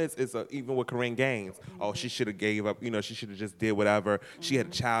as soon as even with Corinne Gaines, oh, she should have gave up. She should have just did whatever. She had a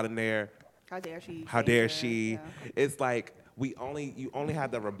child in there. How dare she? How say dare that? she? Yeah. It's like you only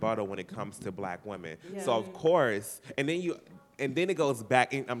have the rebuttal when it comes to black women. Yeah. So of course, and then it goes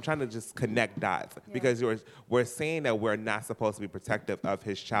back. And I'm trying to just connect dots because we're saying that we're not supposed to be protective of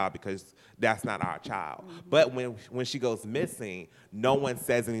his child because that's not our child. But when she goes missing, no one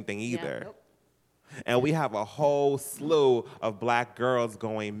says anything either. Nope. And we have a whole slew of black girls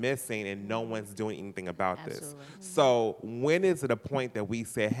going missing and no one's doing anything about this. Absolutely. So when is it a point that we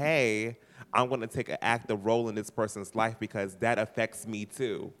say, hey, I'm going to take an active role in this person's life because that affects me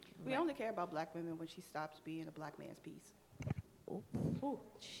too? We only care about black women when she stops being a black man's piece.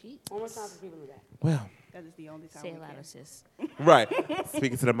 Jeez. One more time for people to do that. Well, That is the only time Say we it louder, care. sis. right.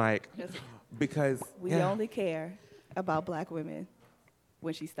 Speaking to the mic. Because We only care about black women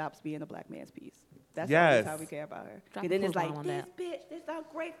when she stops being a black man's piece. That's the Yes. only time we care about her. Drop And a then it's clue like, bomb on this that. bitch, this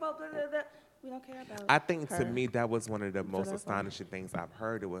ungrateful, blah, blah, blah. We don't care about I think to her. me that was one of the most that's fine. astonishing things I've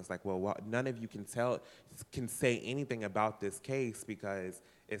heard. It was like, well, none of you can say anything about this case because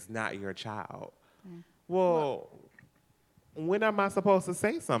it's not your child. Well, when am I supposed to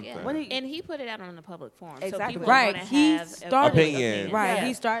say something? Yeah. When he- And he put it out on the public forum. Exactly. So people Right, are going to he have started Opinion. Right, Yeah.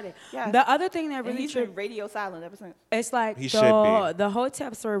 he started. Yeah. The other thing that And really he's been radio silent ever since. it's like He should be. the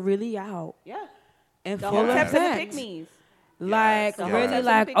hoteps are really out Yeah. and The full whole of tips and the facts. pick-me's. Like Yes, really, yes.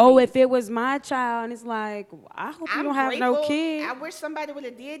 like Pick-me's. if it was my child, and it's like I hope you I'm don't have no grateful. kid. I wish somebody would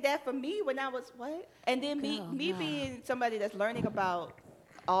have did that for me when I was what? And then me Girl, being somebody that's learning about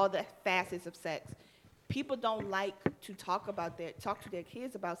all the facets of sex. People don't like to talk to their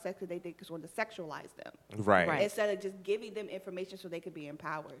kids about sex because they think it's going to sexualize them. Right. Right. Instead of just giving them information so they could be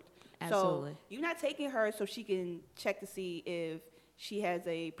empowered. Absolutely. So you're not taking her so she can check to see if she has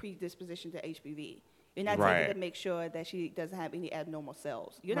a predisposition to HPV. You're not Right. taking to make sure that she doesn't have any abnormal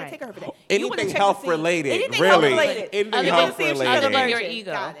cells. You're not Right. taking her for that. You wanna Anything check to health see- related, anything really. health related. Anything Other than health see if she's related. a Other than your virgin.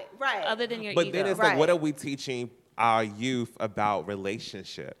 ego. Got it. Right. Other than your But ego. then it's like, Right. what are we teaching our youth about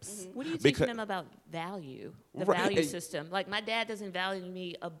relationships? What are you Becau- teaching them about value, the Right. value system? Like, my dad doesn't value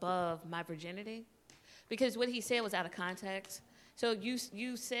me above my virginity because what he said was out of context. So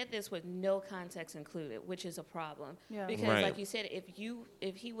you said this with no context included, which is a problem. Yeah. Because, Right. like you said, if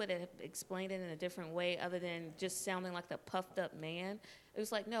he would have explained it in a different way other than just sounding like the puffed up man, it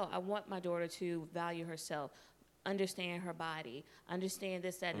was like, no, I want my daughter to value herself, understand her body, understand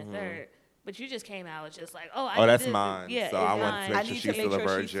this, that, and the third. But you just came out just like, oh, I Oh, need that's this. mine. Yeah, So it's I want mine. to I make sure need she's to make still a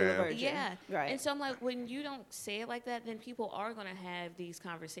sure she's still a virgin. virgin. Yeah. Right. And so I'm like, when you don't say it like that, then people are going to have these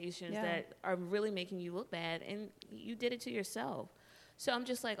conversations Yeah. that are really making you look bad, and you did it to yourself. So I'm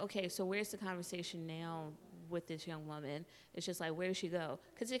just like, okay, so where's the conversation now with this young woman? It's just like, where does she go?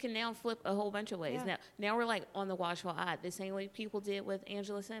 Because it can now flip a whole bunch of ways. Yeah. Now we're like on the watchful eye, the same way people did with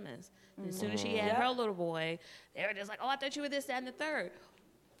Angela Simmons. As soon as she had her little boy, they were just like, oh, I thought you were this, that, and the third.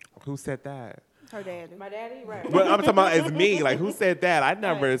 Who said that? Her dad. My daddy, right? Well, I'm talking about as me. Like, who said that? I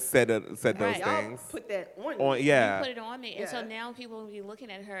never said those Right. Y'all things. put that on. On, me. yeah. You put it on me. And so Yeah. now people will be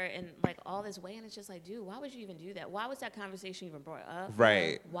looking at her and like all this way, and it's just like, dude, why would you even do that? Why was that conversation even brought up?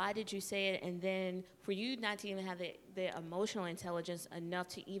 Right. Why did you say it? And then for you not to even have the emotional intelligence enough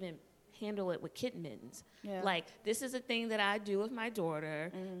to even handle it with kid mittens. Yeah. Like, this is a thing that I do with my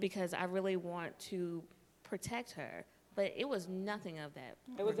daughter because I really want to protect her. But it was nothing of that.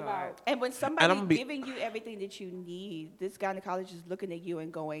 It was regard. about And when And somebody's I'm be- giving you everything that you need, this gynecologist is looking at you and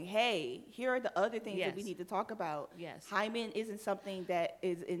going, hey, here are the other things that we Yes. need to talk about. Yes. Hymen isn't something that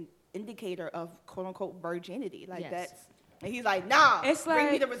is an indicator of quote unquote virginity. Like Yes. that's, and he's like, nah, It's bring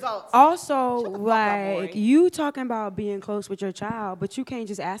me like- the results. also Shut the fuck up, like Maury. you talking about being close with your child, but you can't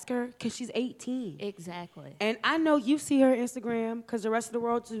just ask her because she's 18. Exactly. And I know you see her Instagram because the rest of the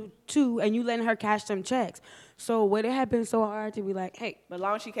world too, and you letting her cash them checks. So would it have been so hard to be like, hey, But as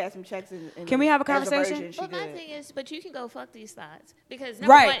long as she casts some checks in Can we have a as conversation? virgin, she But my good. thing is, but you can go fuck these thoughts. Because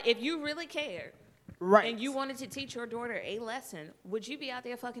number Right. one, if you really cared right? and you wanted to teach your daughter a lesson, would you be out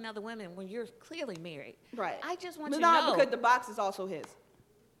there fucking other women when you're clearly married? Right. I just want But to no, know. because the box is also his.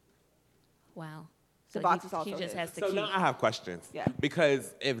 Wow. The So box he, is also he just his. has to So keep. now I have questions. Yeah.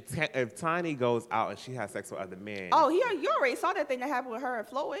 Because if Tiny goes out and she has sex with other men. Oh, you already saw that thing that happened with her and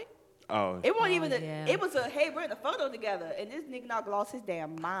Floyd. Oh. It wasn't Oh, even. yeah. It was a hey, we're in a photo together, and this nigga knock lost his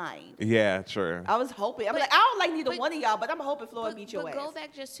damn mind. Yeah, true. I was hoping. I'm But- like, I don't like neither but- one of y'all, but I'm hoping Floyd but beat your but ass. go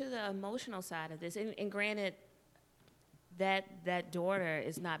back just to the emotional side of this. And granted, that daughter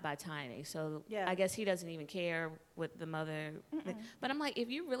is not by Tiny, so Yeah. I guess he doesn't even care what the mother. But I'm like, if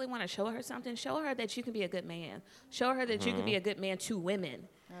you really want to show her something, show her that you can be a good man. Show her that you can be a good man to women.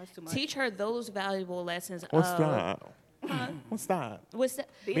 That's too much. Teach her those valuable lessons. What's of, that? What's that? What's that?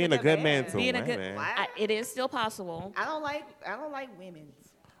 Being a good man to Being a good. women. It is still possible. I don't like women's.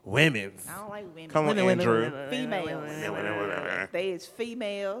 Women's. I don't like women. Come on, Andrew. Females. They is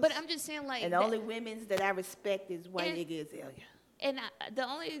females. But I'm just saying, like, and the that- only women's that I respect is white And- niggas. Elia. And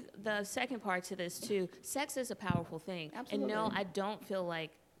the second part to this too, sex is a powerful thing. Absolutely. And no, I don't feel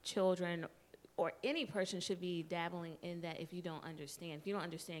like children or any person should be dabbling in that if you don't understand. If you don't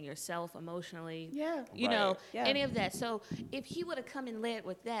understand yourself emotionally, Yeah. you Right. know, Yeah. any of that. So if he would have come and led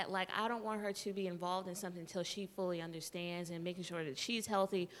with that, like, I don't want her to be involved in something until she fully understands and making sure that she's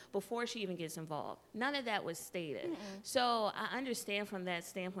healthy before she even gets involved. None of that was stated. So I understand from that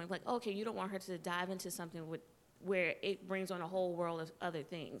standpoint, like, okay, you don't want her to dive into something where it brings on a whole world of other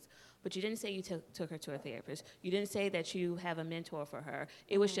things. But you didn't say you took her to a therapist. You didn't say that you have a mentor for her.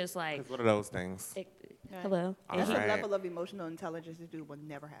 It was just like, It's one of those things. hello. That's All right. a level of emotional intelligence this dude will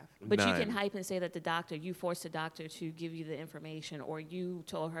never have. But you None. can hype and say that you forced the doctor to give you the information, or you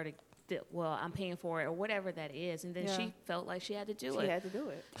told her well, I'm paying for it, or whatever that is. And then Yeah. she felt like she had to do She it. had to do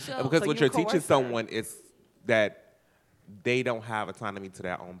it. So, Because So what you you're teaching coerced her. someone is that they don't have autonomy to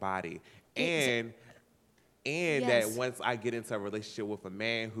their own body. And Yes. that once I get into a relationship with a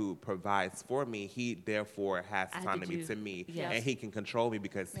man who provides for me, he therefore has I have to autonomy do- to me. yes. And he can control me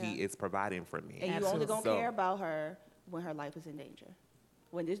because he Yeah. is providing for me. And you only Absolutely. gonna So- care about her when her life is in danger.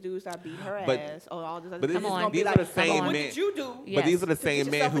 When this dude start beating her But- ass or all this other but stuff, these- it's gonna these be are like, the same what men- did you do? Yeah. But these Yes. are the To same get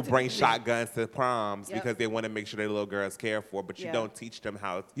men yourself who into bring this mess. shotguns to proms Yep. because they want to make sure their little girls cared for, but you Yeah. don't teach them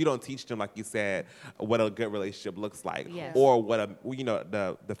you don't teach them, like you said, what a good relationship looks like, Yes. or what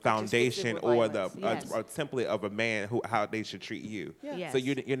the foundation with or the violence. Yes. a template of a man how they should treat you. Yeah. Yes. So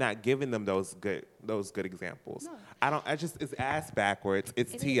you're not giving them those good examples. No. It's ass backwards.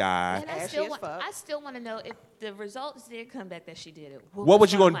 It's And Ti. I Ashy still as want, fuck. I still want to know if the results did come back that she did it. What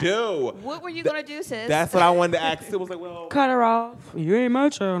was you her gonna plan? do? What were you gonna do, sis? That's what I wanted to ask. It was like, well, Cut her off. You ain't my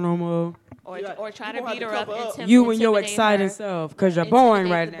child no more. or You got- or try you to gonna have beat to her up. cover up. You and your intimidate excited her. self, because you're Intimidate boring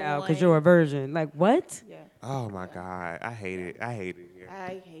right the now, boy. because you're a virgin. Like, what? Yeah, oh my God, I hate it. I hate it here.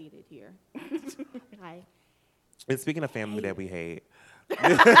 I hate it here. And speaking of family that we hate, We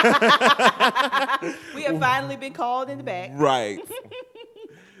have finally been called in the back. right?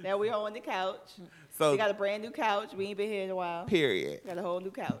 Now we're on the couch. So We got a brand new couch. We ain't been here in a while. period. Got a whole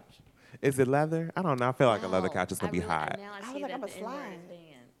new couch. Is it leather? I don't know. I feel like a leather Wow. couch is gonna I be really- hot. Now I I see was like, that I'ma the N-word slide. is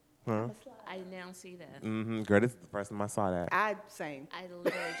banned. Huh? I now see that. Mm-hmm. Girl, this is the first time I saw that. Same. I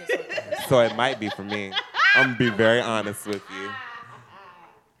literally just looked at this. So it might be for me. I'm gonna be very honest with you.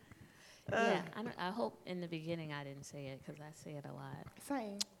 Yeah, I hope in the beginning I didn't say it because I say it a lot.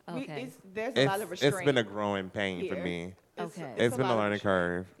 Same. Okay. There's a lot of restraint. It's been a growing pain for here. me. Okay. It's been a lot of learning restraint.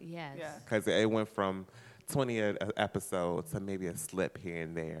 curve Yes. Yeah. because it went from 20 episodes to maybe a slip here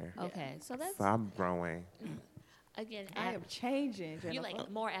and there. Okay, so that's So I'm growing. again. I am changing, Jennifer. You like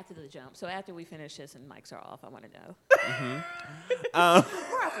more after the jump. So after we finish this and mics are off, I want to know.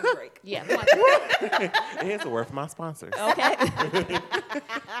 More after the break. Yeah. More after Here's a word from my sponsors. Okay.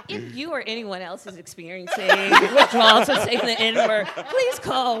 If you or anyone else is experiencing withdrawals from saying the N word, please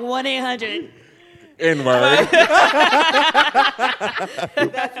call 1-800. N-word.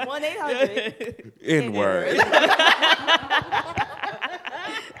 That's 1-800. N-word.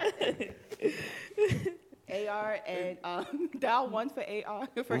 AR and dial 1 for AR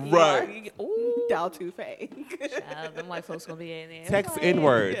for ER. Right. Ooh, Dial 2 for A. them white folks gonna be in there. Text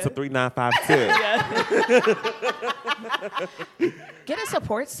N-word to 3952. Get a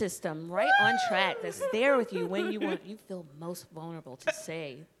support system right on track that's there with you when you feel most vulnerable to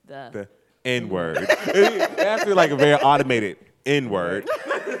say The N-word. It has to be like a very automated N-word.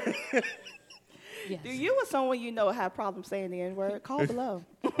 Yes. Do you or someone you know have problems saying the N-word? Call below.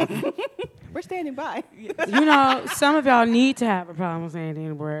 We're standing by. You know, some of y'all need to have a problem saying the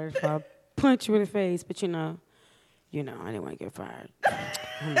N-word. So I'll punch you in the face, but you know, I didn't want to get fired.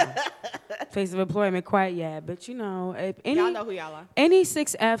 Place of employment quite yet, but you know, if Y'all know who y'all are. any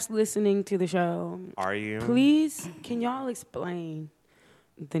 6Fs listening to the show, Are you? please, can y'all explain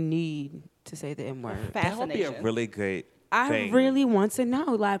the need to say the N-word? That would be a Fascination. really good I thing. really want to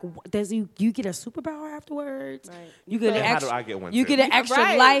know. Like, does you get a superpower afterwards? Right. You get an And how extra. do I get one You too? get an extra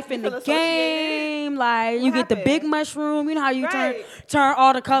Right. life You in feel the associated. game. Like, What you get the big happened? mushroom. You know how you Right. turn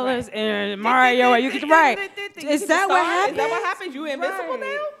all the colors in Mario, and you get the right. Is that what happens? Is that what happens? You invincible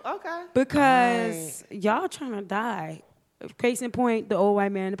Right. now? Okay. Because y'all trying to die. Case in point, the old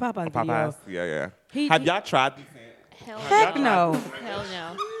white man in the Popeyes Popeyes? video. Yeah. He- Have he- y'all tried these? Hell Heck no. Hell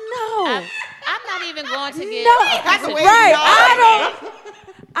no. No. I'm not even going to get. No. That's the way Right. y'all-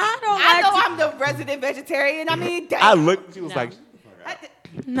 I don't I like know to- I'm the resident vegetarian. I mean, damn. I looked, she was No. like,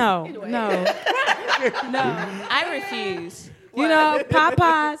 No. Anyway. No. No. I refuse. You know,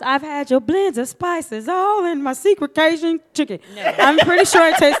 Popeyes, I've had your blends of spices all in my secret Cajun chicken. No. I'm pretty sure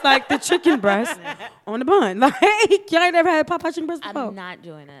it tastes like the chicken breast on the bun. Like, y'all ain't never had Popeye chicken breast before? I'm not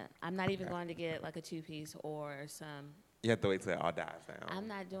doing it. I'm not even going to get like a 2-piece or some. you have to wait till it all dies down. I'm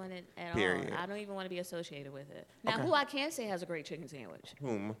not doing it at Period. all. I don't even want to be associated with it. Now, Okay. who I can say has a great chicken sandwich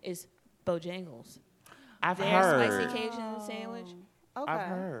Whom? is Bojangles. I've Their heard. spicy Cajun sandwich. Okay. I've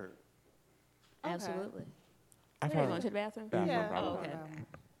heard. Okay. Absolutely. I've Are you heard. going to the bathroom? Bathroom Yeah. problem.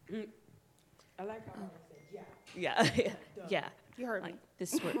 Oh, okay. I like how Yeah. Yeah. You heard me. Like,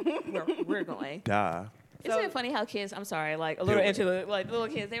 this is where we're going. Duh. Isn't So- it funny how kids, I'm sorry, like a little Do it. into the, like little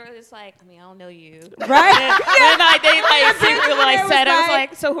kids, they were just like, I mean, I don't know you. right. Then like, they like secretly like It was said, I was like-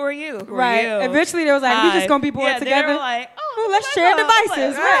 like, so who are you? Who Right. Are you? Eventually, they was like, we Hi. just gonna be bored Yeah, together. They were like, Oh, let's share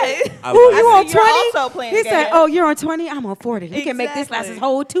devices. Right. I Ooh, love you it. on You're 20? also playing He the said, game. oh, you're on 20? I'm on 40. We can make this last Exactly. a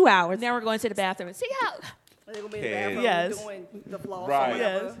whole 2 hours. Now we're going to the bathroom and see how. They're gonna be in Kids. the bathroom Yes. doing the floss Right. or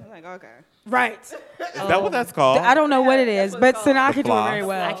whatever. Yes. Like, okay. Right. Is that what that's called? I don't know what it is, that's but what it's Sanaa called. can do it very Floss.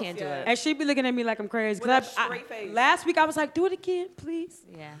 well. I can't do it. And she be looking at me like I'm crazy. With 'Cause a straight face. Last week, I was like, do it again, please.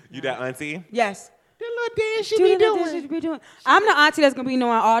 Yeah. You that auntie? Yes. The little dance she Do be the little dance doing. you be doing. I'm the auntie that's going to be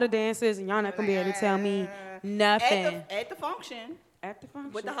knowing all the dances, and y'all not going to be able to tell me nothing. At the function At the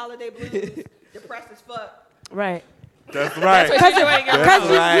function. with the holiday blues, depressed as fuck. Right. That's right. Because That's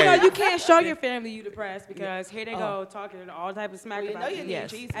you right. know, you can't show your family you depressed because here they go talking all type of smack Well, you know about you you. need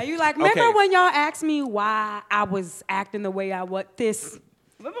Yes. Jesus. And you like, remember Okay. when y'all asked me why I was acting the way I was?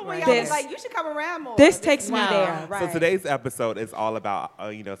 Remember when y'all This- was like, you should come around more. This takes me Wow. there. Right. So today's episode is all about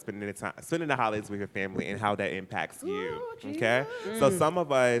spending the holidays with your family and how that impacts you. Ooh, Okay, so some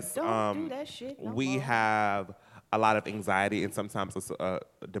of us Don't do that shit no we more. have a lot of anxiety and sometimes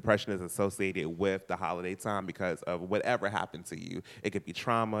depression is associated with the holiday time because of whatever happened to you. It could be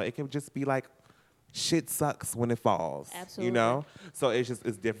trauma. It could just be like shit sucks when it falls. Absolutely. You know? So it's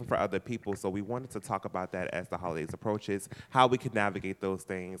different for other people. So we wanted to talk about that as the holidays approaches, how we can navigate those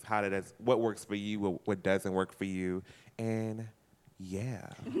things, what works for you, what doesn't work for you. And yeah.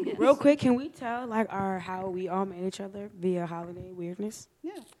 Real quick, can we tell like how we all met each other via holiday weirdness?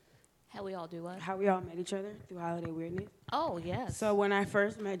 Yeah. How we all do what? How we all met each other through holiday weirdness. Oh, yes. So when I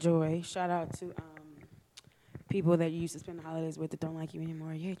first met Joy, shout out to people that you used to spend the holidays with that don't like you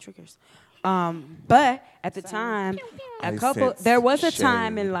anymore. Yay, triggers. But at the time, I sense there was a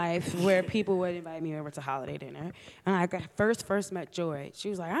time shade. in life where people would invite me over to holiday dinner. And I first met Joy. She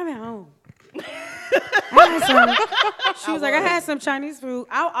was like, I'm at home. She was like, I had some Chinese food.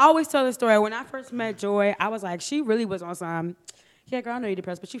 I always tell the story. When I first met Joy, I was like, she really was on some, yeah, girl, I know you're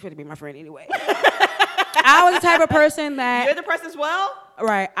depressed, but you finna be my friend anyway. I was the type of person that You're depressed as well?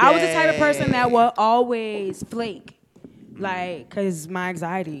 Right. I was the type of person that would always flake. Like, because my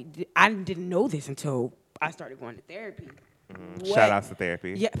anxiety, I didn't know this until I started going to therapy. What- Shout outs to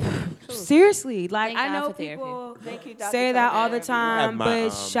therapy. Yeah. Seriously. Like, Thank I God know for therapy. people Thank you, Dr. say that all the Therapy. time, My, but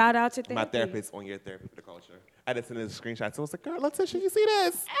shout out to therapy. My therapist on your therapy for the culture. I just sent her a screenshot. So I was like, girl, Letitia, you see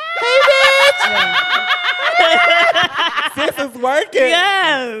this? Sis is working.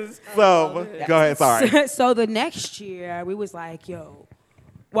 Yes. So go ahead. Sorry. So the next year, we was like, yo.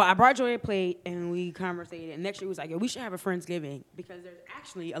 Well, I brought Joy a plate and we conversated. And next year, we was like, yo, we should have a Friendsgiving because there's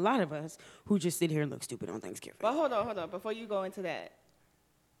actually a lot of us who just sit here and look stupid on Thanksgiving. But hold on. Before you go into that,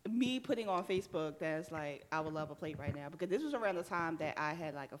 me putting on Facebook that's like, I would love a plate right now. Because this was around the time that I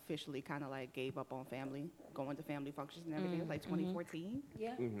had like officially kind of like gave up on family, going to family functions and everything. It was like 2014.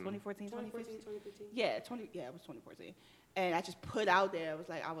 Yeah. 2014, 2015. Yeah, it was 2014. And I just put out there, it was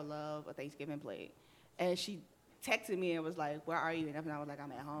like, I would love a Thanksgiving plate. And she texted me and was like, where are you? And I was like,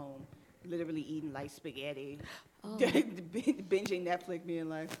 I'm at home, literally eating like spaghetti, binging Netflix, being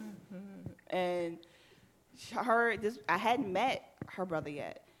like, and I hadn't met her brother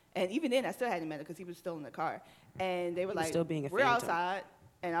yet. And even then, I still hadn't met him because he was still in the car. And they were He was like, still being a we're phantom. outside.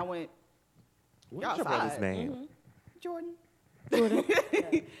 And I went, What's you're your brother's outside. name? Jordan.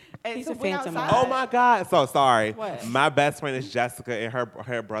 Yeah. And He's so a went phantom. outside. Oh my God. So sorry. What? My best friend is Jessica and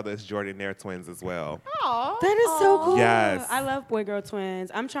her brother is Jordan. They're twins as well. Aw. That is so cool. Yes. I love boy girl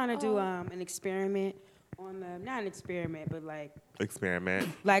twins. I'm trying to do an experiment on the not an experiment, but like Experiment.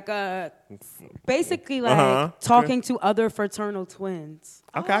 basically like Uh-huh. talking to other fraternal twins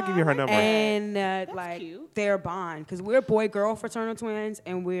Okay, I'll give you her number. and like cute. their bond because we're boy girl fraternal twins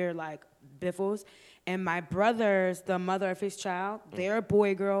and we're like biffles. And my brothers, the mother of his child, they're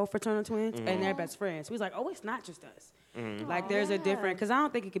boy girl fraternal twins and they're best friends. So he's like, oh, it's not just us. Like there's a different because I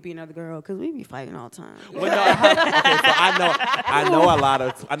don't think it could be another girl because we be fighting all the time. Well, no,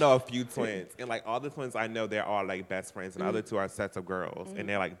 I know a few twins, and like all the twins I know, they're all like best friends, and the other two are sets of girls, and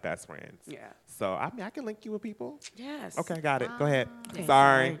they're like best friends. Yeah. So I mean, I can link you with people. Yes. Okay, got it. Go ahead. Okay.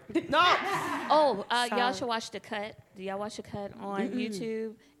 Sorry. No. Oh, y'all Sorry. should watch The Cut. Do y'all watch The Cut on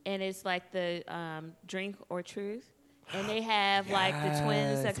YouTube? And it's like the Drink or Truth. And they have like the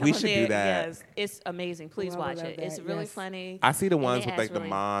twins that Yes, come we on should do there. that. Yes, it's amazing. Please Oh, I would watch love it. It's that, really yes. funny. I see the And ones they with like ask the really-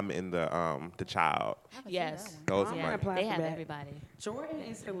 mom and the child. Yes. Those I'm are gonna my. apply They for have that. everybody. Jordan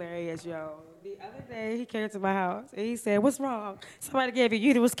is hilarious, yo. The other day, he came to my house and he said, "What's wrong? Somebody gave your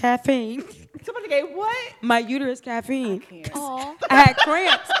uterus caffeine." Somebody gave what? My uterus caffeine. Aw. I had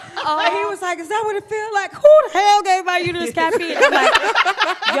cramps. And he was like, "Is that what it feel like? Who the hell gave my uterus caffeine?" I'm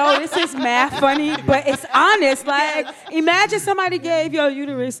like, "Yo, this is mad funny, but it's honest. Like, imagine somebody gave your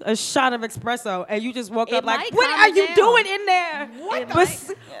uterus a shot of espresso and you just woke It up like, might what calm are it you down. doing in there?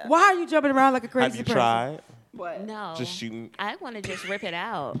 Why are you jumping around like a crazy Have you person?" tried? What? No. Just shooting. I want to just rip it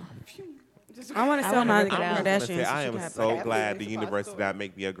out. I want to I sell wanna my rip it out. I Kardashians. I so am she can so have- glad the It's a universe story. did not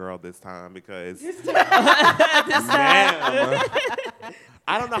make me a girl this time because, ma'am,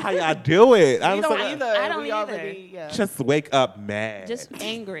 I don't know how y'all do it. I We was don't like, either. I don't we either. Already, yeah. just wake up mad. Just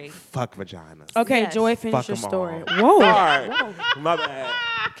angry. fuck vaginas. Okay, Yes. Joy, finish Fuck your 'em story. all. Whoa. Sorry. My bad.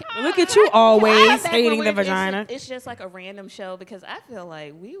 Look at you always Back when hating the it's vagina. It's just like a random show because I feel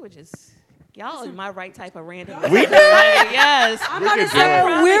like we were just y'all are my right type of random. We did. Yes. I'm We about to can do say it.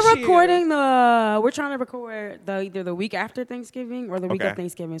 we're Promise you. recording we're trying to record either the week after Thanksgiving or the week Okay. of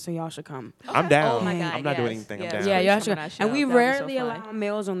Thanksgiving, so y'all should come. I'm down. Oh my God, I'm not doing yes, anything. yes. I'm down. Yeah, Please y'all come should. on our show. And we That'd be so rarely fun. allow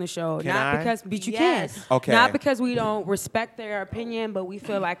males on the show, Can not I? because but you Yes. can. Okay. Not because we don't respect their opinion, but we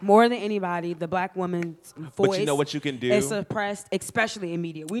feel like more than anybody, the black woman's voice. But you know what you can do? is suppressed, especially in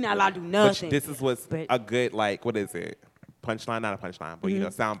media. We're not allowed to do But nothing. this is what's But- a good, like, what is it? Punchline, not a punchline, but you know,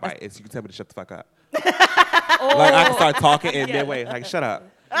 soundbite. It's you can tell me to shut the fuck up. Like I can start talking and then wait, like shut up.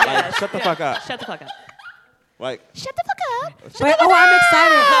 Like shut the fuck up. Shut the fuck up. Like Shut the fuck up. But I'm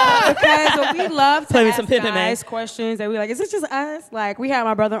excited because we love to Play me ask some Pimpin' Man. guys questions that we like. Is this just us? Like we had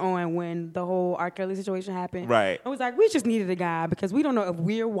my brother on when the whole R. Kelly situation happened. Right. I was like, we just needed a guy because we don't know if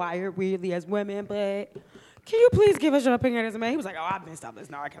we're wired weirdly as women, but. Can you please give us your opinion as a man? He was like, "Oh, I've been stopped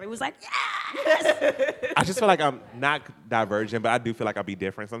listening to R. Kelly." He was like, "Yes." I just feel like I'm not divergent, but I do feel like I'll be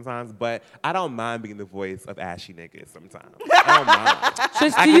different sometimes. But I don't mind being the voice of ashy niggas sometimes. I don't mind.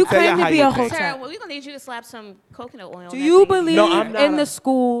 Just, I do can you tell claim you to how be you a think. Sarah, hotel? well, we're gonna need you to slap some coconut oil on Do that you thing. believe No, I'm not in a- the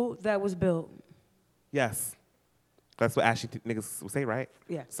school that was built? Yes. That's what ashy niggas will say, right?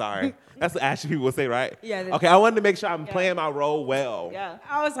 Yeah. Sorry. That's what ashy people will say, right? Yeah, they- Okay, I wanted to make sure I'm playing my role well. Yeah.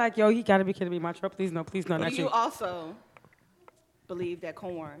 I was like, yo, you gotta be kidding me, Montreal. Please no, Do not you you. also believe that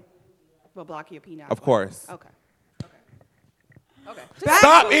corn will block your penile? Of course. Okay. Okay.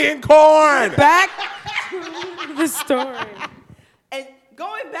 Stop eating corn! Back to the story. And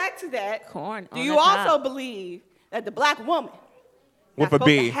going back to that, Corn do on you the top. also believe that the black woman With not a supposed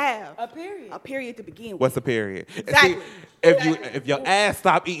B. to have A period. a period to begin with? What's the period? Exactly. See, if your ass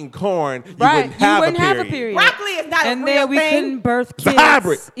stopped eating corn, you Right, wouldn't have you wouldn't a have period. a period. Broccoli is not And a real then we thing. couldn't birth It's a kids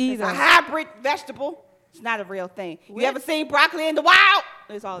hybrid. It's either. a hybrid vegetable. It's not a real thing. You ever seen broccoli in the wild?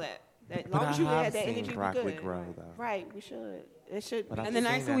 It's all that. As long as you I have had that seen energy, we broccoli good. grow, though. Right, we should. It should. But I And the I've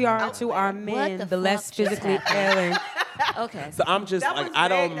nicer seen we that. are to our men, the the less fuck just physically happened? ailing. Okay. So I'm just That like was I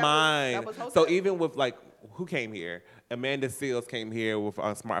big. don't That was mind. hotel. So even with like who came here, Amanda Seals came here with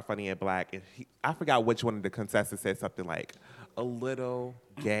Smart, Funny, and Black, and I forgot which one of the contestants said something like a little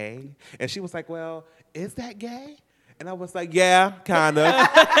gay, and she was like, "Well, is that gay?" And I was like, "Yeah, kind of."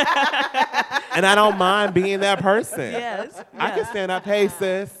 And I don't mind being that person. Yes. I can stand up, hey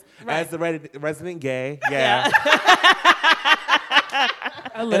sis, as the resident gay, yeah.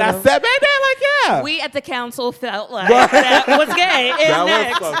 A And I little. said, man, they're like, yeah. We at the council felt like that was gay. And that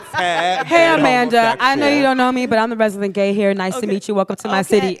next. was so tad Hey bit Amanda, I know you homosexual. don't know me, but I'm the resident gay here. Nice to meet you. Welcome to my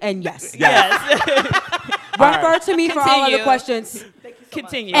city. And yes, refer to me for all other Continue. questions.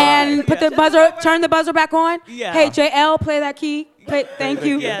 Continue. And put the buzzer, turn the buzzer back on. Yeah. Hey JL, play that key. Thank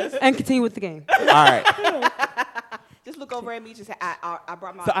you. Yes. And continue with the game. All right. Just look over at me. Just say, I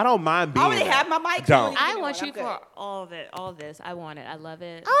brought my. So I don't mind I being already that. have my mic. Don't. I Give me want one. you I'm good. for all of it, all of this. I want it. I love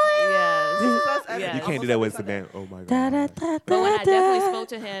it. This is us every- Yeah. You can't almost do that every with Sunday. Savannah. Oh my Da, da, God. da, But when I da, definitely da. spoke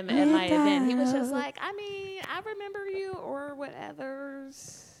to him at my event, he was just like, I mean, I remember you or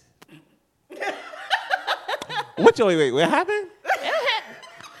whatever's. Wait, what happened?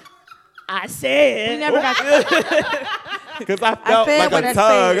 I said We never got Because I felt feel like what a I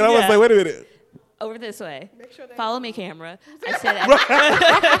tug, said. and I was Yeah. like, wait a minute. over this way. sure they- Follow me, camera. I said,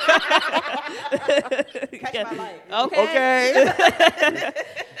 Catch my mic. okay. Okay.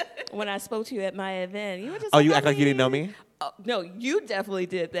 When I spoke to you at my event, you were just Oh, like, you I act like you didn't know mean- me? Oh, no, you definitely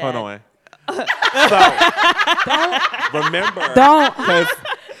did that. Hold on. So, remember. Don't. Because,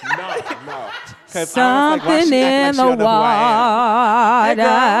 no. Because I was like, why Something she acting in like the she don't know who I am? water.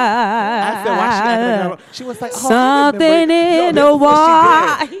 I said, why she acting like I don't know? She was like, oh, I Something remember. in Yo, the this is what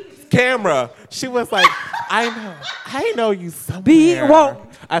she water. did. Camera. She was like, I know you somewhere. whoa.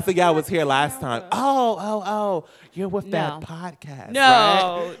 I said, yeah, I was here last time. Oh, you're with No. that podcast, No,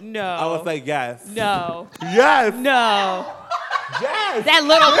 right? no. I was like, yes. no, Yes. no. Yes. That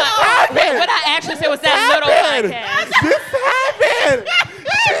little podcast. Wait, what I actually said was that little podcast. This happened.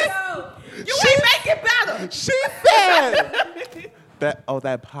 You ain't make it better. She said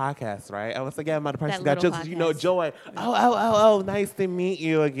that podcast, right? I was like, yeah, I'm not the person That got little just podcast. Joy. Oh, nice to meet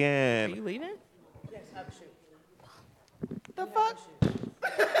you Are again. you leaving? The fuck?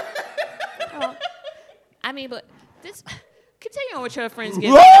 I mean, but this. Continue on with your friends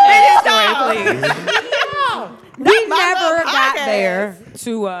story, Stop. please. We my never little got podcast. there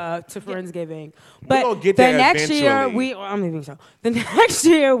to Friendsgiving, but gonna get the there next year eventually. I'm leaving. So the next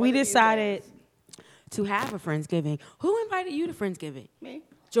year we decided to have a Friendsgiving. Who invited you to Friendsgiving? Me.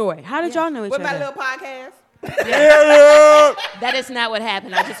 Joy. How did y'all know each With my other? little podcast. That is not what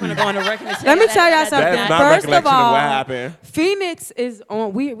happened. I just want to go on the record and say Let me tell y'all that- something. That's not First of recollection of all, what happened. Phoenix is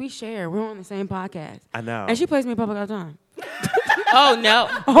on. We share. We're on the same podcast. I know. And she plays me in public all the time. Oh no!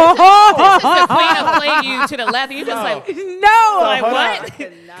 The queen will play you to the left, and you just like, No. like Hold what?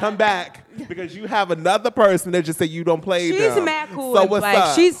 on. Come back because you have another person that just said you don't play She's them. mad cool. So and, what's like,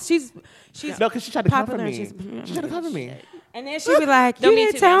 up? She's No, because she tried to cover popular. me. She's- She tried to cover me. And then she'd be like, Don't you mean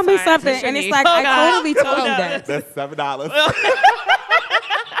didn't to, tell I'm me sorry. something. That's And your it's name. like, I Hold totally told you that. That's $7.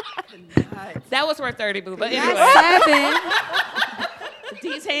 That was worth 30, boo. But anyway, Seven.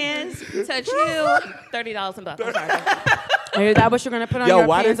 these hands touch you, $30 in bucks. I'm sorry. Is that what you're going to put on Yo, your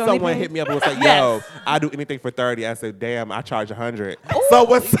why did pants only someone page? hit me up and was like, Yes. yo, I do anything for 30. I said, damn, I charge 100. So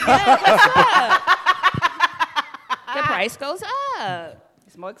what's up? The price goes up.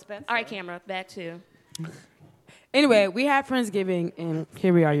 It's more expensive. All right, camera, back to. Anyway, we had Friendsgiving, and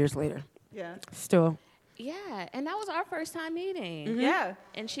here we are years later. Yeah. Still. Yeah, and that was our first time meeting. Yeah.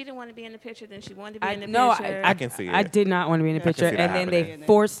 And she didn't want to be in the picture, then she wanted to be I, in the no, picture. I can see it. I did not want to be in the picture, see that and then they happening.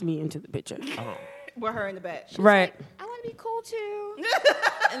 forced me into the picture. With her in the back. Right. I want to be cool too.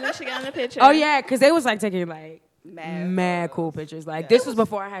 And then she got in the picture. Oh, yeah, because they was like taking like Mad mad cool pictures. Like, this was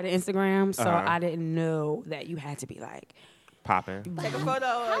before I had an Instagram, so Uh-huh. I didn't know that you had to be like, Popping. Take a photo.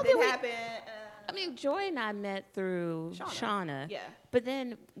 How It did didn't we- happen. I mean, Joy and I met through Shauna. Yeah. But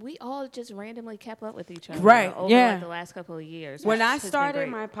then we all just randomly kept up with each other. Right, Over yeah. like, the last couple of years. when which I has been started great.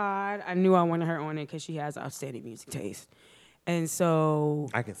 my pod, I knew I wanted her on it because she has outstanding music taste. And so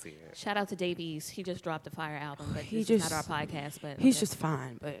I can see it. Shout out to Dave East. He just dropped a fire album, but He this just- is not our podcast. But he's okay. just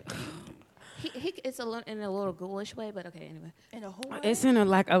fine, but he it's in a little ghoulish way. But okay, anyway, In a whole it's in a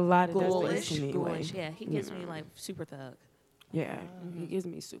like a lot of ghoulish, destination anyway. ghoulish. Yeah, he gives me like super thug. Yeah, he gives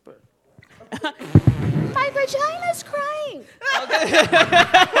me super. My vagina's crying.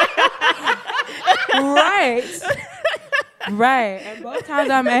 Right. Right. And both times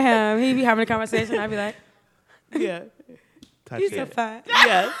I met him, he be having a conversation. I'd be like, Yeah. Touch he's it. so fine.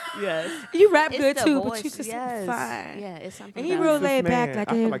 Yes. Yes. You rap It's good the too, voice, but you just yes. fine. Yeah, it's something. And he about real it. laid This back man, like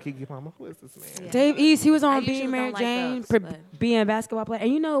I feel him. like Kiki Palmer. Who is this man? Yeah. Dave East, he was on usually Being Mary don't like Jane, those, but- being a basketball player.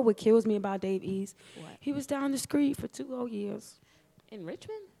 And you know what kills me about Dave East? What? He was down the street for 2 whole years. In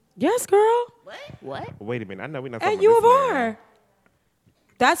Richmond? Yes, girl. What? Wait a minute. I know we're not At talking U about of this man. R.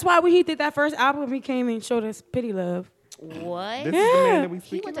 That's why when he did that first album, he came and showed us Pity Love. What? This is the Yeah. man that we He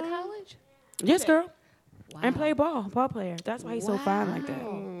speaking went to of? college? Yes, girl. Wow. And played ball player. That's why he's so fine like that.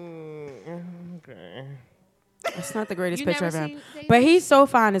 Okay. It's not the greatest You picture never of him. seen Dave But East? he's so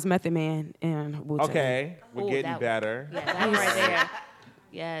fine as Method Man in Wu-Tang. Okay, we're Ooh, getting that- better. Yeah, that one right there.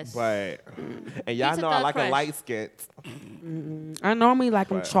 Yes. But and y'all He's a know I thug like crush. a light skin. I normally like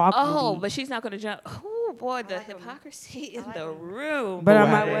him But- chocolate. Oh, but she's not going to jump. Oh, boy, the hypocrisy in the room. But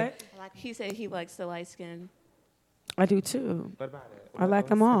I'm What like, happened? what? He said he likes the light skin. I do too. What about it? I like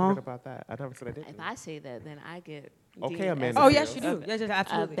them What's all. secret about that? I never said I didn't. If I say that, then I get Okay, deemed Amanda as Oh, Fields. yes, you do. Yes, yes, a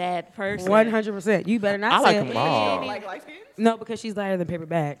absolutely. bad person. 100%. You better not I say like it. them all. Like light skin? No, because she's lighter than paper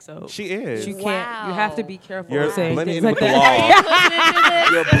bag. So She is. you can't. You have to be careful You're with saying blending things in like with the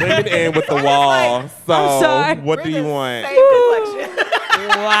that. wall. You're blending in with the wall. So I'm sorry. what do you want? Same complexion.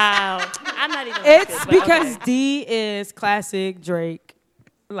 Wow. I'm not even. It's but because okay. D is classic Drake,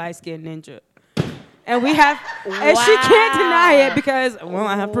 light skinned ninja. And we have, and she can't deny it because, well,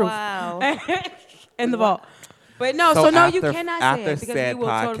 I have proof. Wow. In the vault. But no, so no, you after- cannot say after it because said we will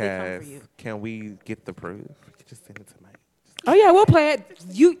totally come podcast, for you. can we get the proof? You can just send it to Mike. Oh yeah, we'll play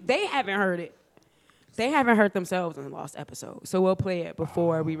it. They haven't heard it. They haven't heard themselves in the lost episode, so we'll play it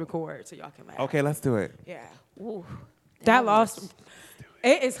before we record, so y'all can laugh. Okay, let's do it. Yeah. Ooh, That lost.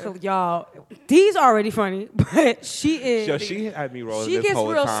 It is y'all. D's already funny, but she is. Yo, she had me rolling She this gets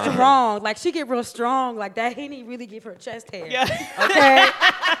whole real time. strong. Like she get real strong. Like that Henny really give her chest hair. Yeah. Okay.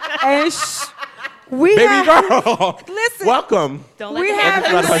 And We Baby have, girl. Listen. Welcome. Don't let We the have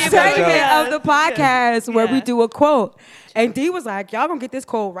Everybody a has to catch segment of the podcast where we Yeah. do a quote. And D was like, y'all gonna get this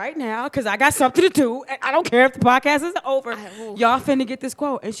quote right now because I got something to do. And I don't care if the podcast is over. Y'all finna get this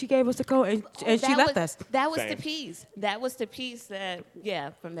quote. And she gave us the quote and she That left was, us. That was Same. the piece. That was the piece that,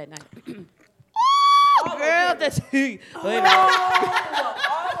 from that night. Girl, that's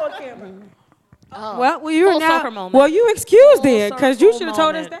Well, you Full were now. circle moment. Well, you excused Full then because you circle should have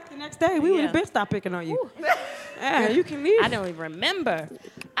told us moment. that the next day. We would have Yeah. been stopped picking on you. Yeah, you can leave. I don't even remember.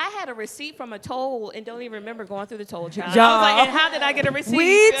 I had a receipt from a toll and don't even remember going through the toll charge. Y'all. I was like, and how did I get a receipt?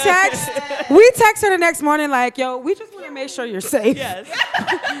 We text her the next morning like, yo, we just want to make sure you're safe. Yes.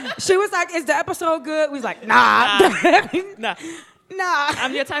 She was like, is the episode good? We was like, nah. No. Nah.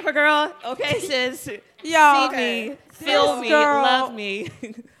 I'm your type of girl. Okay, sis. Yo, See me, feel This me, girl- love me.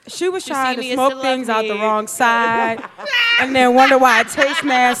 she was You trying see to me and smoke still love things out the me. wrong side and then wonder why it tastes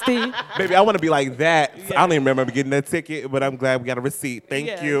nasty. Baby, I want to be like that. So I don't even remember getting a ticket, but I'm glad we got a receipt. Thank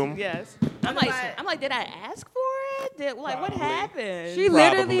Yes, you. Yes. I'm like, did I ask for it? What Probably. happened? She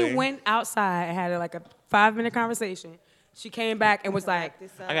literally Probably. went outside and had like a 5-minute conversation. She came back and was like,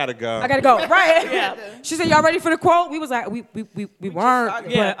 I gotta go. I gotta go. Right. Yeah. She said, y'all ready for the quote? We was like, we weren't.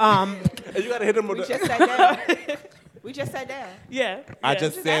 started. But You gotta hit him with We the. just sat down. We just sat down. Yeah. I yeah.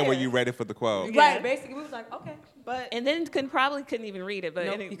 just said, were you ready for the quote? Yeah. right, basically we was like, okay. But And then couldn't even read it, but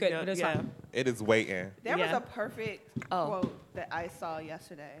Nope, you couldn't, but it's fine. It is waiting. there was Yeah. a perfect Oh. quote that I saw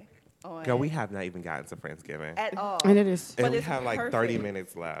yesterday. On Girl, we have not even gotten to Friendsgiving. at all. And it is. And but we it's have like perfect. 30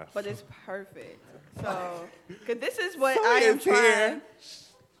 minutes left. But it's perfect. So, cause this is what So I am it's here. trying.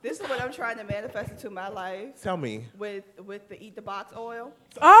 This is what I'm trying to manifest into my life Tell me. with the Eat the Box oil.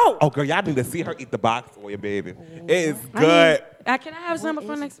 Oh. Oh, girl, y'all need to see her eat the box oil, baby. It is good. Can I have some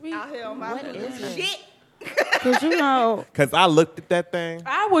before next week? Out here on my What is it? shit. Because, you know, Because I looked at that thing.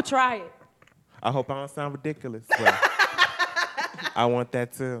 I will try it. I hope I don't sound ridiculous. But I want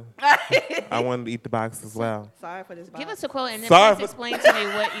that too. I want to eat the box as well. Sorry for this box. Give us a quote and then Sorry please for- explain to me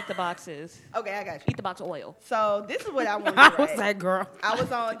what Eat the Box is. Okay, I got you. Eat the Box oil. So this is what I want to I do. was Right? like, girl. I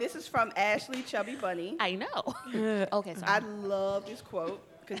was on. This is from Ashley Chubby Bunny. I know. Okay, sorry. I love this quote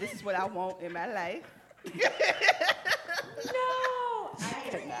because this is what I want in my life. No. I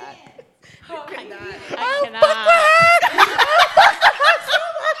cannot. I cannot.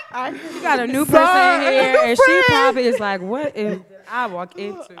 You got a new person here, and she probably is like, what is I walk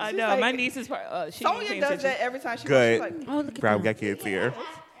into? I She's know. like- my niece is. She Sonya paying does attention. that every time she Good. walks. She's like, Oh, look at Probably that. got kids here.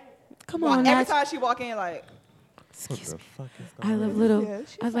 Come well, on, every Nat. time she walk in, like, What the fuck is I going love on? little,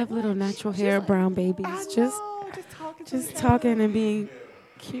 I love little natural hair brown babies. I Just know, just talking and being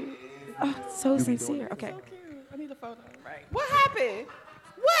cute. Oh, so sincere. Okay. So cute. I need a photo. Right. What happened?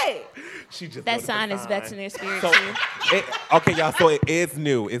 What? She just That noticed the sign is sign. vexing their spirit So, too. okay, y'all. So it is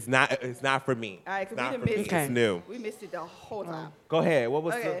new. It's not for me. All right, It's 'cause we not done for me. missed Okay. It's new. We missed it the whole time. Go ahead. What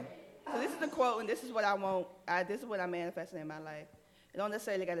was Okay. So this is the quote, and this is what I want. This is what I'm manifesting in my life. It don't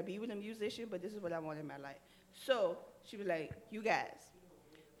necessarily got to be with a musician, but this is what I want in my life. So she was like, "You guys,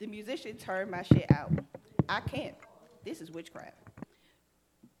 the musician turned my shit out. I can't. This is witchcraft.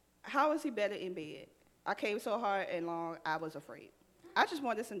 How is he better in bed? I came so hard and long, I was afraid. I just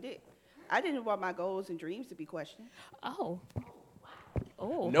wanted some dick. I didn't want my goals and dreams to be questioned. Oh.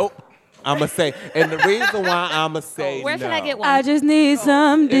 Oh. Nope. I'ma say, and the reason why I'ma say Where no. can I get one? I just need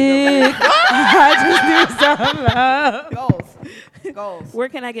some dick. I just need some love. Goals. Where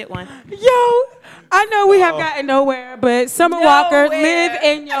can I get one? Yo, I know we have gotten nowhere, but Summer Walker, live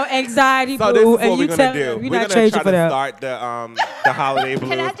in your anxiety So this boo, is what and we're you gonna tell do. them We're you're gonna not try changing to for that. start the holiday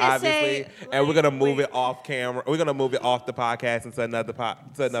blues, I just obviously, say- and we're gonna move it off camera. We're gonna move it off the podcast into another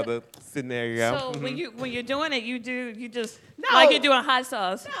scenario. So when you're doing it, you just No. like you're doing hot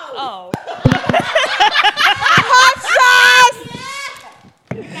sauce. Oh.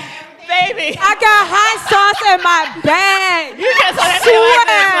 Baby. I got hot sauce in my bag. You just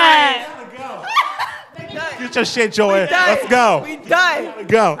Get your shit, Joy. Done. Let's go. We done.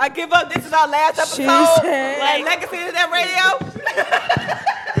 Go. I give up. This is our last She episode. said- Like Legacy to that radio.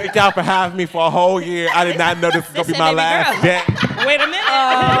 Thank y'all for having me for a whole year. I did not know this was gonna be Listen, my baby last girl. day. Wait a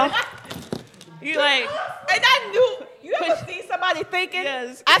minute. You like And I knew. You ever see somebody thinking?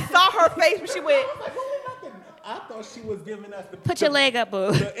 Yes. I saw her face when she went. I thought she was giving us the put your leg up, boo.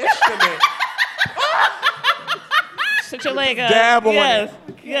 instrument. Put your leg up. Dab on yes.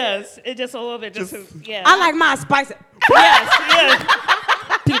 it. Yes. It just a little bit. Just yeah. I like mine spicy. yes. Yes.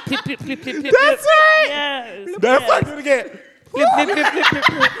 Pip, pip, pip, pip, pip, pip, That's right. Yes. That's yes. like do it again. Pip, pip, pip, pip, pip,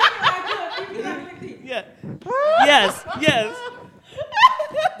 pip. Yeah. Yes. Yes.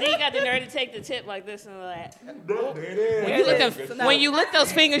 Then you got the nerve to take the tip like this and like that. Enough. When you lick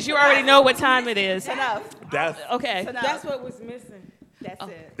those fingers, you already know what time it is. Enough. That's Okay. Enough. That's what was missing. That's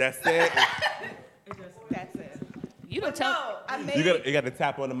it. that's it. That's it. You don't But tell. no, I made You got to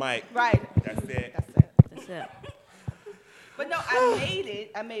tap on the mic. right. That's it. That's it. That's it. But no, I made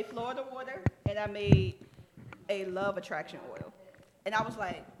it. I made Florida water, and I made a love attraction oil. And I was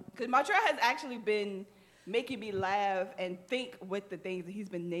like, because Montreal has actually been making me laugh and think with the things that he's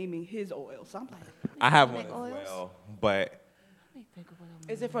been naming his oil. So I'm like, I have one as oils? well, but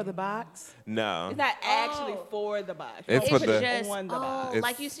Is it for the box? no. it's not actually for the box. It's for It's the- just on the box. It's-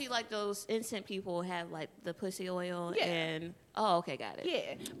 like you see like those instant people have like the pussy oil Yeah. and okay, got it.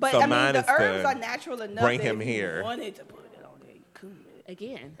 Yeah, but So I mean, mine the is to herbs are natural enough. bring that him if you here. wanted to put it on there, you could.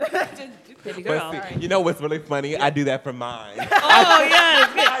 Again, Just- baby But girl. see, you know what's really funny? I do that for mine. Oh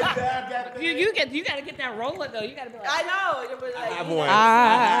yeah, you got to get that roller though. You got to be like, I know. It was I like, have one. I I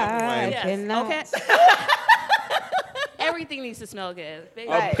have yes, cannot. okay. Everything needs to smell good. Baby.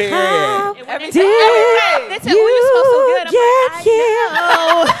 one. Right. A period. How And when they did say, they said, "Oh, you smell so good." I'm like, get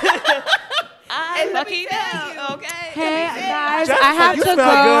I And let me lucky tell now. you. Okay. Hey guys, Just I have you to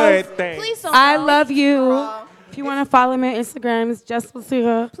smell go. good. Thanks. Please don't. I go. love you. Girl. If you want to follow me on Instagram, it's Just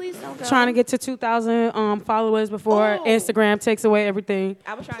Lucira. Please don't go. Trying to get to 2,000 followers before Oh. Instagram takes away everything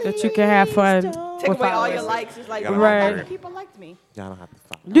I was trying that to you can have fun. take with away all your followers. likes. It's like, Y'all well, Right. other people liked me. Y'all don't have to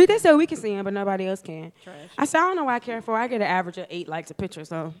follow. Dude, they said we can see him, but nobody else can. Trash. I said, I don't know why I care for. I get an average of 8 likes a picture,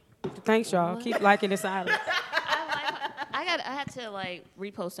 so thanks, y'all. Keep liking the silence. I had to like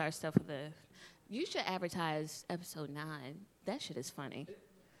repost our stuff with the. You should advertise episode 9. That shit is funny.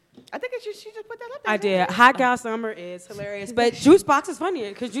 I think she just put that up there. I did. Hot Gal Summer is hilarious, but Juice Box is funnier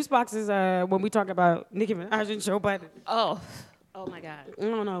because Juice Box is when we talk about Nicki Minaj and Joe Budden. Oh my God. I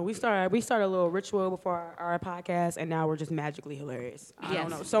don't know. We started a little ritual before our podcast, and now we're just magically hilarious. I Yes.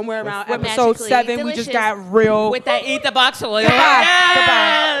 don't know. Somewhere around We're episode magically 7, we just delicious got real. With that eat the box oil. Goodbye.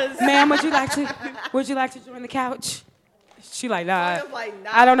 Yes. Goodbye. Ma'am, would you like to join the couch? She like, nah. I was like, nah.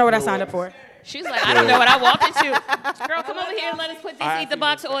 I don't know what I signed up for. She's like, I don't know what I walked into. Girl, come over here and let us put this eat the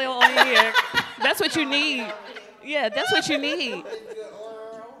box oil on here. That's what you need. Yeah, that's what you need.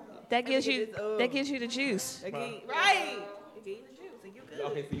 That gives you the juice. Again, right. You get the juice and you good.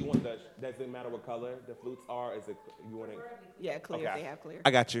 Okay, so you want the? Does it matter what color the flutes are? Is it you want it? Yeah, clear. Okay. They have clear.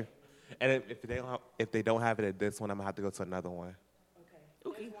 I got you. And if they don't have it at this one, I'm gonna have to go to another one.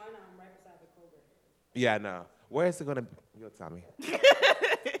 Okay. Yeah, no. Where is it gonna? You'll tell me.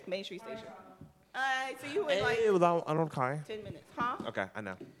 Main Street Station. All right, so you in like It was on the car. 10 minutes, huh? Okay, I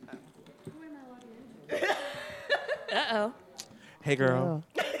know. Uh-oh. Hey, girl.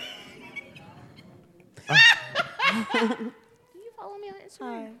 Do you follow me on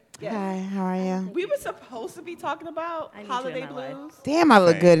Instagram? Yeah. Hi, how are you? We were supposed to be talking about I need you holiday in my life. blues. Damn, I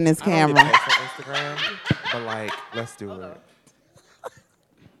look good in this I don't camera. get posts on Instagram, but like, let's do it.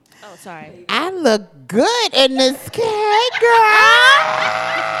 Oh, sorry. I look good in this cake, girl.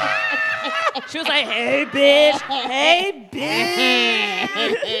 She was like, hey, bitch. Hey,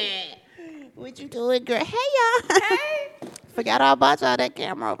 bitch. What you doing, girl? Hey, y'all. Hey. Forgot all about y'all that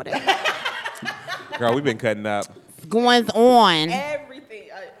camera over there. Girl, we've been cutting up. Going on. Everything.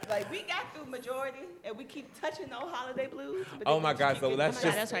 Like, we got through majority, and we keep touching those holiday blues. but Oh then my we God, keep so getting- let's Oh my God,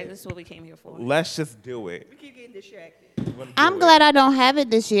 just that's right. This is what we came here for. let's just do it. We keep getting distracted. I'm glad I don't have it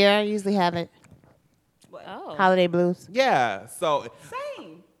this year. I usually have it. Oh. Holiday blues. Yeah. So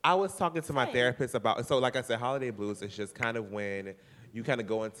Same. I was talking to my therapist about. So like I said, holiday blues is just kind of when you kind of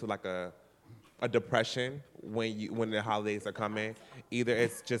go into like a depression when the holidays are coming. Either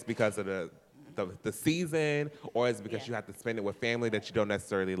it's just because of the season, or it's because you have to spend it with family that you don't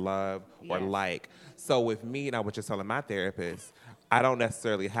necessarily love or Yes. like. So with me, and I was just telling my therapist, I don't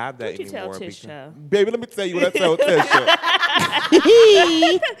necessarily have that What'd you tell anymore. Tisha? Baby, let me tell you what I tell Tisha.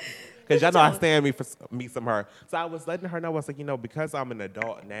 Because y'all know I stand me some her. So I was letting her know, I was like, because I'm an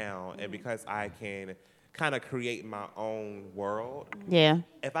adult now and because I can kind of create my own world, Yeah.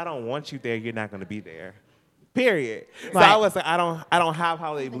 if I don't want you there, you're not going to be there. Period. So Right. I was like, I don't have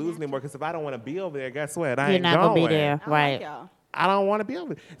holiday blues anymore because if I don't want to be over there, guess what? I You're ain't not going. going to be there. I Right. like y'all. I don't want to be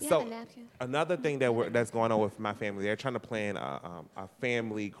over there. You So have a napkin? another thing that's going on with my family, they're trying to plan a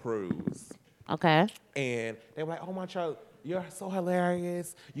family cruise. Okay. And they were like, oh, my child, you're so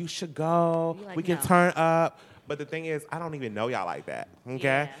hilarious. You should go. You're like, We can no. turn up. But the thing is, I don't even know y'all like that. Okay?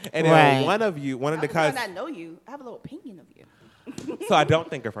 Yeah. And then Right. one of I the was cousins, not know you. I have a little opinion of you. so I don't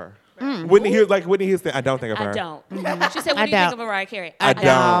think of her. Whitney Houston, I don't think of her. I don't. She said, what I do you think don't. of Mariah Carey? I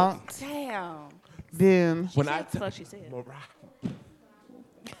don't. Damn. Boom. When She I said the fuck she said.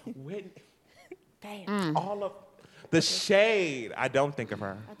 Whitney, all of The shade. I don't think of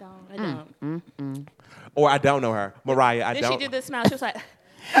her. I don't. Or I don't know her. Mariah, I Then don't. she did this smile. She was like,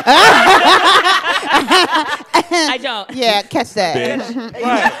 I don't. Yeah, catch that. Bitch.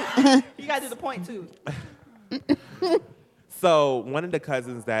 Right. You gotta do the point too. So one of the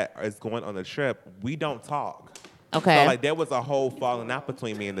cousins that is going on the trip, we don't talk. Okay. So like there was a whole falling out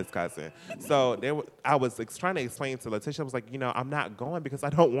between me and this cousin. So I was trying to explain to Letitia, I was like, I'm not going because I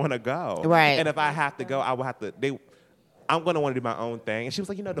don't want to go. Right. And if I have to go, I will have to. I'm going to want to do my own thing. And she was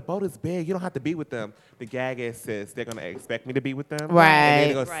like, the boat is big. You don't have to be with them. The gag is, sis, they're going to expect me to be with them. Right. And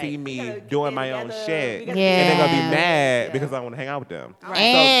they're going to see Right. me gotta doing get my own together. shit. We gotta Yeah. And they're going to be Yeah. mad because I want to hang out with them.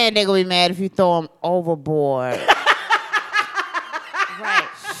 And they're going to be mad if you throw them overboard. Right.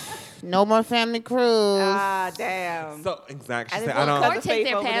 No more family cruise. Ah, damn. So, exactly. She I said, didn't I want don't. Or take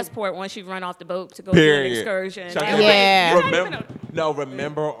their Over the- passport once you run off the boat to go Period. do an excursion. Shut Like, your Yeah. face.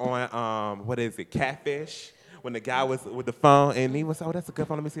 Remember on what is it, Catfish? When the guy was with the phone and he was, that's a good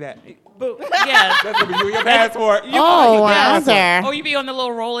phone. Let me see that. Boom. Yeah. That's gonna be you and your passport. Oh, wowzer. Or you be on the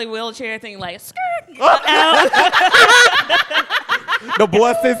little rolly wheelchair thing like, skirt. The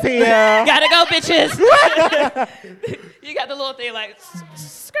boss is here. Gotta go, bitches. You got the little thing like,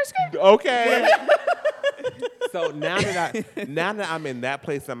 skirt, skirt. Okay. So now that I'm in that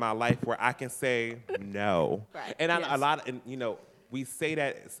place in my life where I can say no, Right. and Yes. a lot of, we say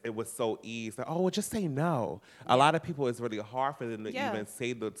that it was so easy. Like, well, just say no. A lot of people, it's really hard for them to Yeah. even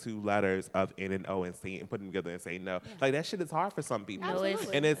say the two letters of N and O and put them together and say no. Like that shit is hard for some people. No, it's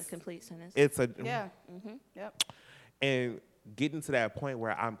Absolutely. And a it's complete sentence. it's a Yeah. Yep. and getting to that point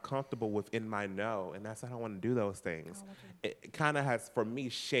where I'm comfortable within my no, and that's how I want to do those things. It kind of has, for me,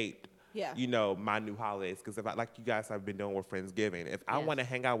 shaped, Yeah. my new holidays. Because if like you guys have been doing with Friendsgiving, if I Yes. want to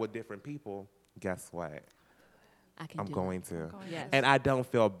hang out with different people, guess what? I can I'm do going that. to. Yes. And I don't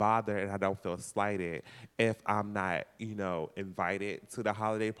feel bothered and I don't feel slighted if I'm not, invited to the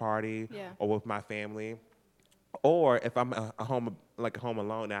holiday party Yeah. or with my family. Or if I'm home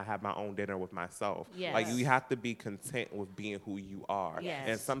alone and I have my own dinner with myself. Like Yes. you have to be content with being who you are. Yes.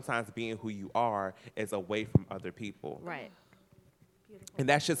 And sometimes being who you are is away from other people. Right. And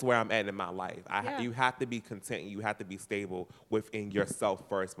that's just where I'm at in my life. Yeah. You have to be content. You have to be stable within yourself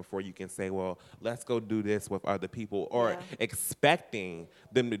first before you can say, well, let's go do this with other people, or Yeah. expecting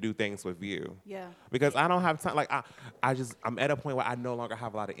them to do things with you. Yeah. Because I don't have time. Like I'm at a point where I no longer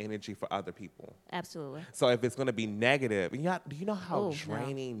have a lot of energy for other people. Absolutely. So if it's gonna be negative, do you know how Oh, no.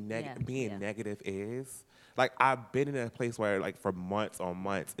 draining Yeah, being yeah. negative is? Like I've been in a place where like for months on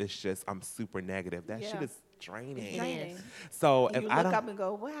months, it's just I'm super negative. That shit Yeah. is draining. Draining. So And if you I look don't, up and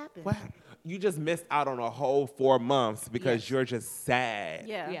go, what happened? what? You just missed out on a whole 4 months because Yes. you're just sad.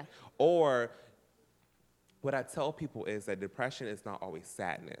 Yeah. Yeah. Or what I tell people is that depression is not always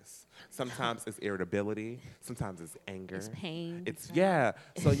sadness. Sometimes it's irritability. Sometimes it's anger. It's pain. Yeah.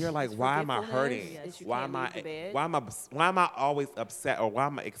 So you're like, why am I hurting? forgetfulness. Yes, you Why can't am I? leave the bed. Why am I always upset? Or why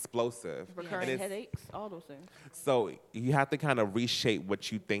am I explosive? Recurring And it's- headaches, all those things. So you have to kind of reshape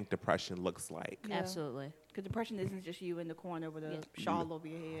what you think depression looks like. Yeah. Absolutely. Because depression isn't just you in the corner with a Yeah. shawl over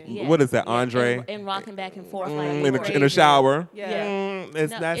your head. Yeah. What is that, Yeah, Andre? And rocking back and forth like In you the crazy. shower. Yeah.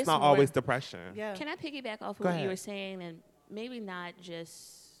 That's No, not it's more- always depression. Yeah. Can I piggyback off of Go what ahead. you were saying, and maybe not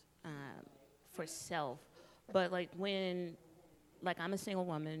just for self, but like when, like I'm a single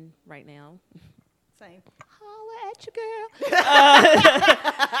woman right now. Same. Holla at your girl.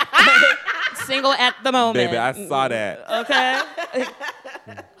 Single at the moment. Baby, I saw that. Okay.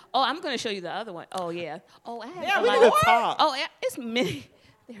 Oh, I'm gonna show you the other one. Oh yeah. Oh, I have Yeah, a we lot need of- to talk. Oh yeah, it's many.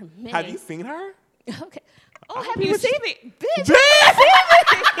 There are many. Have you seen her? Okay. Oh, have you seen me, bitch?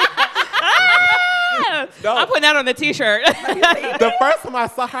 No. I'm putting that on the T-shirt. The first time I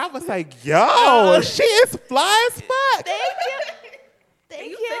saw her, I was like, yo, she is fly as fuck. Thank you. Can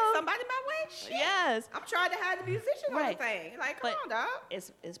Thank you you. send somebody my way? Shit. Yes. I'm trying to have the musician Right. on the thing. Like, come But- on, dog.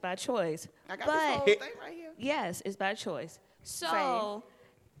 It's by choice. I got but this whole thing right here. yes, it's by choice. So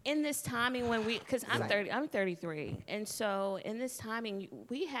in this timing when because I'm 33, and so in this timing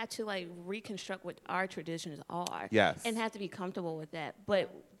we had to like reconstruct what our traditions are. Yes. And have to be comfortable with that. But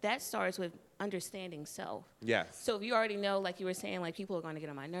that starts with understanding self. Yes. So if you already know, like you were saying, like people are going to get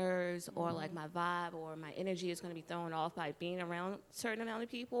on my nerves, or like my vibe or my energy is going to be thrown off by being around a certain amount of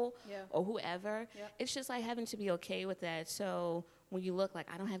people, Yeah. or whoever, Yep. it's just like having to be okay with that. So when you look like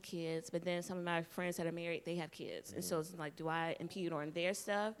I don't have kids, but then some of my friends that are married, they have kids, and so it's like, do I impede on their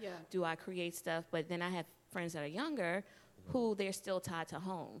stuff? Yeah. Do I create stuff? But then I have friends that are younger, who they're still tied to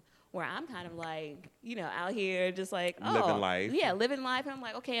home. Where I'm kind of like, out here just like, Living life. Yeah, living life. And I'm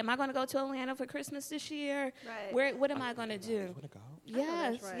like, okay, am I going to go to Atlanta for Christmas this year? Right. What am I going to do?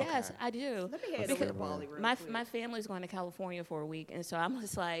 Yes, that's right. yes, Okay. I do. Let me head That's over to good. Bali real My quick. my family's going to California for a week, and so I'm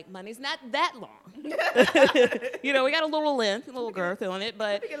just like, money's not that long. You know, we got a little length, a little girth on it,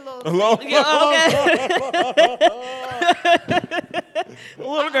 but Let me get a little. Hello? yeah, okay.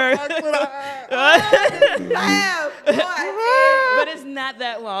 Little girth, Laugh, boy. but it's not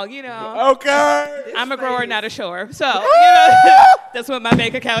that long. You know, Okay. I'm a grower, face. not a shower, so you know, that's what my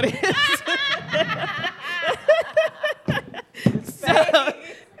bank account is. So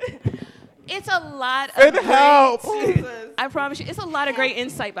it's a lot of And help. Jesus. I promise you, it's a lot of great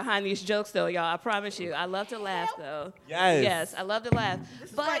insight behind these jokes, though, y'all. I promise you. I love to laugh, though. Yes. Yes, I love to laugh. This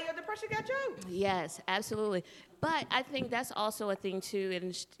is But why your depression got you. yes, absolutely. But I think that's also a thing too,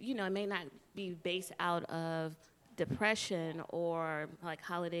 and you know, it may not be based out of depression or like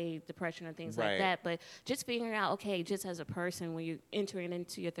holiday depression or things Right. like that, but just figuring out, okay, just as a person, when you're entering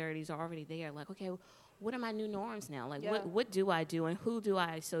into your 30s, already there, like, okay, what are my new norms now? Like, Yeah. what do I do, and who do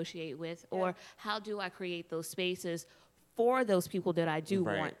I associate with, or how do I create those spaces for those people that I do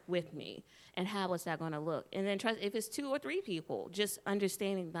Right. want with me, and how is that going to look? And then try, if it's 2 or 3 people, just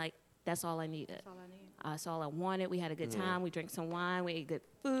understanding like that's all I needed. That's all I need. That's all I wanted. We had a good time. We drank some wine. We ate good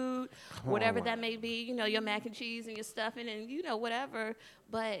food, whatever on. that may be. You know, your mac and cheese and your stuffing and, you know, whatever.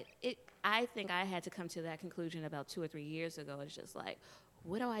 But I think I had to come to that conclusion about 2 or 3 years ago. It's just like,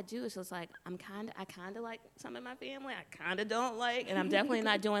 what do I do? It's just like, I kind of like some of my family. I kind of don't like. And I'm definitely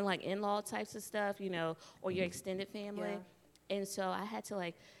not doing like in-law types of stuff, you know, or your extended family. Yeah. And so I had to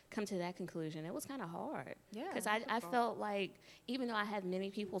like come to that conclusion. It was kind of hard. Yeah, Because it's I difficult. felt like, even though I have many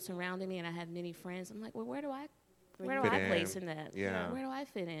people surrounding me and I have many friends, I'm like, well, where do I Fit place in. in that? Yeah. Where do I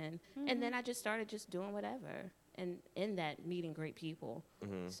fit in? And then I just started just doing whatever. And in that, meeting great people.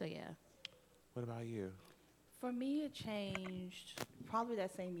 So yeah. What about you? For me, it changed probably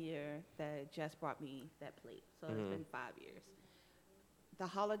that same year that Jess brought me that plate. So it's been 5 years. The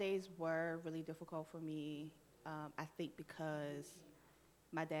holidays were really difficult for me, I think because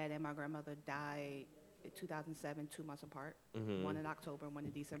my dad and my grandmother died in 2007, 2 months apart, one in October and one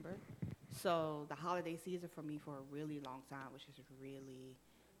in December. So the holiday season for me for a really long time was just really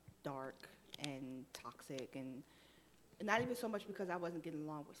dark and toxic, and not even so much because I wasn't getting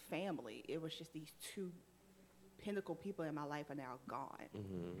along with family. It was just these 2 pinnacle people in my life are now gone.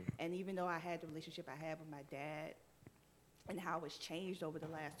 And even though I had the relationship I had with my dad and how it's changed over the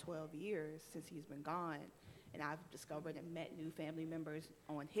last 12 years since he's been gone, and I've discovered and met new family members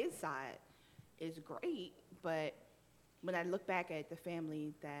on his side, is great. But when I look back at the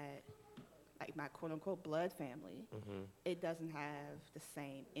family that, like my quote-unquote blood family, it doesn't have the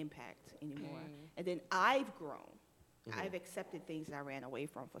same impact anymore. And then I've grown. I've accepted things that I ran away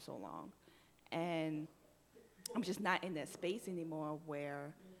from for so long. And I'm just not in that space anymore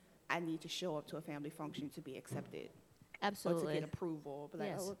where I need to show up to a family function to be accepted or to Absolutely. get approval. But like,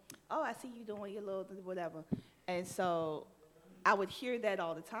 Yes. oh, I see you doing your little whatever. And so I would hear that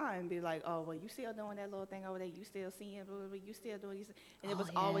all the time, be like, oh, well, you still doing that little thing over there. You still seeing, blah, blah, blah, you still doing this. And it was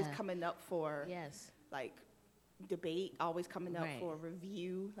always yeah. coming up for, Yes. like, debate, always coming up Right. for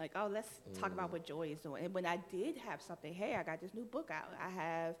review. Like, oh, let's talk about what Joy is doing. And when I did have something, hey, I got this new book out. I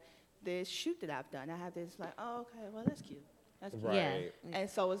have this shoot that I've done. I have this, like, oh, okay, well, that's cute. That's cute. Right. Yeah. And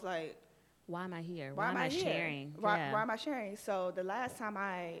so it's like, Why am I here? why am I here? sharing? Why, Yeah. why am I sharing? So the last time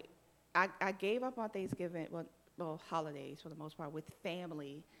I gave up on Thanksgiving, well, holidays for the most part, with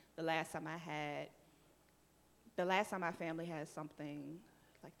family. The last time my family had something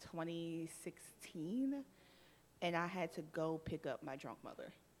like 2016, and I had to go pick up my drunk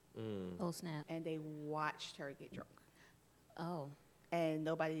mother, Oh, snap. and they watched her get drunk, Oh. and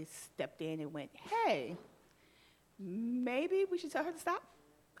nobody stepped in and went, hey, maybe we should tell her to stop,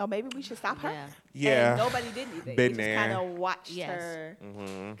 or maybe we should stop her. Yeah. Yeah. And nobody did anything. Been We just there. kind of watched Yes. her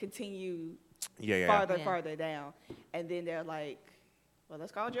continue Yeah. farther down. And then they're like, well,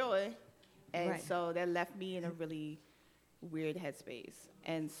 let's call Joy. And Right. so that left me in a really weird headspace.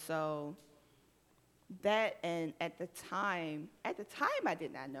 And so that, and at the time I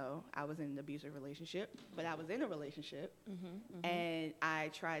did not know I was in an abusive relationship, but I was in a relationship. And I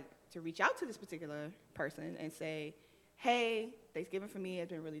tried to reach out to this particular person and say, hey, Thanksgiving for me has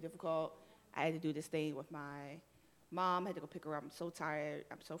been really difficult. I had to do this thing with my mom. I had to go pick her up. I'm so tired.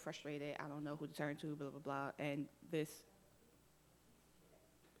 I'm so frustrated. I don't know who to turn to, blah, blah, blah. And this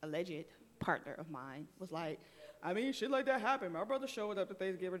alleged partner of mine was like, I mean, shit like that happened. My brother showed up to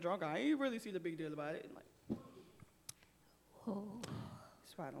Thanksgiving drunk. I ain't really see the big deal about it. And like, Oh.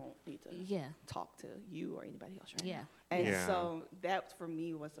 that's why I don't need to Yeah. talk to you or anybody else right Yeah. now. And Yeah. so that, for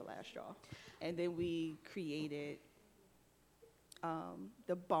me, was the last straw. And then we created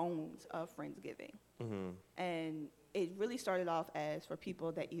the bones of Friendsgiving. Mm-hmm. And it really started off as for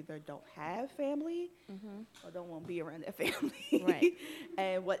people that either don't have family or don't want to be around their family. Right.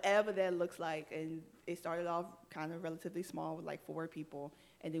 And whatever that looks like. And it started off kind of relatively small with like 4 people.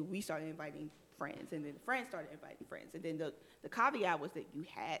 And then we started inviting friends. And then the friends started inviting friends. And then the caveat was that you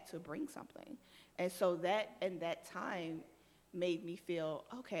had to bring something. And so that in that time made me feel,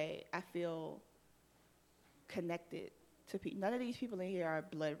 okay, I feel connected to people. None of these people in here are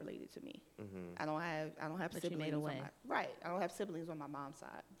blood related to me. Mm-hmm. I don't have But you siblings made a on way. right. I don't have siblings on my mom's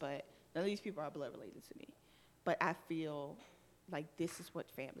side, but none of these people are blood related to me. But I feel like this is what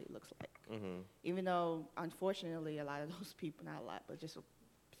family looks like. Mm-hmm. Even though, unfortunately, a lot of those people, not a lot, but just a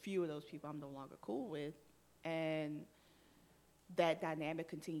few of those people I'm no longer cool with. And that dynamic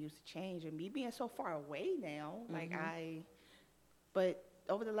continues to change. And me being so far away now, but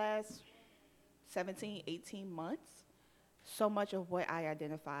over the last 17, 18 months, so much of what I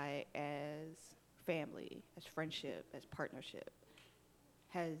identify as family, as friendship, as partnership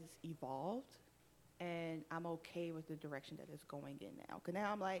has evolved. And I'm okay with the direction that it's going in now. Because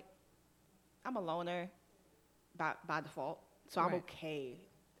now I'm like, I'm a loner by default. So I'm Right. okay.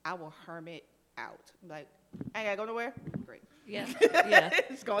 I will hermit out. Like, I ain't got to go nowhere. Great. Yeah. Yeah.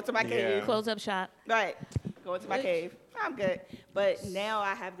 Just going to my Yeah. cave. Close up shop. Right. Going to my cave. I'm good. But now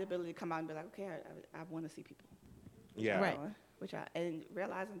I have the ability to come out and be like, okay, I want to see people. Yeah. Right. And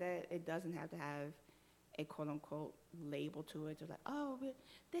realizing that it doesn't have to have a quote unquote label to it. Just like, oh,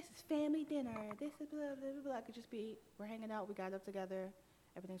 this is family dinner. This is blah, blah, blah, blah. It could just be, we're hanging out. We got up together.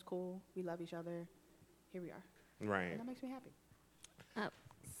 Everything's cool. We love each other. Here we are. Right. And that makes me happy.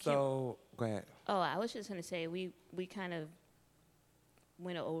 So, go ahead. Oh, I was just gonna say we kind of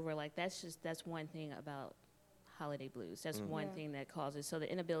went over like that's one thing about holiday blues. That's one Yeah. thing that causes. So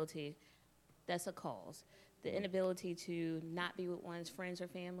the inability, that's a cause. The inability to not be with one's friends or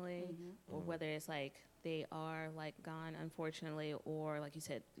family, or whether it's like they are like gone, unfortunately, or like you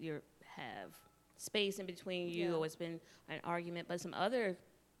said, you have space in between you, Yeah. or it's been an argument. But some other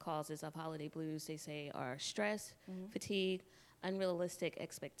causes of holiday blues, they say, are stress, fatigue, unrealistic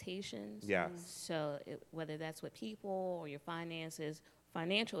expectations. Yes. So whether that's with people or your finances,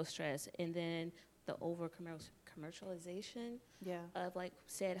 financial stress, and then the over commercialization Yeah. of like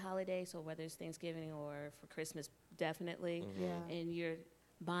said holiday. So whether it's Thanksgiving or for Christmas, definitely. Yeah. And you're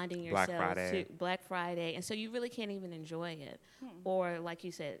bonding Black yourself Friday. to Black Friday, and so you really can't even enjoy it. Or like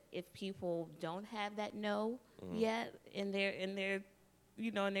you said, if people don't have that no yet in their in their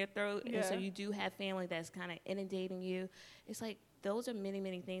throat, and so Yeah. you do have family that's kind of inundating you, it's like those are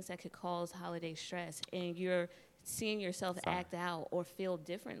many things that could cause holiday stress, and you're seeing yourself act out or feel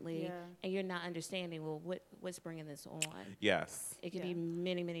differently, Yeah. and you're not understanding, well, what's bringing this on? Yes. It could be Yeah.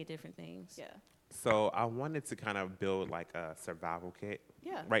 many different things. Yeah. So I wanted to kind of build like a survival kit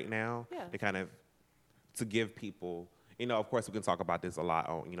Yeah. right now Yeah. to kind of to give people, of course we can talk about this a lot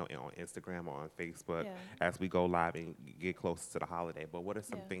on, on Instagram or on Facebook Yeah. as we go live and get closer to the holiday. But what are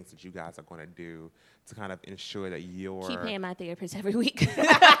some Yeah. things that you guys are going to do to kind of ensure that you're Keep paying my therapist every week.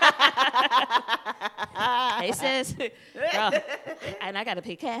 Hey sis, bro, and I gotta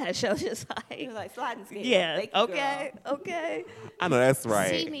pay cash. So just like, It's like sliding scale. yeah, Thank you, okay, girl. okay. I know that's right.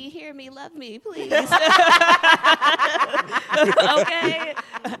 See me, hear me, love me, please. Okay.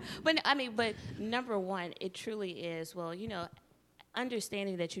 But number one, it truly is, well,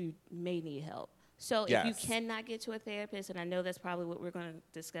 understanding that you may need help. So if you Yes. cannot get to a therapist, and I know that's probably what we're going to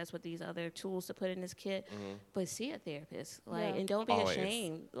discuss with these other tools to put in this kit, but see a therapist, Yeah. and don't be Always.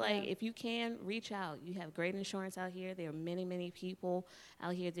 ashamed. If you can, reach out. You have great insurance out here. There are many people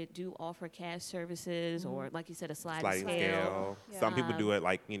out here that do offer cash services, or like you said, a sliding scale. Yeah. Some people do it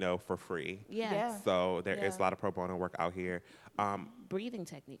like, for free. Yeah. Yeah. So there is Yeah. a lot of pro bono work out here. Breathing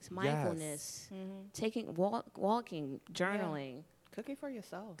techniques, mindfulness, walking, journaling, Cooking for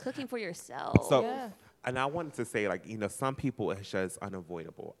yourself. cooking for yourself. So, Yeah. and I wanted to say, like, some people it's just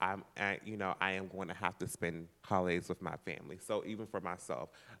unavoidable. I am going to have to spend holidays with my family. So even for myself,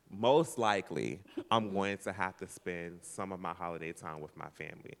 most likely, I'm going to have to spend some of my holiday time with my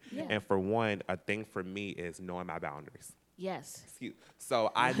family. Yeah. And for one, a thing for me is knowing my boundaries. Yes.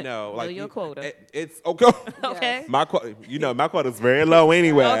 So I know, like, your quota. It's okay. Okay. My quota is very low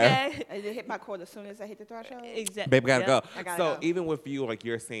anyway. Okay. I did hit my quota as soon as I hit the threshold. Exactly. Baby, gotta go. I gotta So go. even with you, like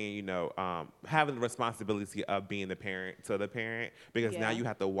you're saying, having the responsibility of being the parent to the parent, because now Yeah. you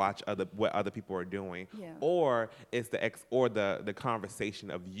have to watch what other people are doing, Yeah. or it's the conversation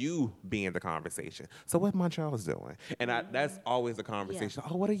of you being the conversation. So what Montreal's doing, and that's always a conversation.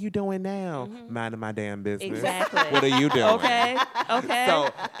 Oh, what are you doing now? Minding my damn business. Exactly. What are you doing? Okay. Okay. So,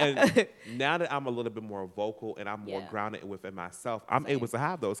 and now that I'm a little bit more vocal and I'm more Yeah. grounded within myself, I'm able to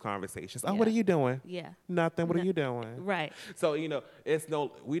have those conversations. Oh, Yeah. what are you doing? Yeah. Nothing. What are you doing? Right. So,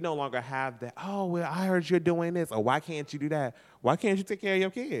 we no longer have that, oh, well, I heard you're doing this, or why can't you do that? Why can't you take care of your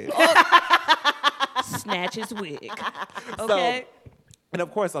kids? Snatch his wig. So, Okay. and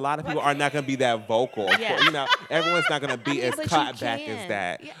of course, a lot of people are not going to be that vocal. Yeah. Everyone's not going to be as but you cut back as can.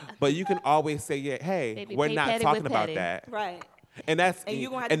 that. Yeah. But you can always say, yeah, hey, Baby, we're pay not petty talking with about petty. that. Right. And that's And you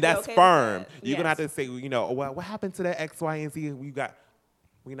gonna have to be that's okay with firm. that. You're gonna have Yes. to say, oh, well, what happened to that X, Y, and Z?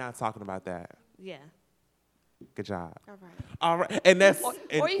 We're not talking about that. Yeah. Good job. All right. All right, and that's Or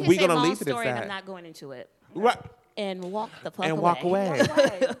and you can we're say gonna long leave it story at and that. I'm not going into it. Right. And walk the fuck And away. walk away. Walk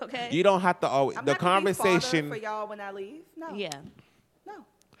away. Okay. You don't have to always. I'm The not gonna be fodder conversation. for y'all when I leave. No. Yeah. No.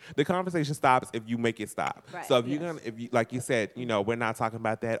 The conversation stops if you make it stop. Right. So if you're Yes. gonna, if you like you said, we're not talking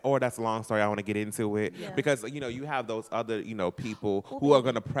about that, or that's a long story. I want to get into it Yeah. because you have those other people Oh, who are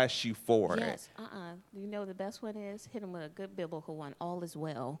baby. gonna press you for it. Yes. You know the best one is hit him with a good biblical one. All is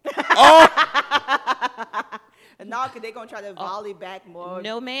well. And now they're gonna try to volley back more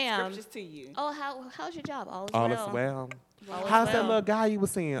No, ma'am. scriptures to you. Oh, how's your job? All is All well. is well. All is How's that well. little guy you were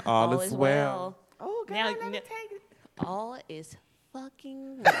seeing? All is well. Oh, God, Now- let me now- take it. All is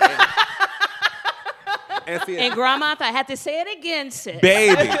fucking well. And see, And grandma, I had to say it again, sis.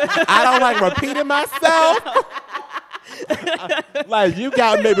 baby, I don't like repeating myself. Like you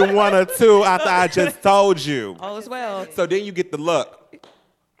got maybe one or two after I just told you. All is well. So then you get the look.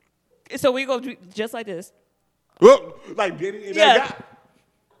 So we go do just like this. Whoop, like Diddy and Yeah. that guy.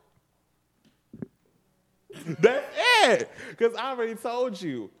 That's it. Because I already told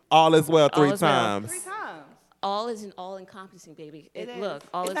you. All is well All three is well. times. 3 times. All is an all-encompassing, baby. It is. Look,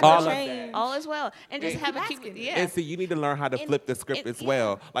 all It's is not All gonna of well. change. All is well. And just Yeah. have a Keep keep. asking. Yeah. And see, you need to learn how to And- flip the script and- as yeah.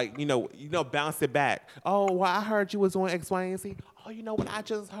 well. Like, bounce it back. Oh, well, I heard you was doing X, Y, and Z. Oh, you know what I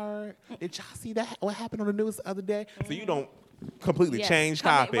just heard? Did y'all see that? What happened on the news the other day? So you don't completely Yes. change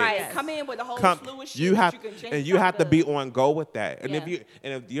Come in, topics. right. Yes. Come in with a whole Come- slew of shit you have that you can change. and you have to up be on go with that. And Yeah.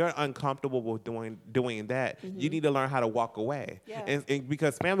 if you're uncomfortable with doing that, you need to learn how to walk away. Yeah. And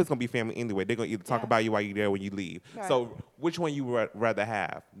because family's gonna be family anyway, they're gonna either talk Yeah. about you while you're there when you leave. Right. So which one you would rather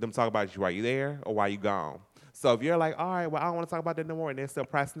have? Them talk about you while you're there or while you gone? So if you're like, all right, well, I don't want to talk about that no more, and they're still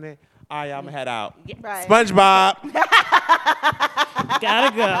pressing it, all right, I'm gonna head out. Right. SpongeBob.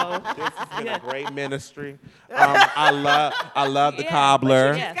 Gotta go. This has been a great ministry. I love the Yeah,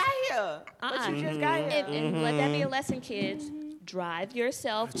 cobbler. but you just Got here. But you just got here. And let that be a lesson, kids. Drive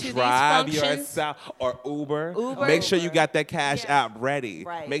yourself to Drive these functions. yourself or Uber. Uber. Make sure you got that cash Yeah. app ready.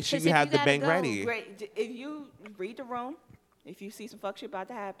 Right. Make sure 'Cause you if have you the gotta bank go, ready. Great. If you read the room, if you see some fuck shit about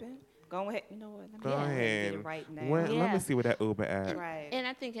to happen, go ahead. You know what? Let me Go go ahead and ahead. get it right now. Let Yeah. me see what that Uber app. Right. And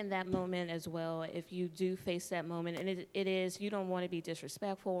I think in that moment as well, if you do face that moment, and it is, you don't want to be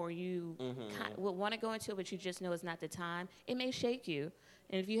disrespectful or you would want to go into it, but you just know it's not the time, it may shake you.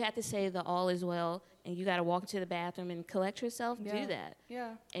 And if you have to say the all is well and you got to walk into the bathroom and collect yourself, Yeah. do that.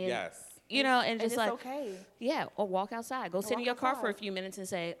 Yeah. And, Yes. You know, and And just it's like, okay. yeah, or walk outside. Go sit in walk your car for a outside. few minutes and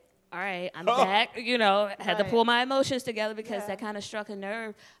say, all right, I'm back. You know, had to Right. pull my emotions together because Yeah. that kind of struck a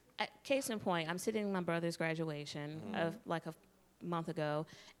nerve. Case in point, I'm sitting in my brother's graduation of like a month ago,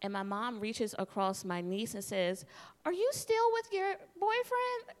 and my mom reaches across my niece and says, "Are you still with your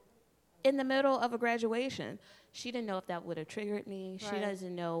boyfriend?" In the middle of a graduation. She didn't know if that would have triggered me. She Right.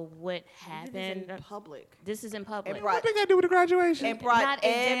 doesn't know what This happened. is in public. This is in public. And What brought, they got to do with the graduation? and brought Not a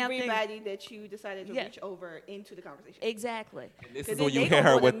damn thing. everybody that you decided to Yeah. reach over into the conversation. Exactly. This 'Cause is when then you they hear gonna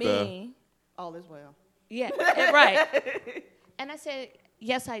her go to with the. Me. All is well. Yeah, right. And I said,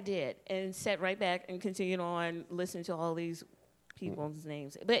 yes, I did, and sat right back and continued on listening to all these people's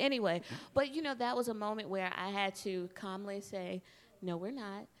names. But anyway, that was a moment where I had to calmly say, no, we're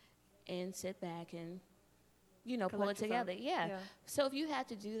not, and sit back and, pull it Collect yourself. together. Yeah. Yeah. So if you have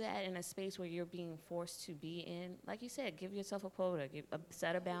to do that in a space where you're being forced to be in, like you said, give yourself a quota,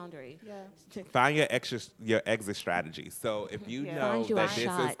 set a boundary. Yeah. Find your exit strategy. So if you Yeah. know Find you that a this is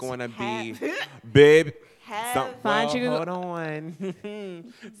shot. going to be Have- big, Have Find well, you- hold on.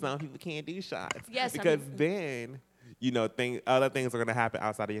 Some people can't do shots. Yes, some because people- then other things are going to happen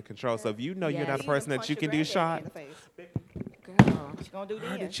outside of your control. So if you know you're Yes. not a You person can that you punch can your do granddaddy shots. in the face. Girl. What you gonna do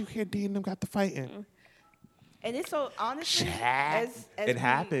Heard then? that you hear Dean and them got the fighting. And it's so honestly, Chat. as It we-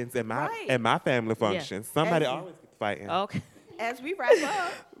 happens in right. my family functions. Somebody As- always gets fighting. Okay. As we wrap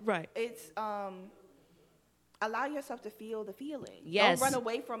up, Right. it's allow yourself to feel the feeling. Yes. Don't run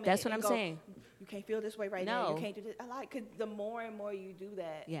away from it. That's what and I'm go, saying. You can't feel this way right now. No. You can't do this. Because the more and more you do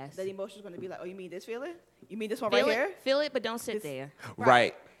that, Yes. the emotion's going to be like, oh, you mean this feeling? You mean this one Feel right it, here? feel it, but don't sit It's- there.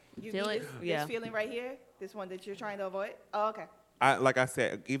 Right. Feel it? Yeah. This feeling right here, this one that you're trying to avoid. Oh, okay. Like I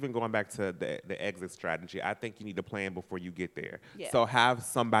said, even going back to the exit strategy, I think you need to plan before you get there. Yeah. So have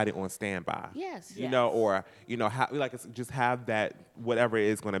somebody on standby. Yes. You know, or just have that whatever it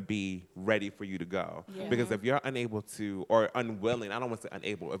is going to be ready for you to go. Yeah. Because if you're unable to or unwilling, I don't want to say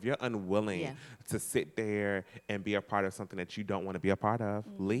unable. If you're unwilling Yeah. to sit there and be a part of something that you don't want to be a part of,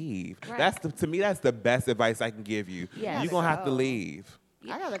 leave. Right. To me, that's the best advice I can give you. Yes. You're gonna have to Go. leave.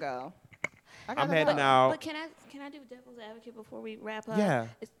 I gotta go. I'm heading out. But can I do devil's advocate before we wrap up? Yeah.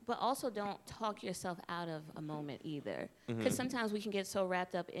 But also don't talk yourself out of a moment either. Mm-hmm. Because sometimes we can get so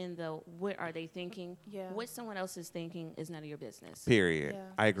wrapped up in the what are they thinking? Yeah. What someone else is thinking is none of your business. Period. Yeah.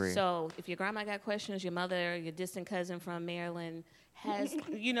 I agree. So if your grandma got questions, your mother, your distant cousin from Maryland has,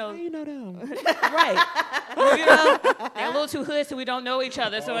 you know, you know them. right. You know, they're a little too hood, so we don't know each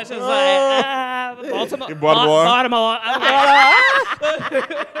other. So it's just like, Baltimore. Baltimore. Baltimore. I'm like,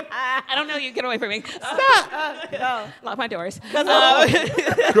 I don't know you. Get away from me. No. Lock my doors.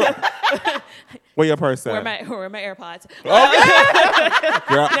 Where your purse at? Where are my AirPods?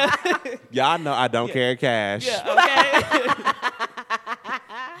 Girl, y'all know I don't carry cash. Okay.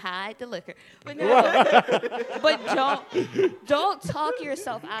 Hide the liquor. But no. But don't talk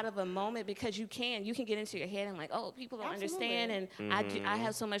yourself out of a moment because you can get into your head and like, oh, people don't understand and I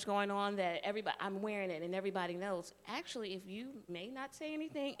have so much going on that I'm wearing it and everybody knows. Actually, if you may not say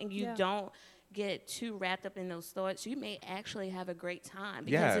anything and you don't get too wrapped up in those thoughts, you may actually have a great time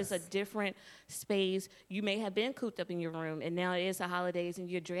because it's a different space. You may have been cooped up in your room and now it is the holidays and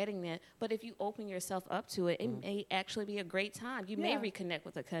you're dreading that. But if you open yourself up to it, it may actually be a great time. You may reconnect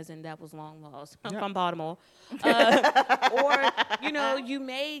with a cousin that was long lost from Baltimore. Or, you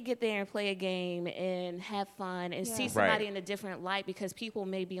may get there and play a game and have fun and see somebody in a different light because people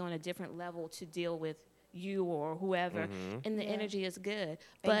may be on a different level to deal with you or whoever, and the energy is good.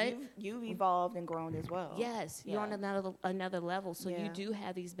 But And you've evolved and grown as well. yes, you're on another level. So you Yeah. do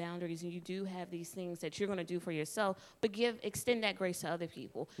have these boundaries and you do have these things that you're going to do for yourself, but extend that grace to other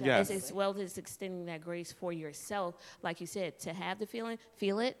people. Yes. As well as extending that grace for yourself. Like you said, to have the feeling,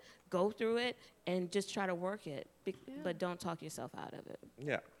 feel it, go through it, and just try to work it. But don't talk yourself out of it.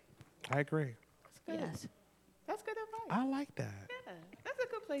 Yeah, I agree. Yes. That's good advice. I like that. Yeah, that's a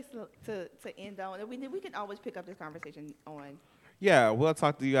good place to end on. And we can always pick up this conversation on. Yeah, we'll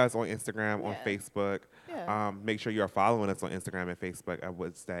talk to you guys on Instagram, on Yeah. Facebook. Yeah. Make sure you are following us on Instagram and Facebook.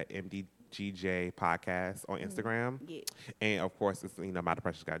 What's that? MDGJ podcast on Instagram. Yeah. And of course, it's My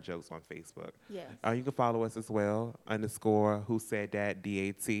Depression's Got Jokes on Facebook. Yes. You can follow us as well. _ Who Said That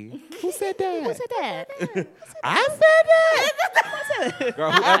DAT. Who said that? Who said that? I said that.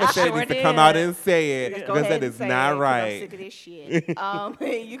 Girl, whoever said it Sure needs to come out and say it Just go because ahead that and is say not it, 'cause right. I'm sick of this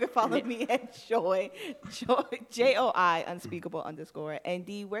shit. You can follow me at Joy JOI unspeakable _ and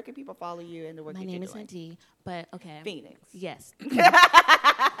D. Where can people follow you and the work My that name you're is doing? D, but okay. Phoenix. Yes.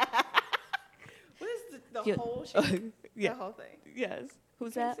 What is the You- whole shit? Yeah. The whole thing. Yes.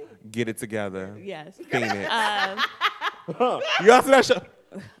 Who's that? Get it together. Yes. Phoenix. You also that show?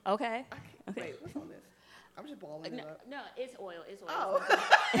 Okay. Wait, what's on this? I'm just balling it up. No, it's oil. It's oil. Oh.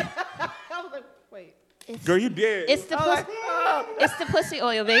 I was like, wait. Girl, you did. It's the I was pussy. like, oh. It's the pussy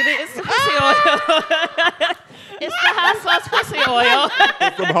oil, baby. It's the pussy oil. It's the hot sauce pussy oil.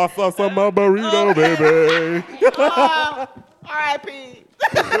 Some hot sauce on my burrito, baby. Oh, R.I.P.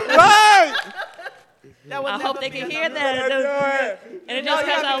 Right. That would I never hope they be can another hear one. that. And it No, just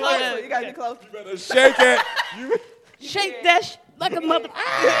you comes out gotta be closer. like You gotta be close. Better shake it. shake that like a mother.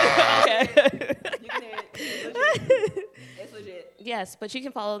 Okay. You can hear it. It's legit. It's legit. Yes, but you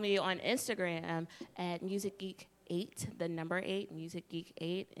can follow me on Instagram at Music Geek 8, the number 8, Music Geek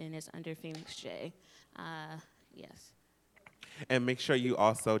 8, and it's under Phoenix J. Yes. And make sure you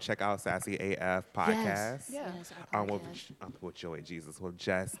also check out Sassy AF podcast. Yeah. Yes, our With, podcast. with Joy Jesus, with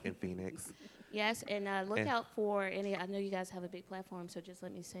Jess and Phoenix. Yes, and look And- out for any. I know you guys have a big platform, so just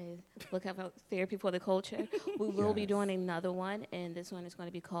let me say, look out for Therapy for the Culture. We will be doing another one, and this one is going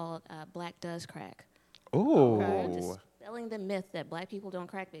to be called Black Does Crack. Ooh. Dispelling the myth that black people don't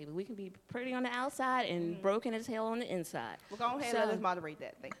crack, baby. We can be pretty on the outside and broken as hell on the inside. Well, go ahead and let us moderate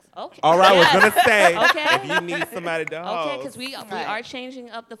that. Thanks. Okay. All right, Yes. I was gonna say Okay. if you need somebody to host. Okay, because we Right. are changing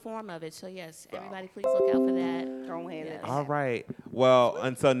up the form of it. So yes, everybody, please look out for that. Go ahead and let us All right. Well,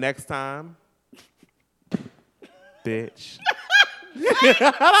 until next time, bitch.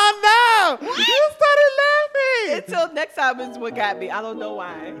 I don't know. You started laughing. Until next time is what got me. I don't know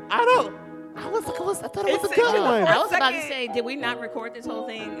why. I don't. I thought it was a good one. I was about to Second. say, did we not record this whole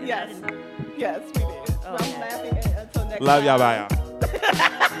thing? And I Yes. didn't- Yes, we did. So Okay. I'm laughing until next time. Love y'all. Bye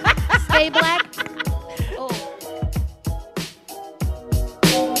y'all. Stay black,